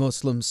of the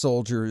Muslim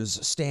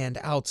soldiers stand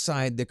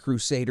outside the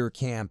Crusader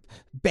camp,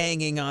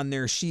 banging on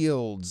their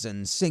shields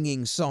and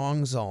singing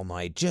songs all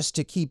night just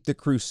to keep the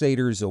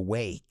Crusaders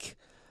awake,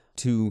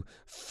 to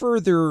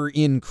further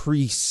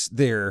increase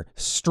their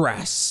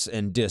stress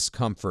and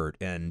discomfort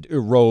and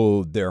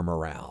erode their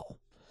morale.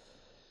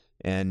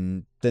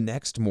 And the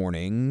next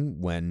morning,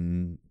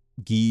 when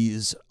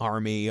Guy's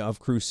army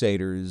of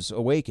Crusaders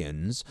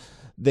awakens,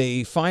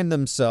 they find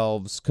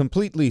themselves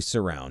completely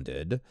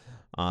surrounded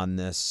on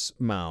this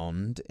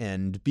mound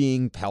and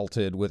being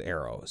pelted with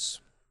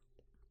arrows.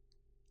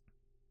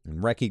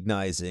 And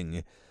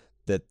recognizing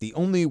that the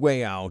only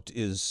way out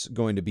is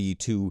going to be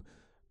to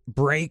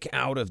break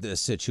out of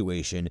this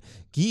situation,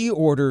 Guy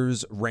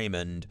orders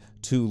Raymond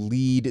to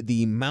lead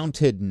the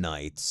mounted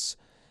knights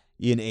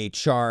in a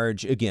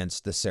charge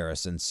against the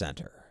Saracen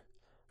center.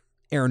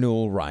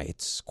 Ernul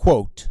writes,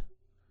 quote,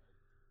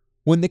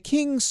 "When the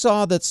king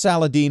saw that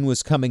Saladin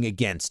was coming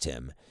against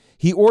him,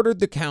 he ordered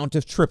the Count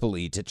of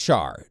Tripoli to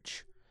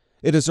charge.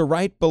 It is a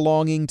right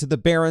belonging to the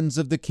barons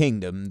of the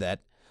kingdom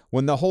that,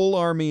 when the whole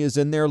army is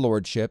in their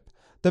lordship,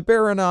 the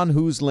baron on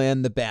whose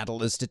land the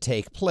battle is to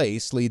take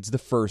place leads the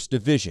first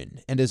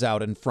division and is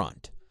out in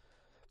front.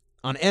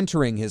 On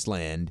entering his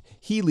land,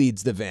 he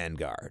leads the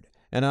vanguard,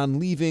 and on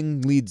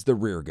leaving leads the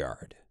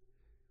rearguard.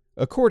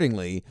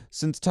 Accordingly,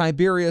 since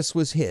Tiberias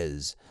was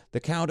his, the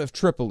Count of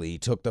Tripoli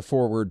took the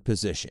forward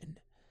position.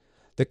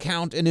 The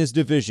Count and his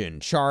division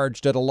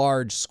charged at a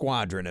large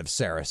squadron of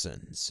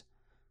Saracens.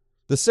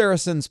 The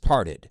Saracens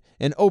parted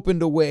and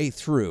opened a way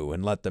through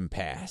and let them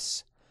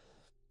pass.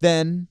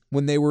 Then,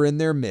 when they were in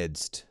their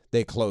midst,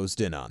 they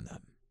closed in on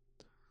them.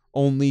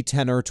 Only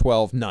 10 or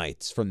 12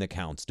 knights from the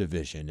Count's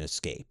division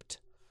escaped.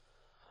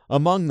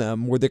 Among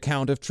them were the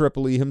Count of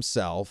Tripoli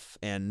himself,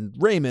 and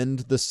Raymond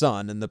the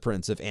son and the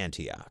Prince of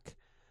Antioch,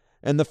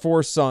 and the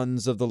 4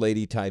 sons of the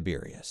Lady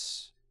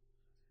Tiberias.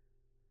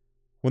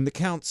 When the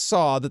Count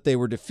saw that they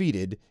were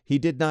defeated, he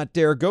did not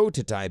dare go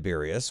to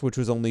Tiberias, which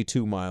was only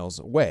 2 miles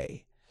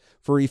away,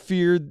 for he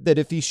feared that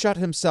if he shut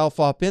himself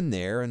up in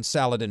there and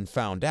Saladin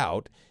found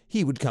out,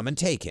 he would come and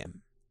take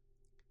him.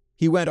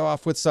 He went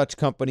off with such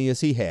company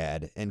as he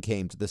had and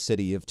came to the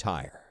city of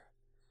Tyre.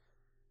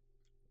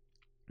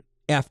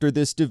 After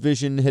this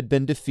division had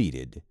been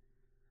defeated,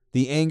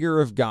 the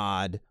anger of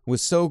God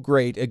was so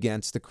great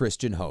against the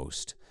Christian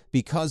host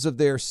because of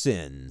their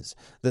sins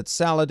that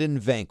Saladin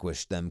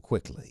vanquished them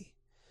quickly.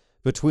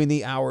 Between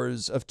the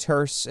hours of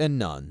terce and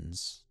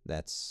nuns,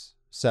 that's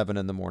 7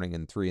 in the morning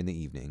and 3 in the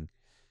evening,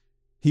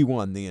 he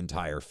won the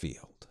entire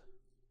field."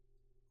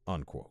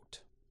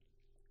 Unquote.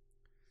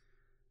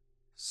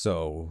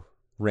 So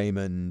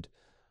Raymond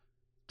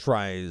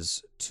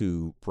tries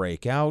to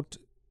break out,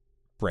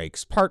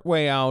 breaks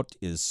partway out,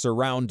 is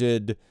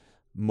surrounded.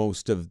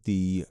 Most of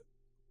the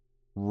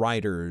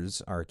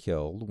riders are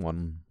killed.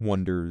 One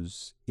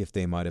wonders if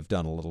they might have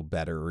done a little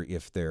better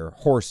if their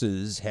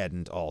horses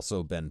hadn't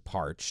also been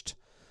parched.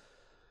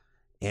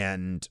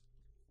 And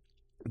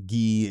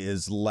Guy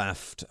is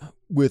left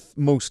with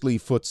mostly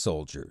foot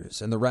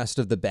soldiers, and the rest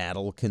of the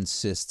battle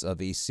consists of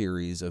a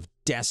series of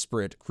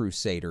desperate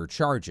Crusader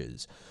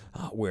charges,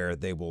 where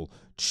they will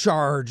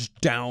charge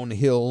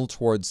downhill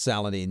towards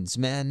Saladin's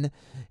men,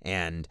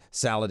 and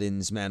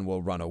Saladin's men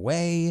will run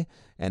away,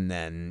 and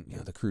then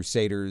the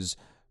Crusaders,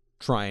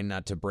 trying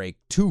not to break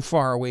too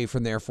far away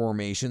from their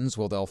formations,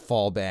 they'll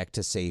fall back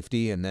to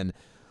safety, and then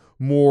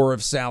more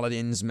of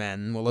Saladin's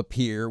men will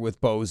appear with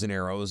bows and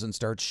arrows and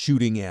start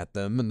shooting at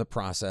them, and the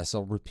process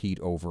will repeat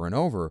over and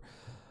over.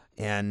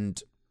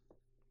 And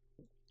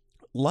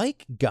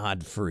like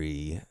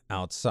Godfrey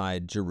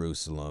outside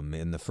Jerusalem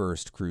in the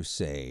First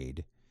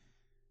Crusade,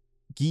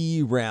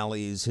 Guy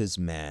rallies his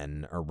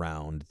men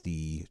around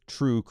the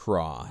true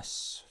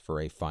cross for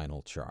a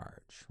final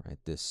charge, right?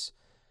 This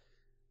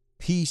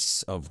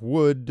piece of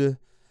wood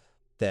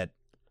that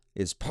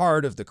is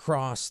part of the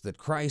cross that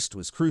Christ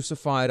was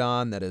crucified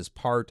on, that is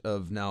part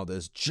of now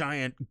this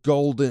giant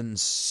golden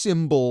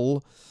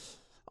symbol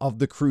of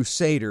the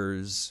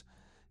Crusaders.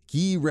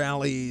 Guy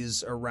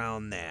rallies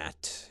around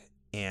that,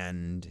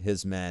 and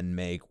his men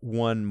make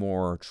one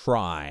more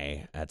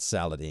try at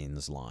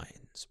Saladin's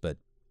lines, but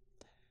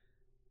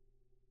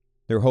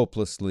they're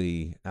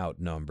hopelessly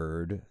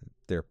outnumbered,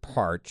 they're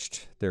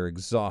parched, they're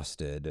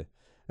exhausted,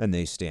 and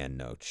they stand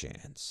no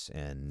chance.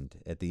 And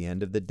at the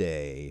end of the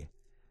day,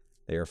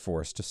 they are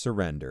forced to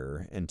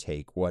surrender and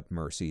take what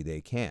mercy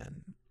they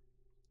can.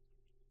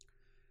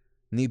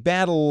 The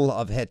Battle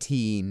of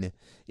Hattin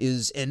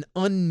is an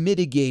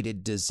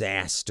unmitigated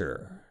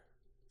disaster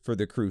for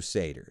the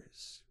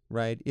Crusaders,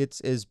 right?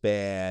 It's as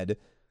bad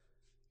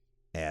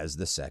as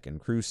the Second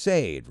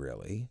Crusade,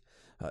 really.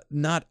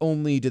 Not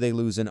only do they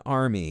lose an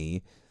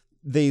army,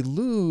 they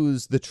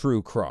lose the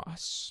true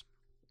cross,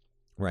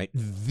 right?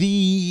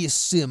 The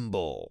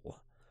symbol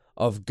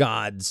of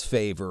God's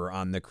favor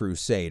on the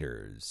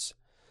Crusaders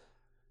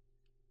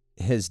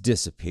has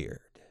disappeared.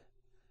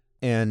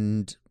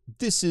 And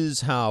this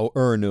is how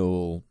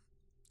Ernul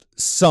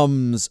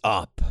sums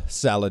up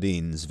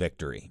Saladin's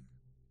victory.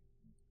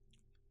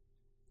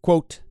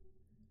 Quote,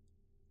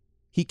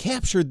 "He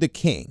captured the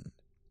king,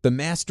 the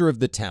master of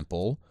the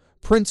temple,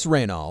 Prince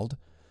Reynald,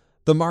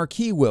 the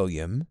Marquis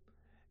William,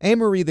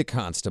 Amory the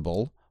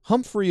Constable,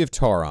 Humphrey of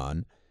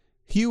Tauron,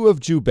 Hugh of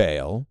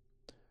Jubail,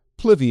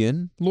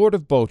 Plivian, Lord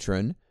of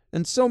Botron,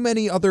 and so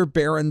many other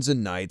barons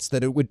and knights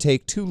that it would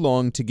take too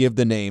long to give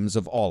the names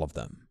of all of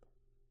them.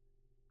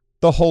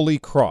 The Holy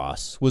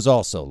Cross was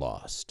also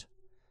lost.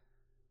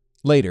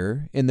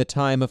 Later, in the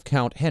time of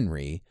Count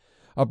Henry,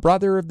 a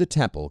brother of the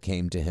temple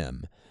came to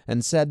him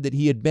and said that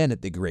he had been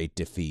at the great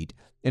defeat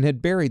and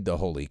had buried the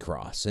Holy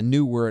Cross and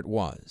knew where it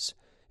was.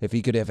 If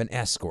he could have an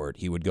escort,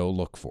 he would go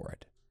look for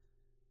it.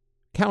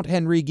 Count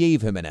Henry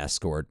gave him an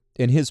escort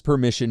and his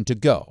permission to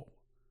go.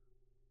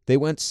 They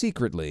went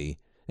secretly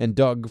and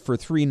dug for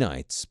 3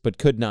 nights, but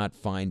could not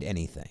find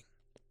anything.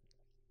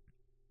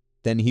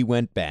 Then he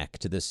went back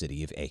to the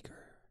city of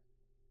Acre."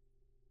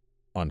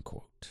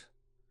 Unquote.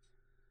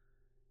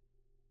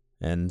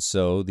 And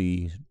so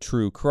the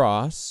true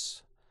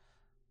cross,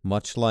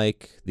 much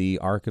like the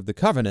Ark of the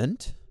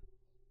Covenant,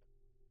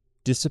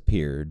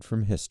 disappeared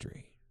from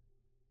history.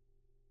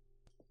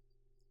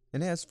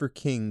 And as for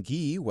King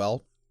Guy,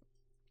 well,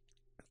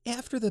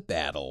 after the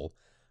battle,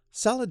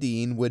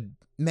 Saladin would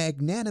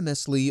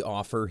magnanimously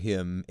offer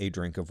him a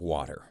drink of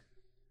water,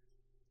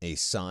 a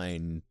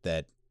sign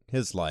that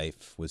his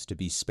life was to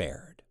be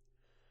spared.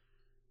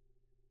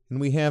 And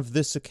we have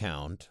this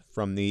account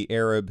from the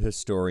Arab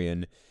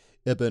historian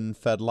Ibn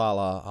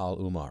Fadlallah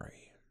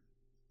al-Umari.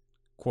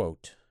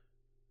 Quote,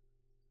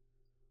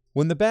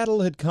 "When the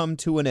battle had come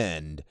to an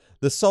end,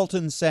 the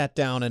Sultan sat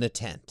down in a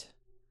tent.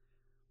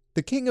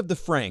 The king of the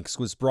Franks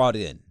was brought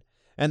in,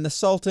 and the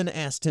Sultan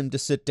asked him to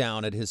sit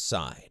down at his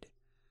side.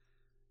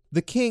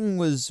 The king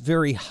was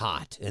very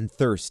hot and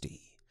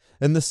thirsty,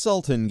 and the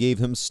Sultan gave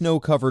him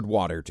snow-covered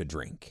water to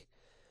drink.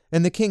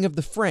 And the king of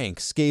the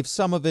Franks gave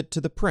some of it to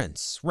the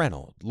prince,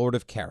 Reynald, Lord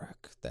of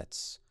Carrick."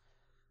 That's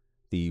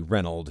the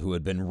Reynald who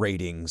had been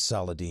raiding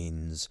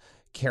Saladin's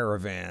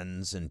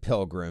caravans and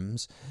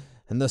pilgrims.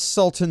 "And the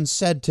Sultan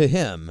said to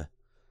him,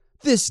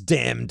 'This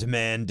damned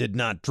man did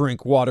not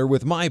drink water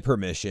with my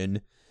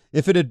permission.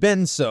 If it had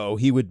been so,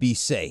 he would be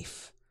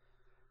safe.'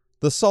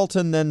 The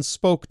Sultan then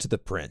spoke to the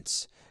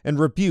prince, and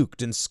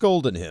rebuked and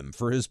scolded him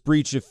for his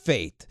breach of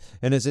faith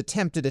and his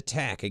attempted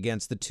attack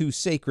against the 2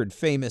 sacred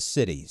famous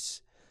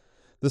cities.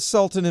 The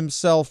Sultan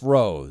himself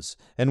rose,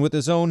 and with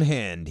his own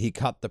hand he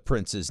cut the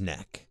prince's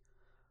neck.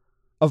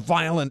 A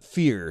violent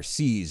fear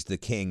seized the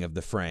king of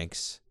the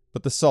Franks,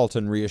 but the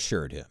Sultan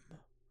reassured him."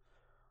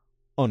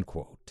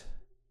 Unquote.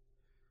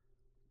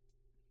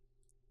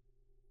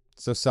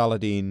 So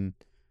Saladin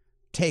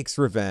takes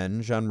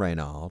revenge on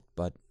Reynald,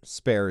 but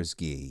spares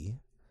Guy.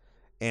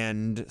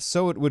 And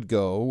so it would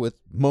go with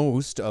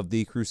most of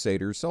the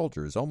Crusader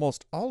soldiers,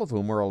 almost all of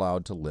whom were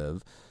allowed to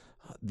live.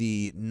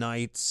 The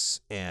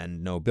knights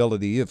and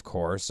nobility, of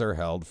course, are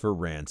held for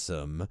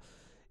ransom,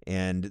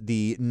 and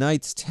the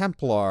Knights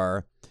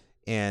Templar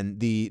and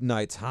the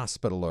Knights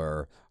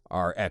Hospitaller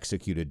are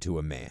executed to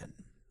a man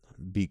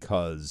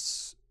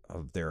because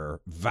of their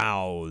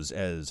vows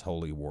as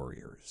holy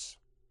warriors.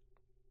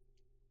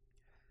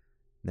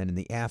 Then in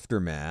the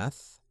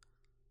aftermath,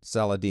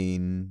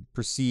 Saladin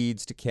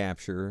proceeds to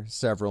capture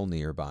several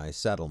nearby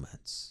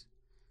settlements.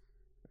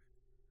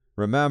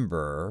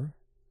 Remember,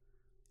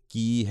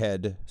 Guy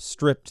had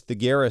stripped the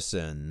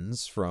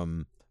garrisons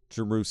from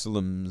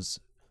Jerusalem's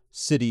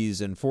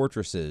cities and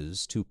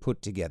fortresses to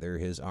put together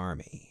his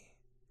army.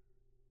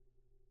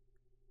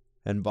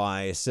 And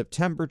by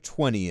September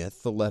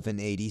 20th,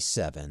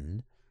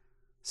 1187,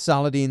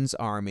 Saladin's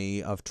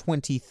army of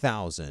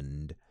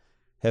 20,000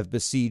 have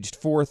besieged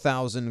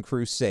 4,000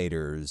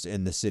 crusaders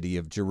in the city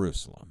of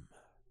Jerusalem.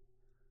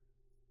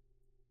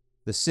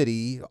 The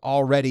city,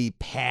 already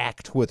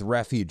packed with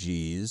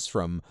refugees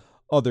from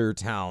other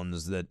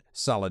towns that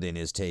Saladin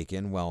has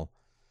taken, well,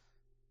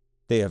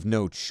 they have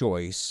no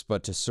choice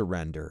but to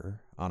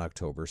surrender on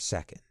October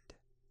 2nd.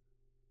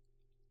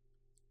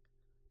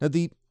 Now,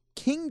 the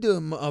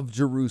kingdom of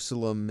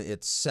Jerusalem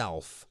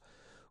itself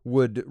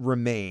would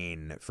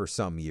remain for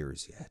some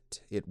years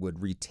yet. It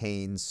would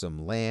retain some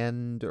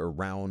land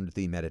around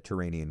the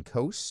Mediterranean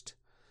coast,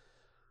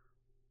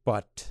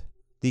 but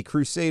the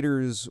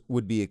Crusaders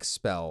would be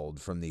expelled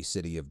from the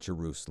city of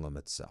Jerusalem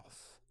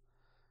itself.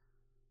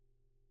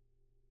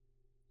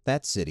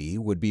 That city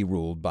would be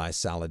ruled by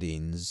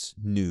Saladin's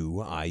new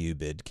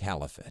Ayyubid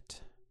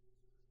Caliphate.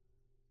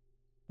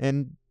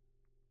 And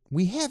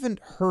we haven't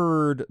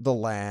heard the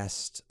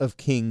last of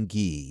King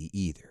Guy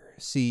either.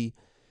 See,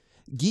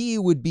 Guy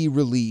would be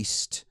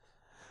released,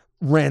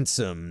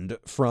 ransomed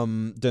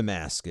from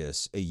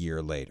Damascus a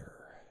year later.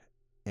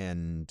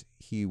 and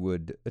he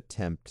would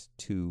attempt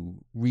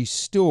to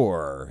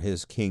restore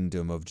his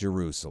kingdom of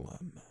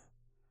Jerusalem.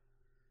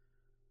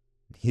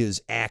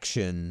 His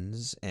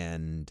actions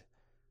and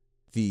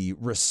the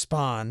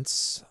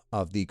response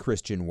of the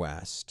Christian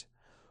West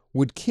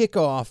would kick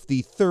off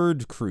the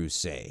Third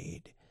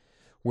Crusade,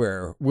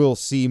 where we'll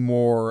see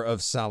more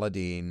of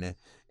Saladin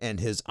and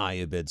his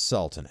Ayyubid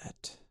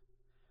Sultanate.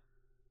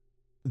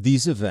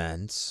 These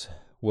events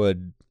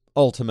would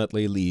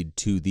ultimately lead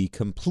to the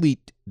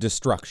complete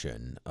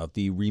destruction of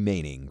the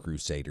remaining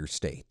Crusader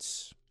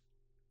states.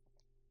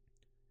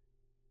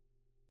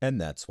 And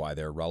that's why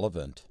they're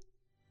relevant.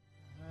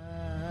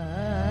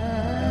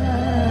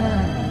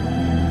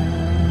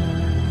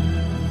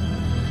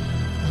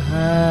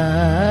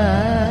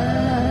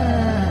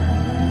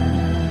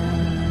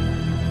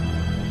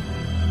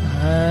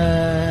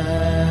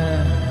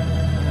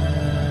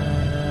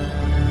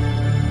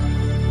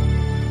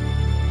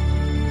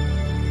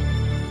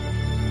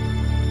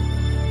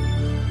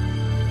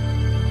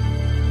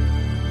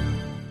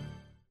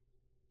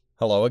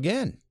 Hello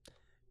again.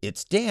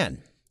 It's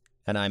Dan,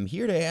 and I'm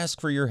here to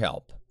ask for your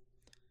help.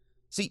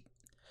 See,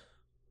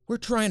 we're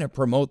trying to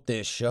promote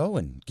this show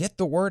and get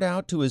the word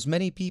out to as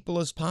many people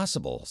as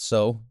possible,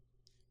 so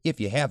if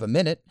you have a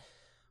minute,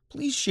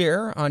 please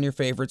share on your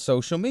favorite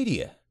social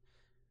media.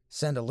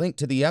 Send a link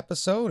to the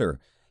episode or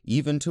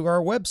even to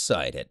our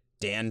website at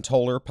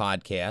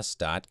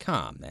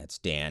dantollerpodcast.com. That's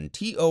Dan,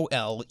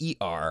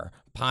 T-O-L-E-R,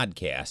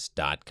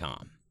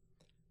 podcast.com.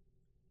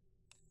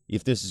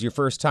 If this is your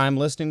first time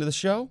listening to the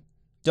show,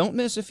 don't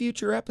miss a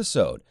future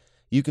episode.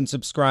 You can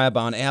subscribe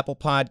on Apple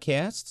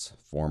Podcasts,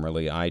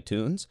 formerly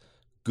iTunes,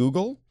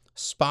 Google,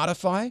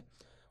 Spotify,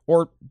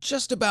 or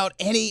just about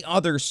any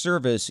other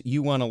service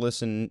you want to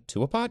listen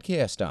to a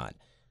podcast on.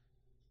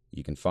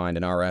 You can find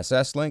an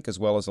RSS link as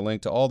well as a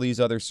link to all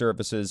these other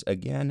services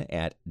again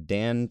at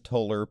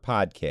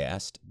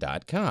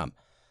dantollerpodcast.com.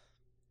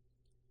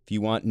 If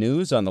you want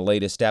news on the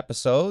latest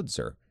episodes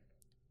or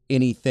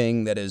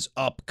anything that is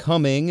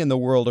upcoming in the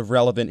world of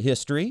relevant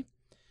history,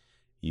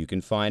 you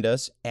can find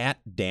us at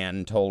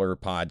Dan Toller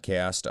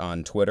Podcast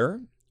on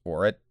Twitter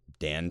or at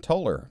Dan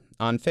Toller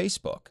on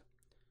Facebook.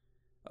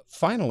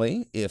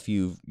 Finally, if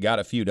you've got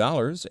a few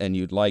dollars and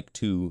you'd like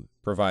to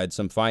provide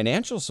some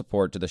financial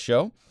support to the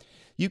show,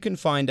 you can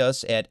find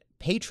us at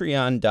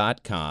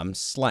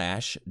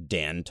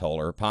patreon.com/Dan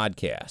Toller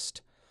Podcast.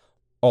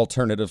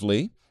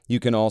 Alternatively, you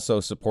can also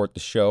support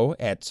the show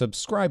at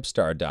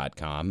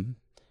subscribestar.com.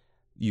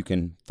 You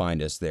can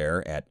find us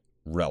there at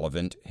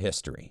Relevant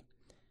History.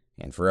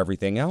 And for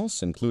everything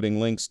else, including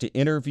links to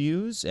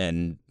interviews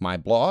and my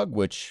blog,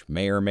 which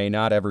may or may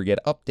not ever get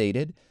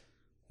updated,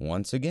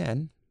 once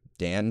again,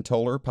 Dan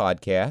Toller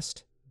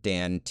Podcast,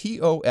 Dan,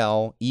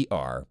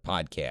 T-O-L-E-R,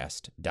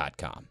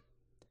 podcast.com.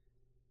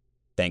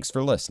 Thanks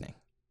for listening.